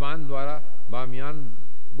 तालिबान द्वारा बामियान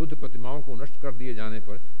बुद्ध प्रतिमाओं को नष्ट कर दिए जाने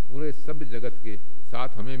पर पूरे सभ्य जगत के साथ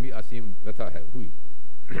हमें भी असीम व्यथा हुई।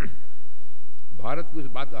 भारत को इस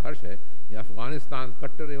बात का हर्ष है कि अफगानिस्तान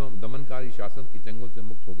कट्टर एवं दमनकारी शासन के चंगुल से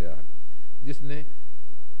मुक्त हो गया है,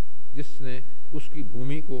 जिसने उसकी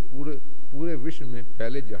भूमि को पूरे विश्व में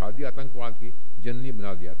फैले जिहादी आतंकवाद की जननी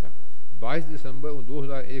बना दिया था। 22 दिसंबर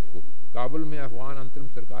 2001 को काबुल में अफगान अंतरिम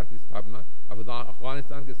सरकार की स्थापना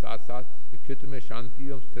अफगानिस्तान के साथ साथ इस क्षेत्र में शांति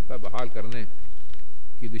एवं स्थिरता बहाल करने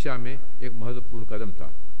की दिशा में एक महत्वपूर्ण कदम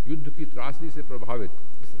था। युद्ध की त्रासदी से प्रभावित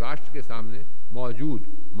इस राष्ट्र के सामने मौजूद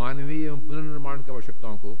मानवीय एवं पुनर्निर्माण की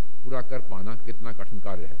आवश्यकताओं को पूरा कर पाना कितना कठिन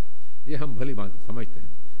कार्य है, ये हम भली भांति समझते हैं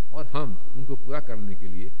और हम उनको पूरा करने के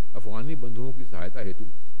लिए अफगानी बंधुओं की सहायता हेतु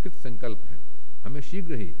कृत संकल्प हैं। हमें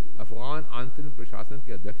शीघ्र ही अफगान आंतरिक प्रशासन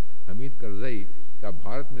के अध्यक्ष हमीद करजई का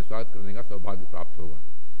भारत में स्वागत करने का सौभाग्य प्राप्त होगा।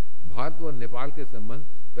 भारत और नेपाल के संबंध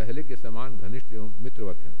पहले के समान घनिष्ठ एवं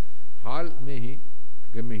मित्रवत हैं। हाल में ही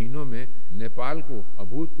के महीनों में नेपाल को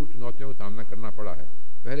अभूतपूर्व चुनौतियों का सामना करना पड़ा है।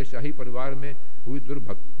 पहले शाही परिवार में हुई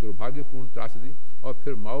दुर्भाग्यपूर्ण त्रासदी और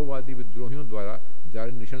फिर माओवादी विद्रोहियों द्वारा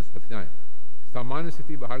जारी नृशंस हत्याएं। सामान्य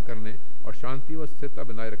स्थिति बहाल करने और शांति व स्थिरता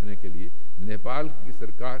बनाए रखने के लिए नेपाल की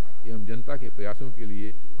सरकार एवं जनता के प्रयासों के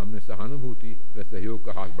लिए हमने सहानुभूति व सहयोग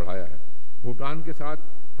का हाथ बढ़ाया है। भूटान के साथ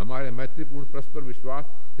हमारे मैत्रीपूर्ण परस्पर विश्वास,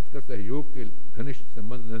 हितकर सहयोग के घनिष्ठ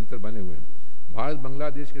संबंध निरंतर बने हुए हैं। भारत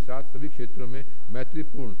बांग्लादेश के साथ सभी क्षेत्रों में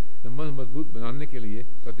मैत्रीपूर्ण संबंध मजबूत बनाने के लिए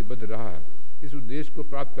प्रतिबद्ध रहा है। इस उद्देश्य को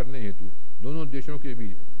प्राप्त करने हेतु दोनों देशों के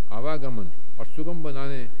बीच आवागमन और सुगम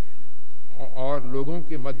बनाने और लोगों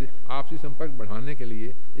के मध्य आपसी संपर्क बढ़ाने के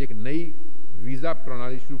लिए एक नई वीज़ा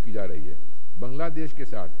प्रणाली शुरू की जा रही है। बांग्लादेश के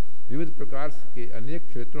साथ विविध प्रकार के अनेक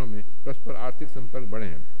क्षेत्रों में परस्पर आर्थिक संपर्क बढ़े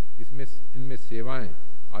हैं। इनमें सेवाएं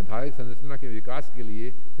आधारित संरचना के विकास के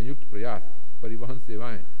लिए संयुक्त प्रयास, परिवहन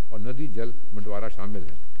सेवाएं और नदी जल बंटवारा शामिल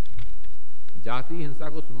है। जातीय हिंसा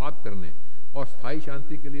को समाप्त करने और स्थायी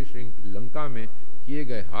शांति के लिए श्रीलंका में किए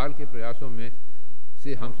गए हाल के प्रयासों में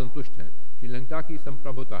से हम संतुष्ट हैं। श्रीलंका की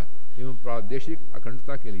संप्रभुता एवं प्रादेशिक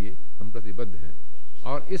अखंडता के लिए हम प्रतिबद्ध हैं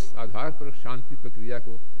और इस आधार पर शांति प्रक्रिया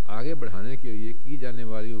को आगे बढ़ाने के लिए की जाने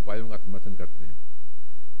वाली उपायों का समर्थन करते हैं।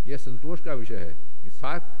 यह संतोष का विषय है कि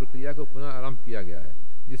सार्क प्रक्रिया को पुनः आरंभ किया गया है,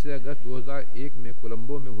 जिसे अगस्त 2001 में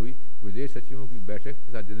कोलंबो में हुई विदेश सचिवों की बैठक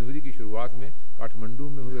तथा जनवरी की शुरुआत में काठमांडू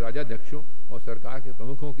में हुए राजाध्यक्षों और सरकार के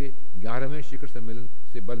प्रमुखों के 11वें शिखर सम्मेलन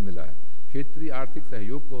से बल मिला है। क्षेत्रीय आर्थिक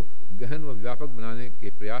सहयोग को गहन व व्यापक बनाने के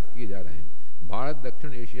प्रयास किए जा रहे हैं। भारत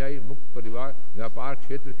दक्षिण एशियाई मुक्त परिवार व्यापार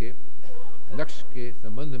क्षेत्र के लक्ष्य के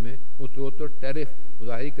संबंध में उत्तरोत्तर टैरिफ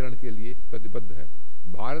उदारीकरण के लिए प्रतिबद्ध है।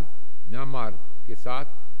 भारत म्यांमार के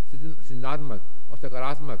साथ सृजनात्मक और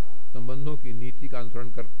सकारात्मक संबंधों की नीति का अनुसरण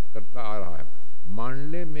करता आ रहा है।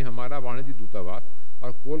 मांडले में हमारा वाणिज्य दूतावास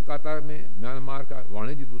और कोलकाता में म्यांमार का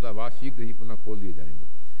वाणिज्य दूतावास शीघ्र ही पुनः खोल दिए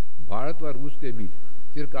जाएंगे। भारत व रूस के बीच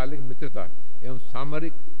चिरकालिक मित्रता एवं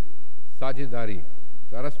सामरिक साझेदारी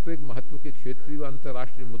पारस्परिक महत्व के क्षेत्रीय व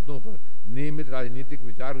अंतर्राष्ट्रीय मुद्दों पर नियमित राजनीतिक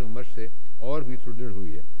विचार विमर्श से और भी सुदृढ़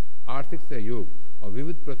हुई है। आर्थिक सहयोग और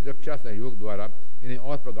विविध प्रतिरक्षा सहयोग द्वारा इन्हें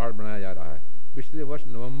और प्रगाढ़ बनाया जा रहा है। पिछले वर्ष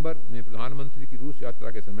नवंबर में प्रधानमंत्री की रूस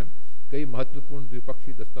यात्रा के समय कई महत्वपूर्ण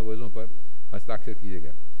द्विपक्षीय दस्तावेजों पर हस्ताक्षर किए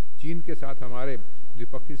गए। चीन के साथ हमारे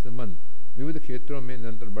द्विपक्षीय संबंध विविध क्षेत्रों में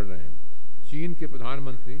निरंतर बढ़ रहे हैं। चीन के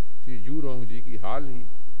प्रधानमंत्री श्री जू रोंगजी की हाल ही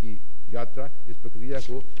की यात्रा इस प्रक्रिया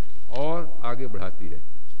को और आगे बढ़ाती है।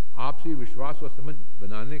 आपसी विश्वास व समझ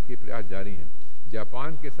बनाने के प्रयास जारी हैं।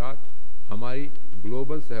 जापान के साथ हमारी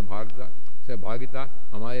ग्लोबल सहभागिता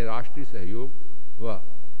हमारे राष्ट्रीय सहयोग व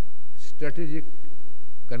स्ट्रेटेजिक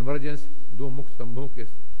कन्वर्जेंस दो मुख्य स्तंभों के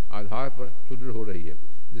आधार पर सुदृढ़ हो रही है।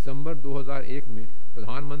 दिसंबर 2001 में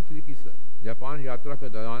प्रधानमंत्री की जापान यात्रा के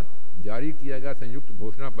दौरान जारी किया गया संयुक्त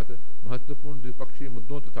घोषणा पत्र महत्वपूर्ण द्विपक्षीय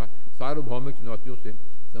मुद्दों तथा सार्वभौमिक चुनौतियों से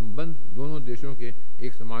संबंध दोनों देशों के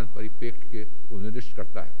एक समान परिप्रेक्ष्य को निर्दिष्ट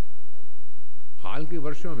करता है। हाल के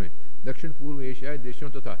वर्षों में दक्षिण पूर्व एशियाई देशों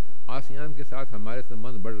तथा आसियान के साथ हमारे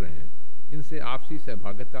संबंध बढ़ रहे हैं। इनसे आपसी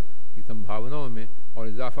सहभागिता की संभावनाओं में और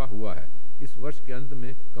इजाफा हुआ है। इस वर्ष के अंत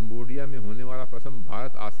में कंबोडिया में होने वाला प्रथम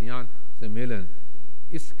भारत आसियान सम्मेलन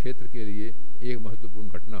इस क्षेत्र के लिए एक महत्वपूर्ण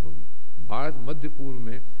घटना होगी। भारत मध्य पूर्व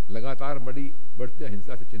में लगातार बढ़ती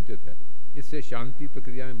हिंसा से चिंतित है। इससे शांति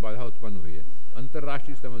प्रक्रिया में बाधा उत्पन्न हुई है।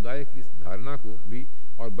 अंतर्राष्ट्रीय समुदाय की इस धारणा को भी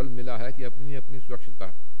और बल मिला है कि अपनी अपनी सुरक्षित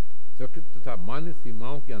तथा मान्य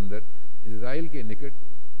सीमाओं के अंदर इजराइल के निकट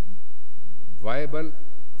वायबल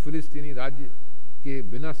फिलिस्तीनी राज्य के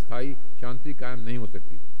बिना स्थायी शांति कायम नहीं हो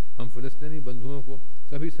सकती। हम फिलिस्तीनी बंधुओं को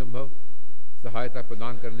सभी संभव सहायता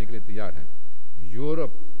प्रदान करने के लिए तैयार हैं।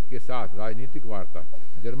 यूरोप के साथ राजनीतिक वार्ता,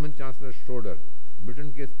 जर्मन चांसलर श्रोडर,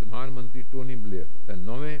 ब्रिटेन के प्रधानमंत्री टोनी ब्लेयर,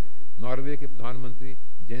 नॉर्वे के प्रधानमंत्री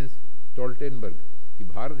जेंस स्टोल्टेनबर्ग की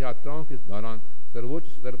भारत यात्राओं के दौरान सर्वोच्च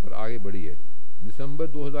स्तर पर आगे बढ़ी है। दिसंबर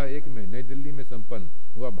 2001 में नई दिल्ली में संपन्न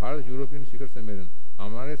हुआ भारत यूरोपियन शिखर सम्मेलन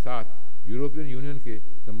हमारे साथ यूरोपियन यूनियन के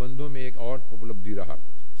संबंधों में एक और उपलब्धि रहा।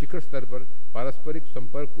 शिखर स्तर पर पारस्परिक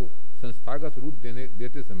संपर्क को संस्थागत रूप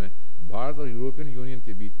देते समय भारत और यूरोपियन यूनियन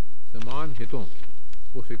के बीच समान हितों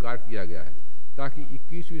को स्वीकार किया गया है ताकि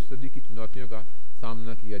 21वीं सदी की चुनौतियों का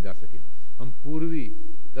सामना किया जा सके। हम पूर्वी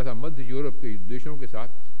तथा मध्य यूरोप के देशों के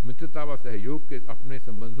साथ मित्रता व सहयोग के अपने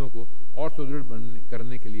संबंधों को और सुदृढ़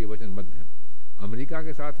करने के लिए वचनबद्ध हैं। अमेरिका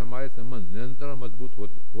के साथ हमारे संबंध निरंतर मजबूत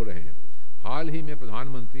हो रहे हैं। हाल ही में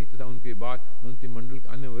प्रधानमंत्री तथा उनके बाद मंत्रिमंडल के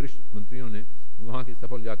अन्य वरिष्ठ मंत्रियों ने वहां की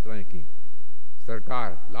सफल यात्राएं की।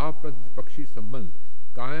 सरकार लाभप्रद द्विपक्षीय संबंध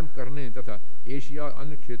कायम करने तथा एशिया और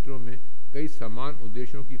अन्य क्षेत्रों में कई समान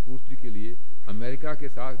उद्देश्यों की पूर्ति के लिए अमेरिका के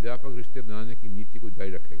साथ व्यापक रिश्ते बनाने की नीति को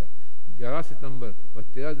जारी रखेगा। 11 सितंबर व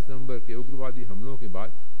 13 दिसंबर के उग्रवादी हमलों के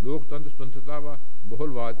बाद लोकतंत्र, स्वतंत्रता व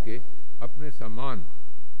बहुलवाद के अपने समान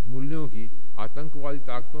मूल्यों की आतंकवादी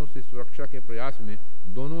ताकतों से सुरक्षा के प्रयास में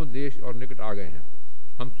दोनों देश और निकट आ गए हैं।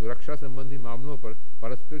 हम सुरक्षा संबंधी मामलों पर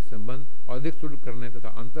पारस्परिक संबंध अधिक सुदृढ़ करने तथा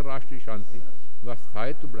अंतर्राष्ट्रीय शांति व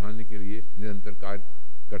स्थायित्व बढ़ाने के लिए निरंतर कार्य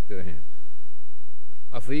करते रहे हैं।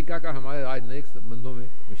 अफ्रीका का हमारे राजनयिक संबंधों में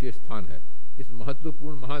विशेष स्थान है। इस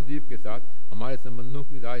महत्वपूर्ण महाद्वीप के साथ हमारे संबंधों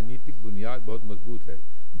की राजनीतिक बुनियाद बहुत मजबूत है,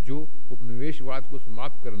 जो उपनिवेशवाद को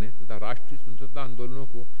समाप्त करने तथा राष्ट्रीय स्वतंत्रता आंदोलनों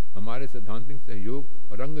को हमारे सैद्धांतिक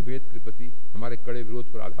सहयोग और रंगभेद के प्रति हमारे कड़े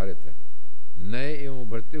विरोध पर आधारित है। नए एवं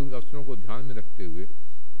उभरते हुए अवसरों को ध्यान में रखते हुए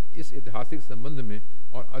इस ऐतिहासिक संबंध में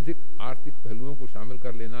और अधिक आर्थिक पहलुओं को शामिल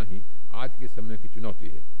कर लेना ही आज के समय की चुनौती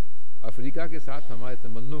है। अफ्रीका के साथ हमारे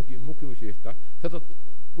संबंधों की मुख्य विशेषता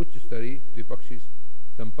सतत उच्च स्तरीय द्विपक्षीय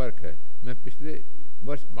संपर्क है। मैं पिछले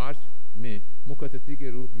वर्ष मार्च में मुख्य अतिथि के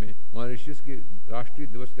रूप में मॉरिशस के राष्ट्रीय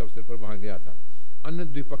दिवस के अवसर पर वहां गया था। अन्य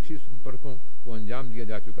द्विपक्षीय संपर्कों को अंजाम दिया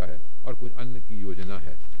जा चुका है और कुछ अन्य की योजना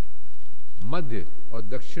है। मध्य और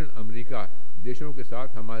दक्षिण अमेरिका देशों के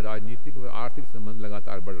साथ हमारे राजनीतिक व आर्थिक संबंध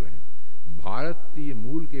लगातार बढ़ रहे हैं। भारतीय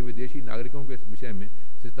मूल के विदेशी नागरिकों के विषय में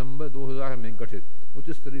सितंबर 2000 में गठित उच्च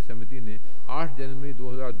स्तरीय समिति ने 8 जनवरी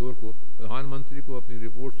 2002 को प्रधानमंत्री को अपनी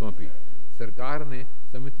रिपोर्ट सौंपी। सरकार ने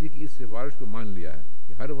समिति की इस सिफारिश को मान लिया है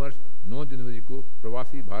कि हर वर्ष 9 जनवरी को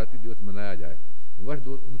प्रवासी भारतीय दिवस मनाया जाए। वर्ष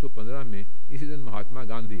 1915 में इसी दिन महात्मा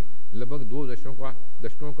गांधी लगभग 2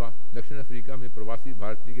 दशकों का दक्षिण अफ्रीका में प्रवासी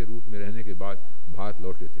भारतीय के रूप में रहने के बाद भारत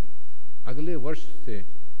लौटे थे। अगले वर्ष से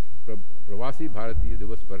प्रवासी भारतीय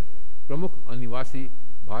दिवस पर प्रमुख अनिवासी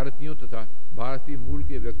भारतीयों तथा भारतीय मूल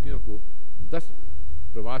के व्यक्तियों को 10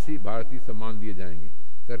 प्रवासी भारतीय सम्मान दिए जाएंगे।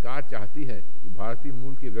 सरकार चाहती है कि भारतीय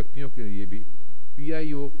मूल के व्यक्तियों के लिए भी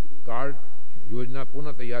PIO कार्ड योजना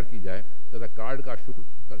पुनः तैयार की जाए तथा कार्ड का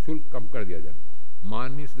शुल्क कम कर दिया जाए।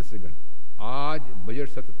 माननीय सदस्यगण, आज बजट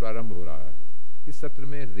सत्र प्रारंभ हो रहा है। इस सत्र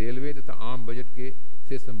में रेलवे तथा आम बजट के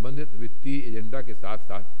से संबंधित वित्तीय एजेंडा के साथ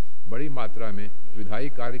साथ बड़ी मात्रा में विधायी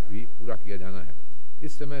कार्य भी पूरा किया जाना है।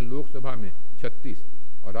 इस समय लोकसभा में 36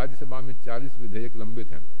 और राज्यसभा में 40 विधेयक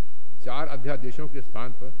लंबित हैं। 4 अध्यादेशों के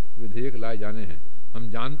स्थान पर विधेयक लाए जाने हैं। हम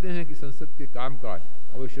जानते हैं कि संसद के कामकाज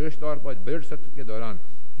और विशेष तौर पर बजट सत्र के दौरान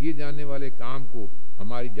किए जाने वाले काम को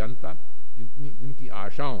हमारी जनता जिनकी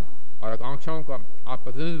आशाओं और आकांक्षाओं का आप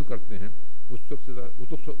प्रतिनिधित्व करते हैं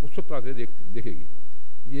उत्सुकता से देखेगी।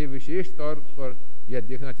 ये विशेष तौर पर यह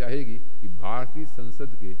देखना चाहेगी कि भारतीय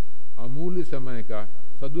संसद के अमूल्य समय का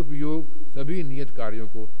सदुपयोग सभी नियत कार्यों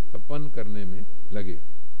को संपन्न करने में लगे।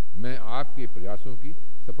 मैं आपके प्रयासों की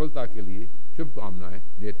सफलता के लिए शुभकामनाएं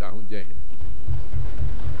देता हूं। जय Hind.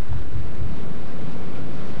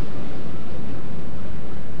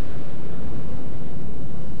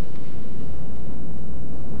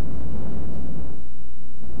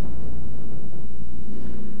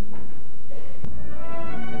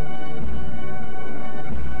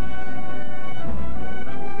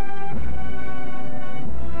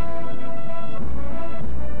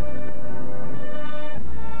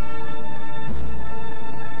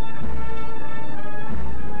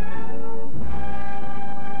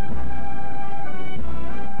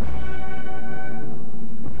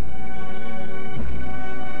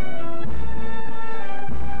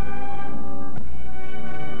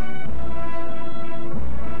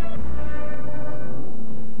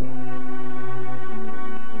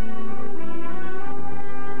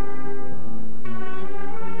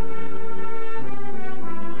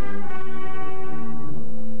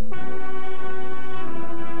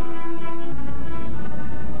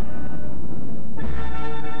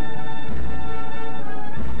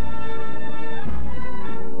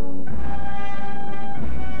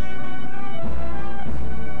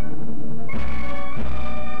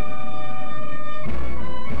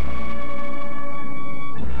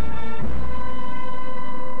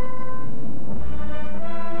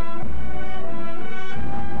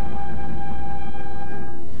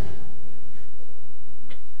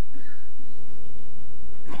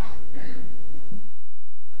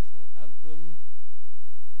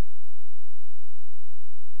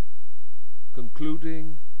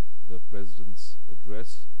 Concluding the President's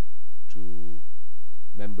address to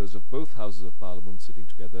members of both Houses of Parliament sitting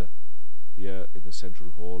together here in the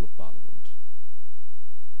Central Hall of Parliament.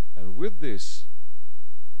 And with this,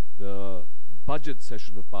 the budget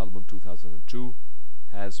session of Parliament 2002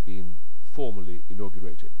 has been formally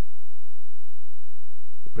inaugurated.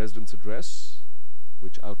 The President's address,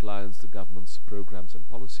 which outlines the government's programs and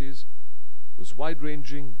policies, was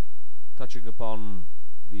wide-ranging, touching upon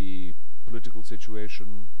the political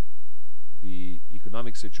situation, the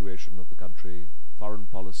economic situation of the country, foreign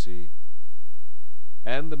policy,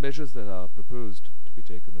 and the measures that are proposed to be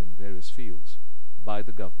taken in various fields by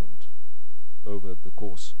the government over the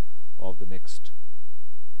course of the next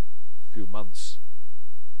few months.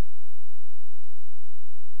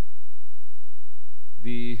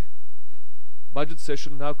 The budget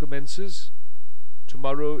session now commences.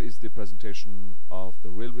 Tomorrow is the presentation of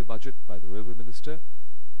the railway budget by the Railway Minister,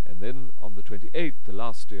 and then on the 28th, the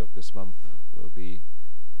last day of this month, will be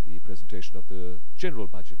the presentation of the general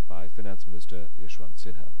budget by Finance Minister Yashwant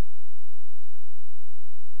Sinha.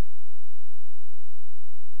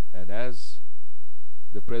 And as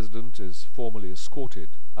the President is formally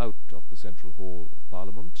escorted out of the Central Hall of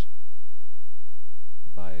Parliament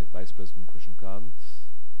by Vice President Krishan Kant,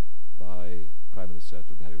 by Prime Minister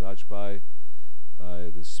Atal Bihari Vajpayee, by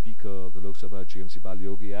the Speaker of the Lok Sabha, GMC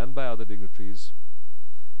Balyogi, and by other dignitaries,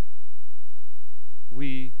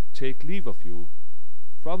 we take leave of you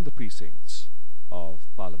from the precincts of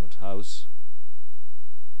Parliament House.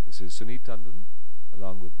 This is Sunit Tandon,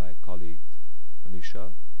 along with my colleague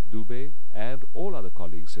Manisha Dubey and all other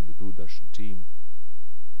colleagues in the Doordarshan team,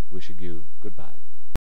 wishing you goodbye.